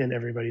stands in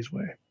everybody's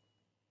way.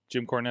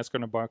 Jim Cornette's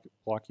going to block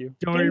you?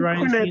 Jim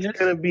Cornette's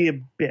going to be a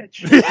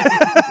bitch.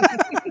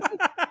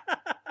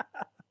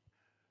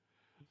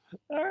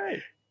 All right.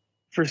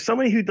 For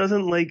somebody who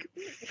doesn't like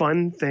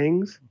fun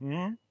things,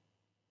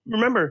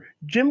 remember,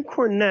 Jim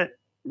Cornette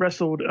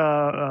wrestled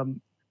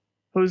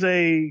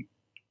Jose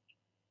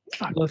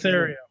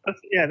Lothario.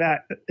 Yeah,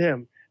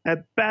 him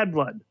at Bad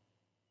Blood.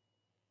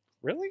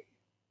 Really?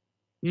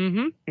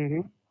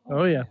 Mm-hmm.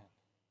 Oh, yeah.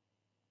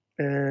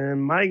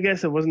 And my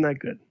guess, it wasn't that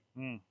good.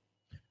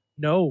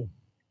 No,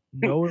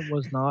 it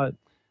was not.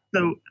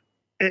 So,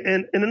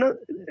 and another,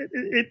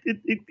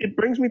 it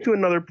brings me to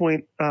another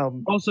point.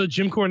 Also,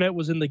 Jim Cornette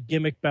was in the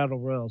gimmick battle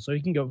royal, so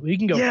he can go.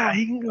 Yeah,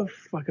 he can go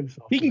fuck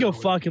himself. He can go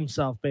fuck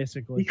himself,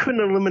 basically. He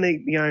couldn't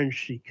eliminate the Iron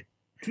Sheik.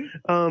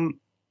 So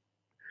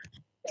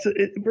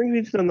it brings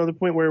me to another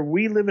point where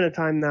we live in a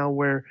time now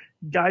where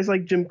guys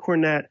like Jim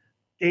Cornette,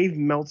 Dave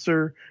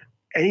Meltzer,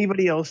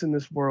 anybody else in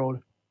this world,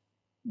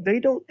 they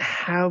don't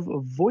have a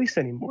voice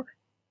anymore.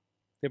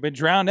 They've been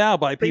drowned out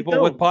by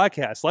people with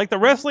podcasts like the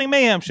Wrestling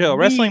Mayhem Show,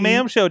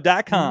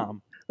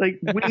 WrestlingMayhemShow.com. Like,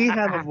 we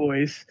have a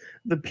voice.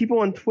 The people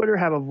on Twitter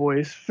have a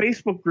voice.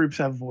 Facebook groups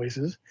have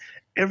voices.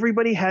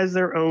 Everybody has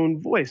their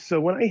own voice.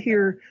 So when I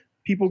hear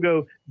people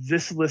go,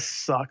 this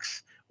list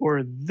sucks,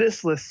 or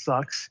this list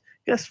sucks,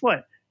 guess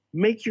what?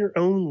 Make your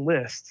own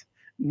list.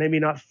 Maybe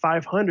not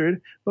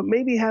 500, but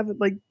maybe have it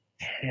like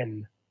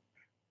 10.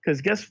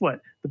 Because guess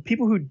what? The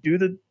people who do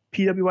the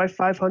PWI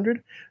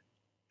 500,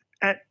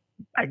 I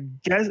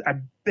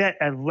bet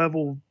at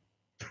level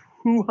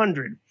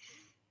 200.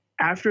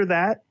 After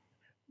that,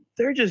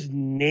 they're just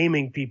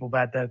naming people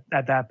at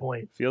that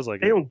point. Feels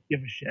like they don't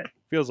give a shit.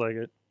 Feels like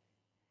it.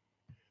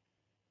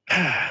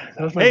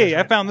 Hey,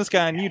 I found this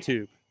guy on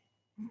YouTube.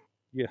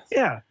 Yes.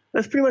 Yeah,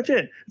 that's pretty much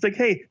it. It's like,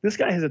 hey, this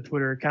guy has a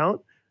Twitter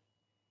account.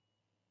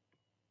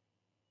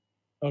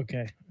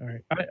 Okay, all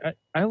right.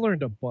 I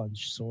learned a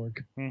bunch,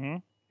 Sorg. Mm-hmm.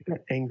 I'm not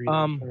angry.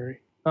 Sorry.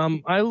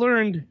 I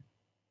learned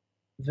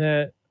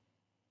that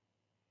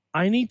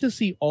I need to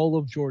see all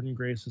of Jordan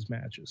Grace's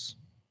matches.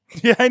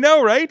 Yeah, I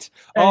know, right?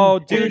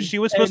 Dude, she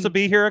was supposed to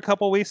be here a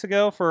couple weeks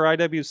ago for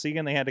IWC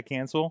and they had to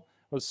cancel.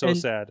 It was so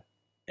sad.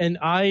 And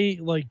I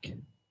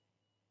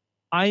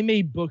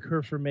may book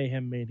her for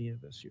Mayhem Mania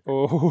this year.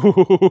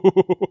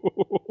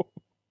 Oh.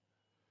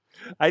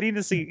 I need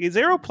to see. Is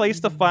there a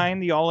place to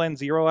find the All In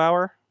 0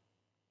 Hour?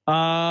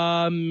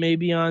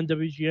 Maybe on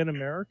WGN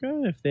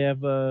America if they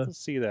have a. Let's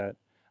see that.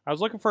 I was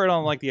looking for it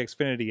on like the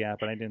Xfinity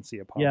app and I didn't see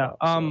it pop up.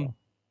 So.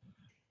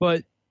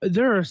 But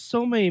there are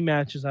so many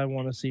matches I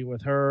want to see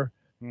with her.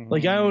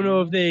 Like, I don't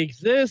know if they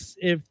exist.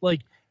 If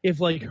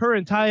her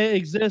and Taya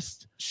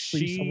exist,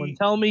 please someone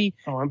tell me.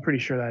 Oh, I'm pretty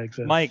sure that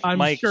exists.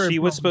 Mike, sure she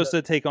was supposed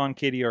to take on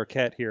Katie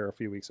Arquette here a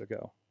few weeks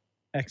ago.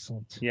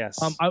 Excellent. Yes.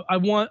 I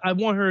want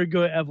her to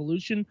go to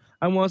Evolution.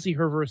 I want to see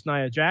her versus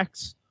Nia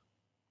Jax.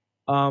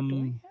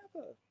 Hell,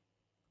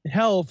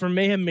 for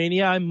Mayhem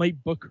Mania, I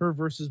might book her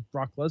versus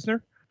Brock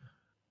Lesnar.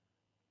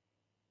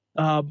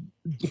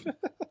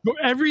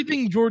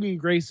 Everything Jordan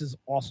Grace is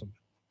awesome,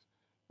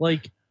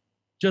 like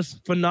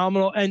just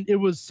phenomenal. And it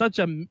was that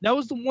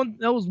was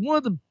one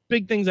of the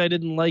big things I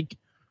didn't like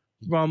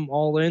from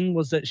All In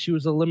was that she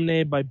was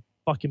eliminated by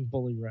fucking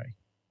Bully Ray.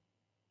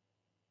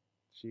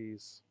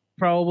 Jeez,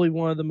 probably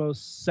one of the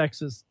most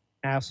sexist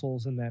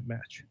assholes in that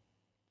match.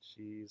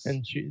 Jeez,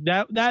 and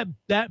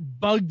that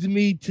bugged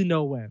me to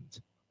no end.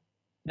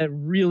 That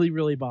really,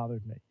 really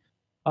bothered me.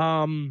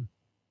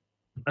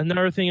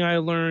 Another thing I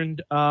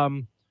learned,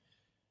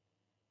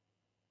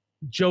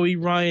 Joey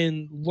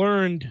Ryan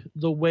learned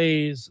the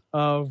ways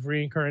of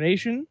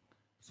reincarnation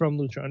from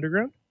Lucha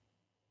Underground.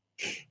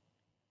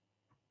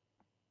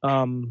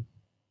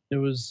 It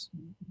was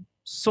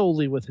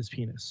solely with his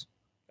penis.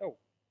 Oh.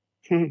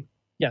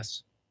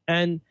 Yes.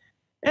 And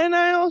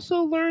I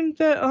also learned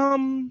that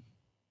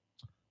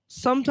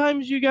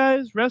sometimes you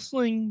guys,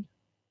 wrestling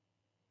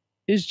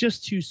is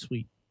just too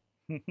sweet.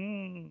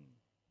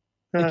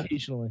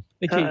 Occasionally.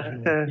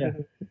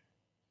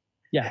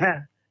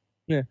 Yeah.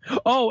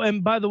 Oh,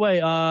 and by the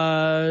way,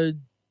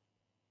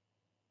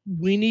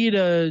 we need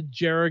a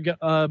Jericho.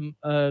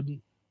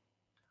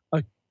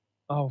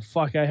 Oh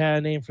fuck! I had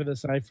a name for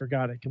this and I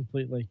forgot it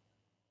completely.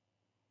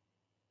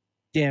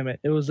 Damn it!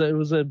 It was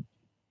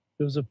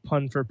It was a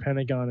pun for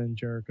Pentagon and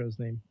Jericho's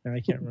name, and I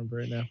can't remember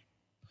it now.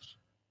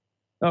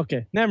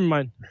 Okay, never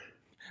mind.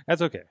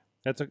 That's okay.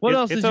 What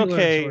else it's did you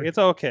okay. learn, Sorg? It's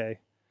okay.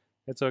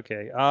 It's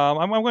okay.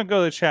 I'm going to go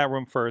to the chat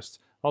room first.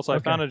 Also, I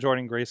Okay. found a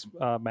Jordan Grace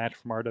match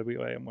from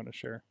RWA. I'm going to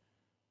share.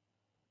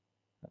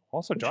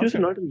 Also, She was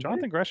in Jonathan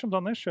RWA? Gresham's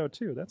on this show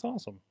too. That's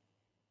awesome.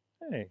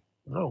 Hey.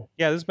 Oh,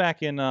 Yeah, this is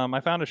back in. I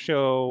found a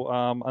show,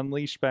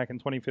 Unleashed, back in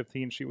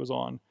 2015. She was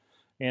on,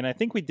 and I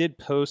think we did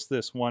post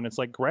this one. It's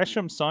like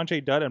Gresham,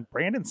 Sanjay Dutt, and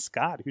Brandon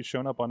Scott, who's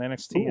shown up on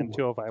NXT and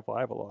Ooh. 205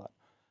 Live a lot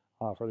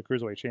for the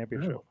Cruiserweight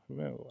Championship.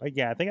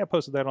 Yeah, I think I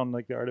posted that on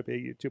like the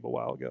RWA YouTube a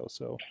while ago.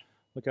 So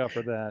look out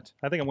for that.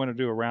 I think I'm going to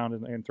do a round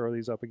and throw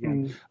these up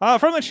again.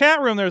 From the chat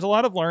room, there's a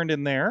lot of learned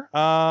in there.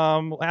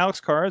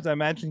 Alex Cars, I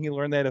imagine he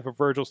learned that if a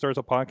Virgil starts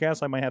a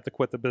podcast, I might have to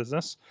quit the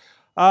business.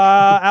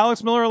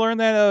 Alex Miller learned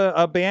that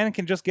a band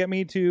can just get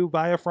me to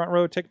buy a front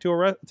row ticket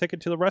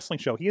to the wrestling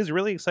show. He is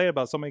really excited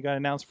about somebody got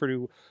announced for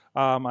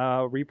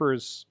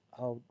Reaper's.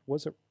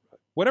 Was it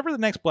whatever the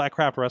next Black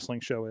Craft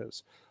Wrestling show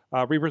is?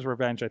 Reaper's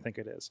Revenge, I think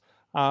it is.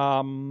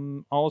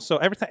 Also,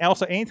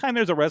 anytime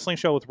there's a wrestling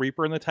show with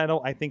Reaper in the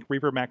title, I think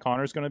Reaper Matt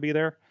Connor is going to be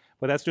there.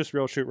 But that's just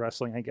Real Shoot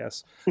Wrestling, I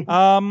guess.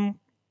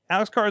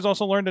 Alex Carr has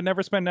also learned to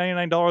never spend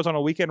 $99 on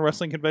a weekend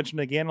wrestling convention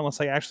again unless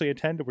I actually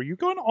attend. Were you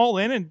going all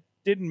in and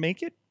didn't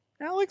make it,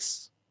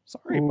 Alex?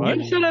 Sorry, bud.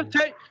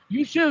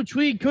 You should have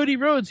tweeted Cody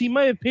Rhodes. He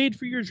might have paid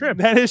for your trip.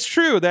 That is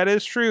true. That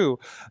is true.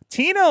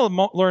 Tina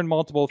learned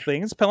multiple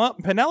things.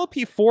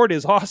 Penelope Ford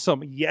is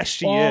awesome. Yes,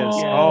 she is.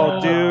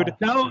 Oh, dude.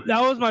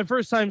 That was my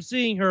first time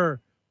seeing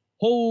her.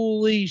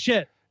 Holy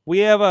shit. We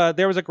have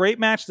there was a great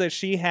match that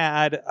she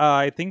had,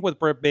 I think, with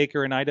Britt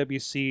Baker in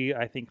IWC,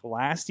 I think,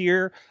 last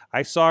year.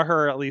 I saw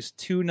her at least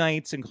 2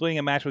 nights, including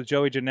a match with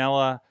Joey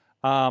Janela.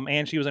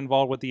 And she was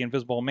involved with the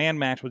Invisible Man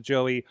match with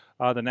Joey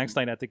the next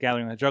night at the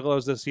Gathering of the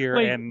Juggalos this year.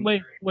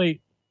 Wait.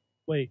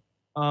 Can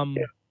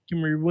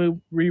we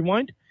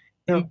rewind?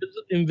 No.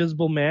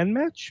 Invisible Man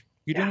match?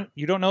 You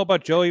don't know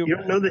about Joey? You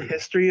don't know the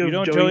history of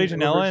Joey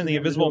Janela versus and the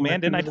Invisible Man?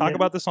 Didn't I talk Man?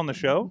 about this on the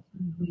show?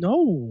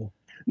 No.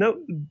 No,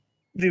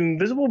 the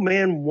Invisible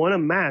Man won a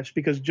match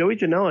because Joey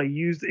Janela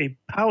used a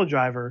pile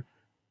driver,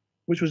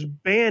 which was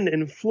banned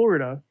in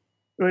Florida.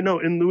 No,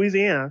 in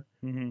Louisiana.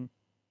 Mm-hmm.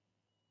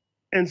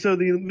 And so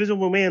the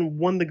Invisible Man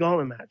won the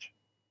gauntlet match.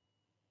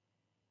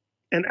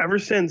 And ever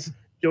since,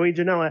 Joey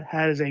Janela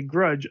has a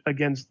grudge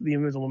against the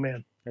Invisible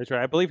Man. That's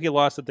right. I believe he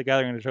lost at the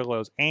Gathering of the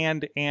Juggalos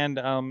and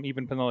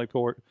even Penelope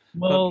Ford.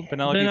 Well,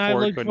 Penelope then I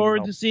Ford look couldn't forward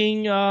help. to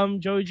seeing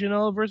Joey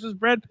Janela versus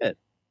Brad Pitt.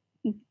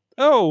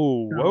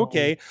 Oh, No.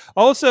 okay.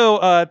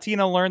 Also,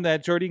 Tina learned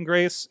that Jordan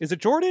Grace... Is it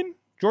Jordan?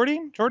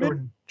 Jordan? Okay.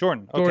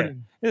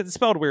 Jordan. It's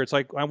spelled weird,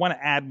 so I want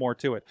to add more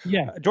to it.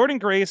 Yeah. Jordan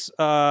Grace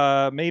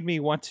made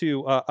me want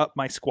to up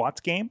my squats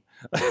game.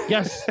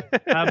 Yes,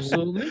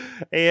 absolutely.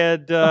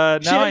 And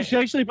now she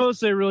actually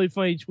posted a really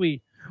funny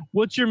tweet.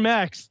 What's your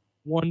max?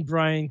 1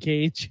 Brian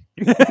Cage.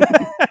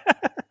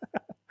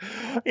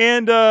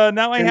 And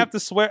now I have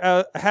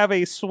to have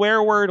a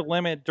swear word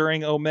limit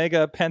during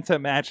Omega Penta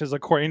matches,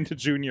 according to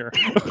Junior.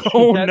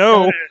 Oh,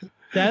 no.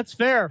 That's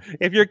fair.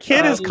 If your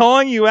kid is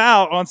calling you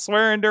out on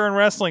swearing during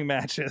wrestling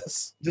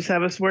matches, Just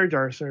have a swear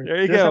jar, sir.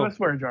 There you Just go. have a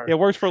swear jar. it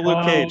works for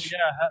Luke Cage.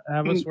 Yeah,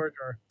 have a swear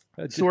jar.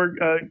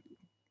 Sorg,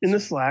 in the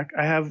Slack,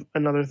 I have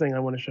another thing I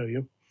want to show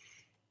you.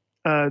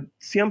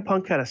 CM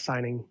Punk had a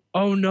signing.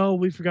 Oh no,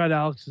 we forgot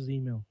Alex's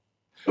email.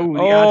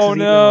 Oh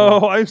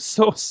no! I'm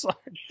so sorry.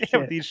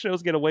 Damn, Shit. these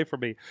shows get away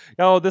from me.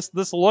 Oh, this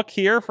look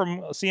here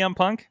from CM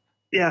Punk.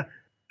 Yeah.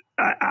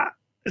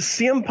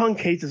 CM Punk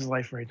hates his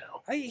life right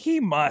now. He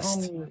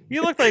must. Oh.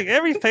 You look like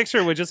every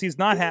picture was just he's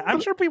not happy. I'm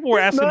sure people were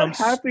asking Not him.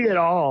 happy at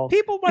all.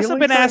 People must The have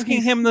only been time asking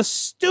he's- him the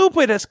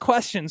stupidest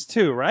questions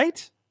too,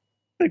 right?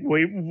 Like,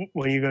 when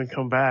are you going to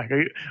come back? Are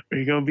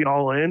you going to be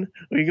all in?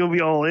 Are you going to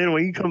be all in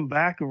when you come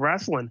back to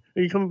wrestling?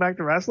 Are you coming back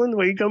to wrestling?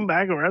 When you come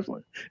back to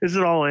wrestling? Is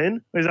it all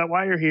in? Is that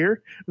why you're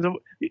here?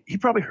 He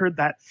probably heard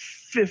that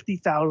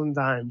 50,000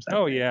 times.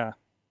 Oh yeah.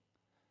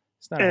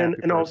 He's not a happy And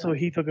person. also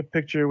he took a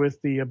picture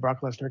with the Brock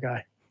Lesnar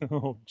guy.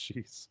 Oh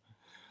jeez.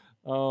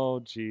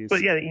 Oh jeez.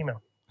 But yeah, the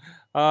email.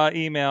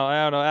 Email.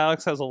 I don't know.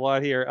 Alex has a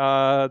lot here.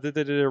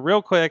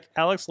 Real quick.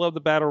 Alex loved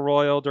the Battle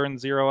Royal during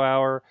 0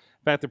 Hour.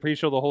 In fact, the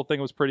pre-show, the whole thing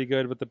was pretty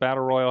good, but the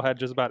Battle Royal had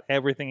just about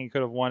everything he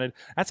could have wanted.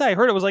 That's how I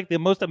heard it was like the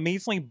most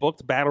amazingly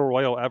booked Battle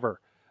Royal ever,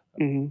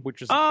 Mhm.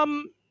 which is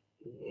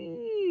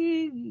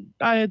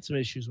I had some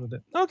issues with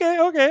it.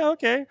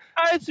 okay.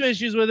 I had some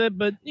issues with it,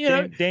 but you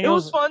know, it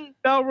Daniel's- was fun.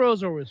 Battle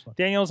Royals are always fun.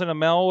 Daniels and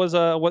Amel was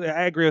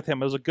I agree with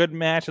him. It was a good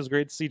match. It was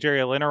great to see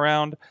Jerry Lynn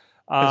around.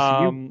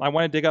 I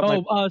want to dig up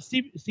my.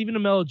 Stephen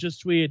Amell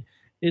just tweeted,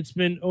 "It's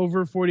been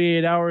over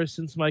 48 hours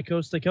since my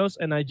coast to coast,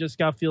 and I just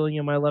got feeling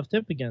in my left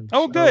hip again."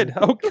 Oh, good.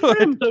 Oh,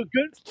 good. So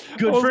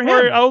good for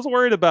him. I was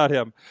worried about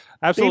him.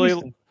 Absolutely.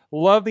 Baby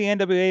Love the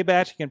NWA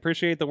batch. You can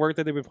appreciate the work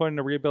that they've been putting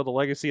to rebuild the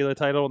legacy of the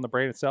title and the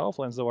brand itself.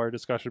 Lens of our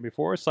discussion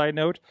before. Side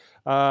note,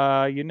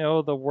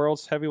 the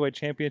World's Heavyweight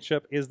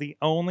Championship is the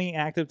only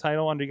active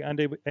title under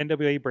the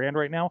NWA brand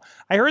right now.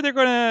 I heard they're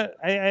going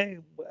to,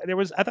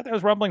 I thought there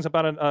was rumblings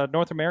about a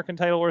North American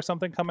title or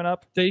something coming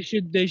up. They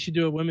should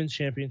do a women's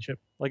championship,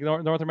 like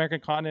North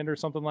American Continent or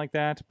something like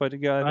that. But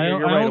yeah, I you're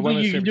right. don't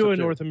think you can do a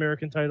North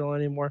American title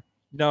anymore.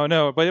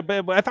 No,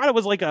 but I thought it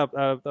was like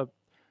a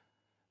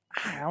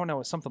I don't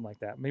know, something like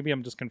that. Maybe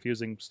I'm just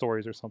confusing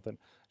stories or something.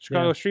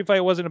 Chicago Street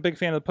Fight wasn't a big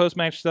fan of the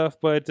post-match stuff,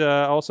 but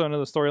also into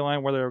the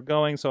storyline where they were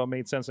going, so it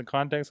made sense in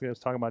context. I was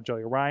talking about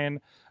Joey Ryan.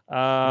 Good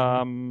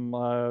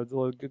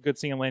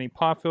seeing Lanny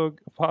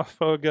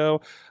Poffo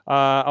go.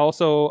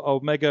 Also,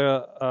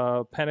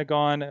 Omega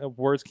Pentagon,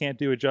 words can't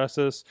do it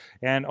justice.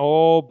 And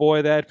oh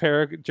boy, that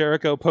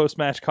Jericho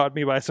post-match caught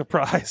me by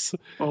surprise.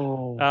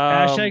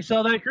 Hashtag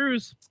sell that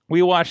cruise.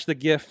 We watched the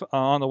GIF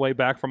on the way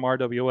back from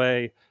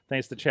RWA.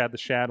 Thanks to Chad the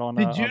Shad on.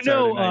 Did you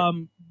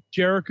know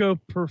Jericho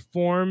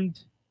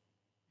performed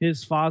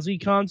his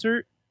Fozzy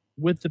concert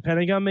with the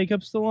Pentagon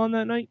makeup still on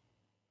that night?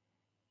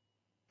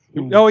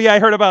 Oh yeah, I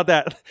heard about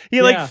that. He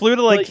flew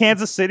to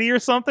Kansas City or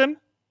something.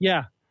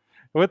 Yeah,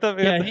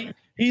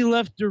 he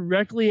left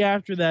directly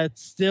after that,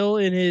 still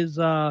in his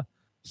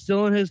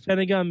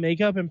Pentagon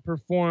makeup, and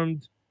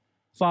performed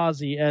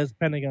Fozzy as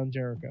Pentagon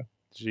Jericho.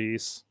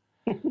 Jeez.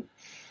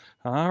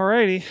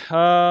 Alrighty.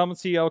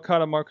 Let's see.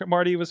 Okada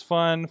Marty was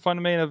fun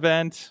main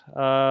event.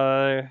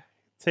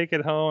 Take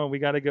it home, and we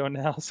got to go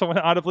now. Someone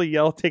audibly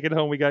yelled, "Take it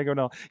home, we got to go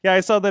now." Yeah,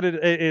 I saw that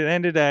it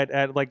ended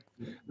at like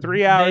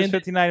 3 hours,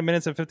 59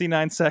 minutes, and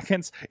 59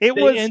 seconds. They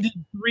ended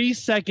 3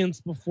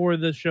 seconds before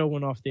the show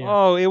went off the air.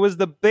 Oh, it was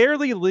the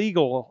barely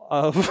legal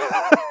of.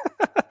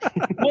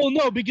 Well,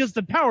 no, because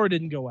the power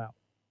didn't go out.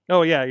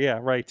 Oh yeah,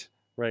 right.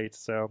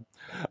 So,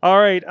 all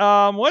right.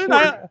 What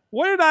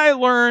did I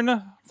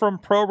learn from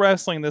pro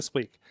wrestling this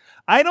week?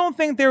 I don't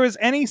think there is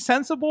any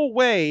sensible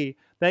way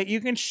that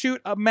you can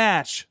shoot a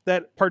match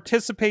that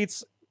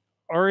participants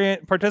are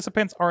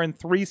in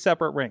 3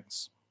 separate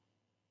rings.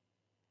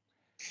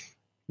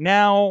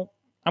 Now,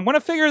 I'm going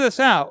to figure this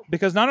out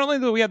because not only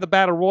do we have the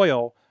Battle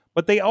Royal,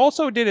 but they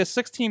also did a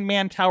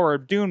 16-man Tower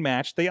of Doom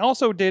match. They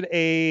also did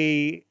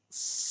a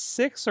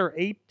 6 or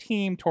 8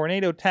 team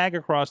tornado tag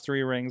across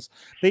 3 rings.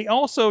 They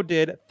also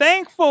did,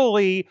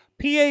 thankfully,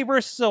 PA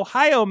versus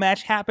Ohio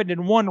match happened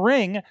in 1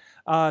 ring.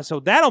 So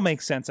that'll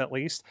make sense at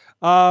least.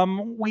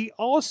 We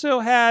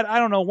also had, I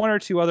don't know, 1 or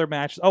 2 other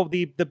matches. Oh,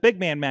 the big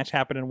man match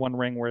happened in 1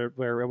 ring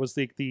where it was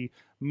the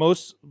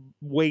most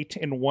weight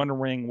in 1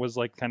 ring was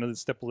like kind of the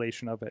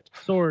stipulation of it.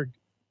 Sorg,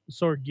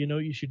 you know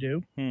what you should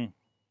do?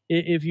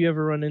 If you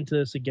ever run into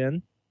this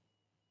again,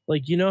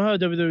 like, you know how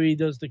WWE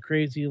does the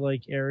crazy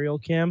like aerial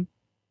cam?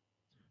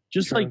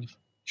 Just like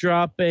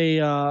drop a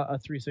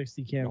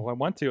 360 cam. Oh, I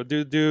want to,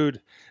 dude.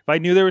 If I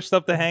knew there was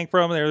stuff to hang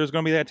from, there was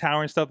going to be that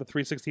tower and stuff, the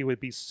 360 would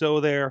be so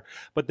there.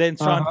 But then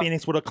Sean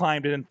Phoenix would have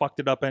climbed it and fucked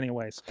it up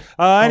anyways.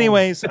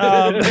 Thanks,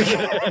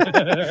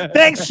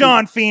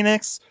 Sean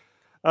Phoenix.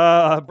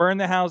 Burn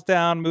the house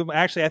down. Move.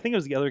 Actually, I think it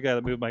was the other guy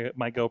that moved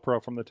my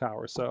GoPro from the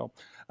tower. So,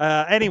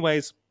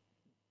 anyways,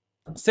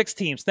 6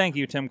 teams. Thank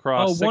you, Tim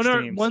Cross. 6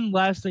 teams. One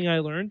last thing I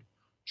learned: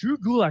 Drew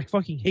Gulak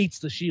fucking hates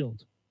the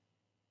Shield.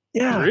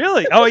 Yeah.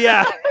 Really? Oh,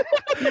 yeah.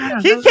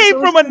 He came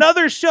from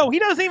another show. He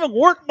doesn't even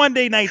work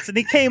Monday nights, and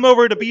he came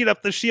over to beat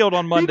up the Shield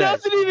on Monday. He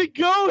doesn't even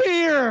go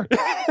here.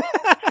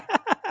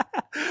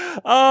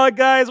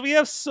 Guys, we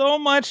have so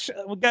much.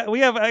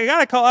 I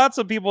gotta call out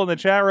some people in the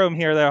chat room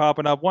here that are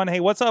hopping up. One, hey,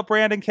 what's up,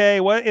 Brandon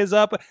K? What is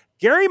up?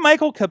 Gary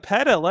Michael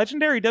Capetta,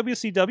 legendary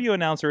WCW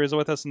announcer, is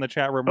with us in the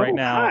chat room right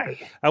now.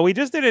 We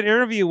just did an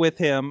interview with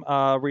him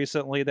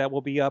recently that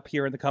will be up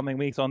here in the coming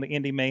weeks on the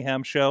Indy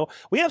Mayhem Show.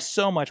 We have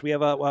so much. We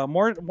have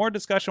more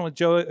discussion with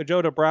Joe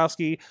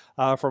Dabrowski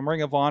from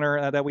Ring of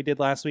Honor that we did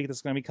last week.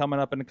 That's going to be coming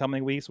up in the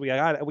coming weeks. We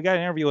got an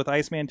interview with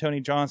Iceman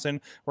Tony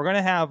Johnson. We're going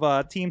to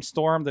have Team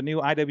Storm, the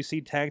new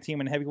IWC Tag Team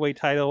and Heavyweight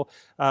Title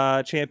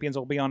champions,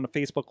 will be on the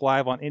Facebook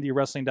Live on Indy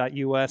Wrestling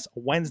US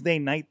Wednesday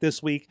night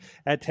this week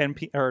at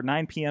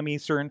 9 p.m.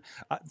 Eastern.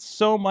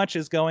 So much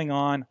is going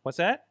on. What's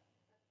that?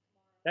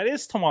 That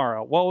is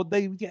tomorrow. Well,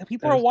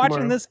 people are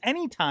watching this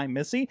anytime,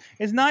 Missy.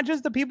 It's not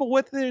just the people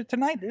with it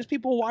tonight. There's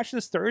people who watch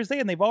this Thursday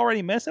and they've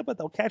already missed it, but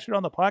they'll catch it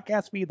on the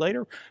podcast feed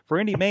later for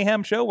Indy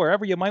Mayhem Show,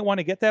 wherever you might want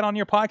to get that on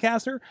your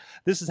podcaster.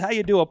 This is how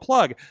you do a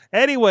plug.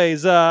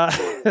 Anyways,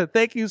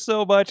 thank you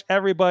so much,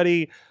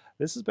 everybody.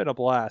 This has been a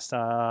blast.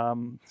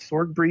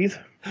 Sorg, breathe.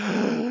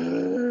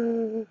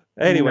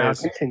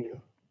 Anyways.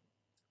 Continue.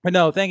 But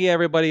no, thank you,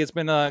 everybody. It's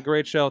been a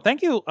great show.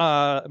 Thank you,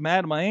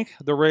 Mad Mike,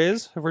 the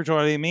Rizz, for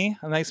joining me.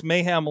 A nice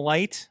Mayhem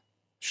Light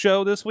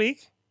show this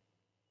week.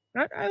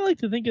 I like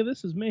to think of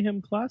this as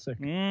Mayhem Classic.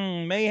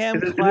 Mayhem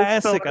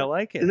Classic. I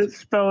like it. Is it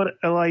spelled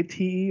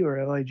L-I-T-E or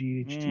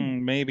L-I-G-H-T?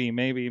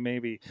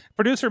 Maybe.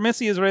 Producer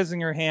Missy is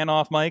raising her hand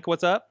off. Mike,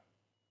 what's up?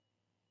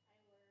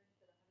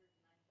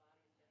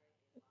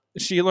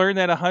 She learned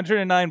that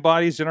 109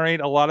 bodies generate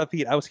a lot of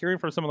heat. I was hearing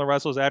from some of the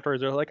wrestlers afterwards.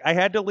 They're like, I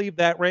had to leave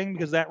that ring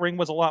because that ring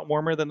was a lot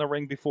warmer than the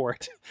ring before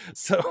it.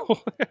 So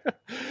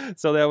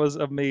that was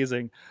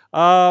amazing.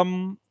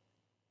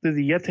 Did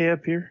the Yeti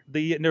appear?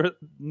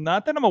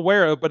 Not that I'm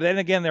aware of, but then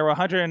again, there were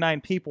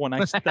 109 people, and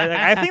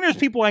I think there's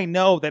people I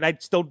know that I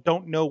still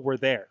don't know were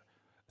there.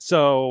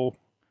 So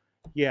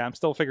Yeah, I'm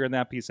still figuring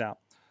that piece out.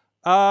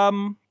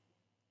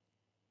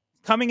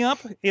 Coming up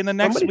in the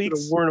next week,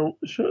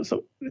 somebody should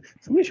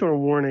have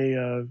worn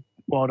a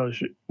Waldo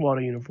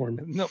uniform.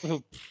 No,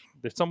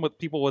 there's some with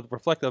people with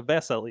reflective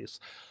vests at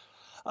least.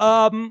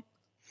 I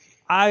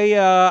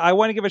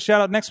want to give a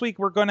shout out. Next week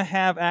we're going to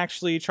have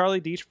actually Charlie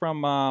Deitch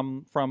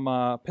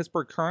from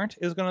Pittsburgh Current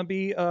is going to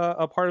be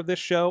a part of this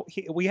show.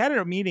 We had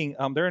a meeting.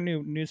 They're a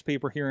new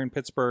newspaper here in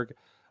Pittsburgh.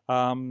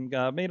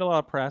 Made a lot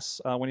of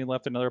press when he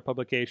left another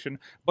publication,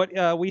 but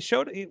we're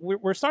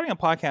starting a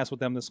podcast with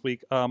them this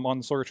week on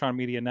the Sorgatron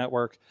Media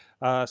Network.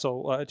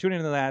 So tune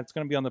into that. It's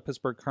going to be on the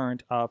Pittsburgh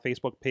Current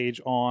Facebook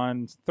page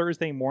on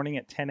Thursday morning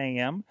at 10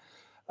 a.m.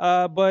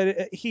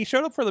 But he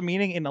showed up for the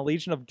meeting in a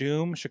Legion of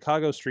Doom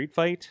Chicago Street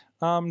Fight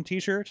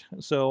t-shirt.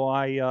 So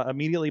I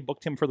immediately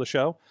booked him for the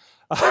show.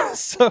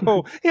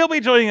 So he'll be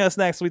joining us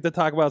next week to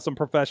talk about some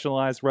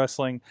professionalized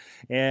wrestling,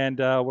 and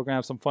we're going to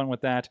have some fun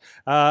with that.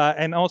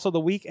 And also the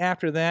week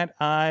after that,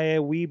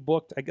 we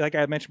booked, like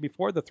I mentioned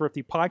before, the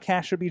Thrifty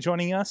Podcast should be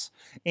joining us.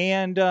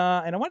 And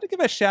I wanted to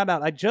give a shout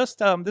out. I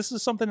just, this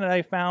is something that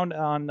I found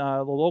on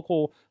the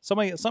local,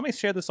 somebody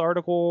shared this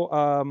article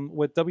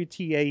with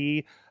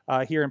WTAE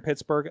here in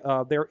Pittsburgh.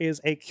 There is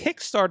a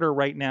Kickstarter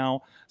right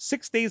now,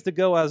 6 days to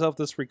go as of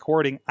this recording.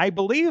 I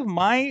believe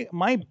my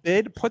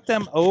bid put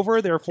them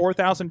over their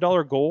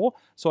 $4,000 goal,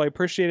 so I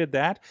appreciated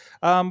that.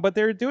 But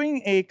they're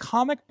doing a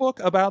comic book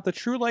about the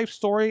true life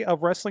story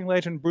of wrestling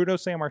legend Bruno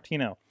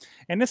Sammartino.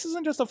 And this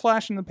isn't just a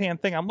flash in the pan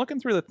thing. I'm looking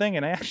through the thing,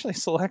 and I actually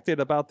selected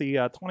about the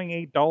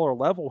 $28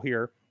 level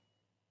here.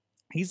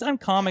 He's done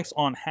comics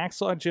on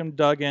Hacksaw Jim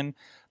Duggan,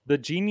 the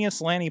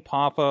Genius Lanny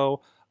Poffo,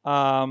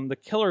 the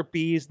Killer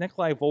Bees,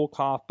 Nikolai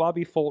Volkov,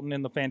 Bobby Fulton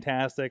in the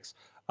Fantastics.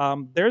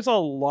 There's a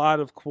lot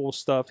of cool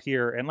stuff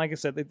here, and like I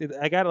said,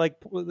 I got like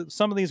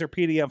some of these are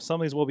PDFs,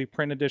 some of these will be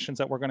print editions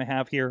that we're going to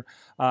have here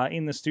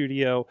in the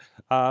studio.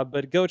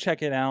 But go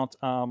check it out.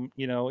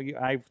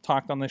 I've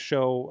talked on this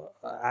show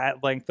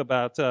at length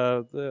about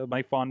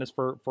my fondness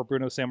for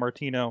Bruno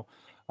Sammartino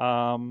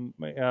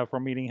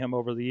from meeting him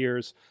over the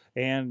years,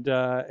 and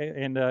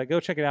go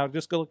check it out.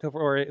 Just go look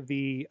for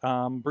the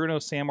Bruno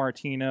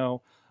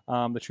Sammartino.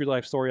 The true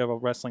life story of a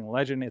wrestling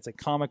legend. It's a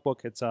comic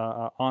book. It's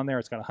on there.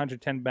 It's got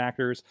 110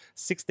 backers.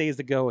 6 days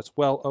to go. It's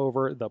well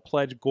over the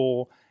pledge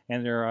goal,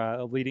 and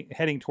they're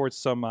heading towards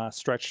some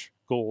stretch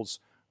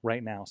goals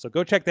right now. So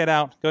go check that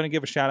out. Go and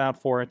give a shout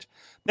out for it.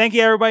 Thank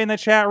you, everybody in the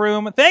chat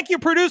room. Thank you,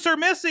 producer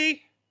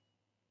Missy.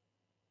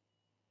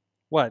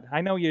 What?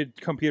 I know your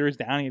computer's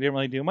down and you didn't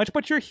really do much,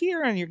 but you're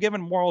here and you're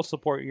giving moral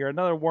support. You're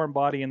another warm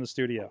body in the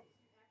studio.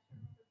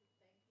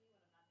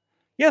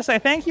 Yes, I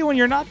thank you when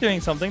you're not doing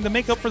something to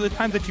make up for the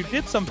times that you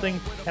did something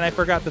and I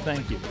forgot to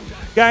thank you.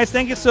 Guys,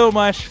 thank you so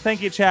much.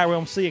 Thank you, chat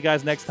room. See you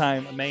guys next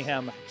time.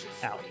 Mayhem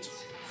out.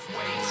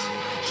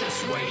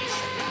 Just wait. Wait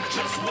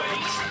for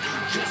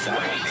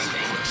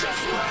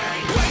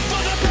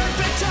the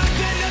perfect time,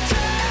 then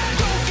attack.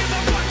 Don't give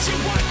up what you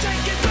want,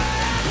 take it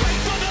back. Wait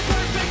for the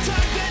perfect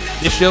time, then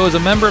attack. This show is a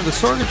member of the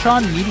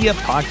Sorgatron Media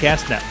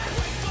Podcast Network.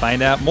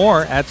 Find out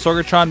more at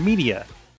sorgatronmedia.com.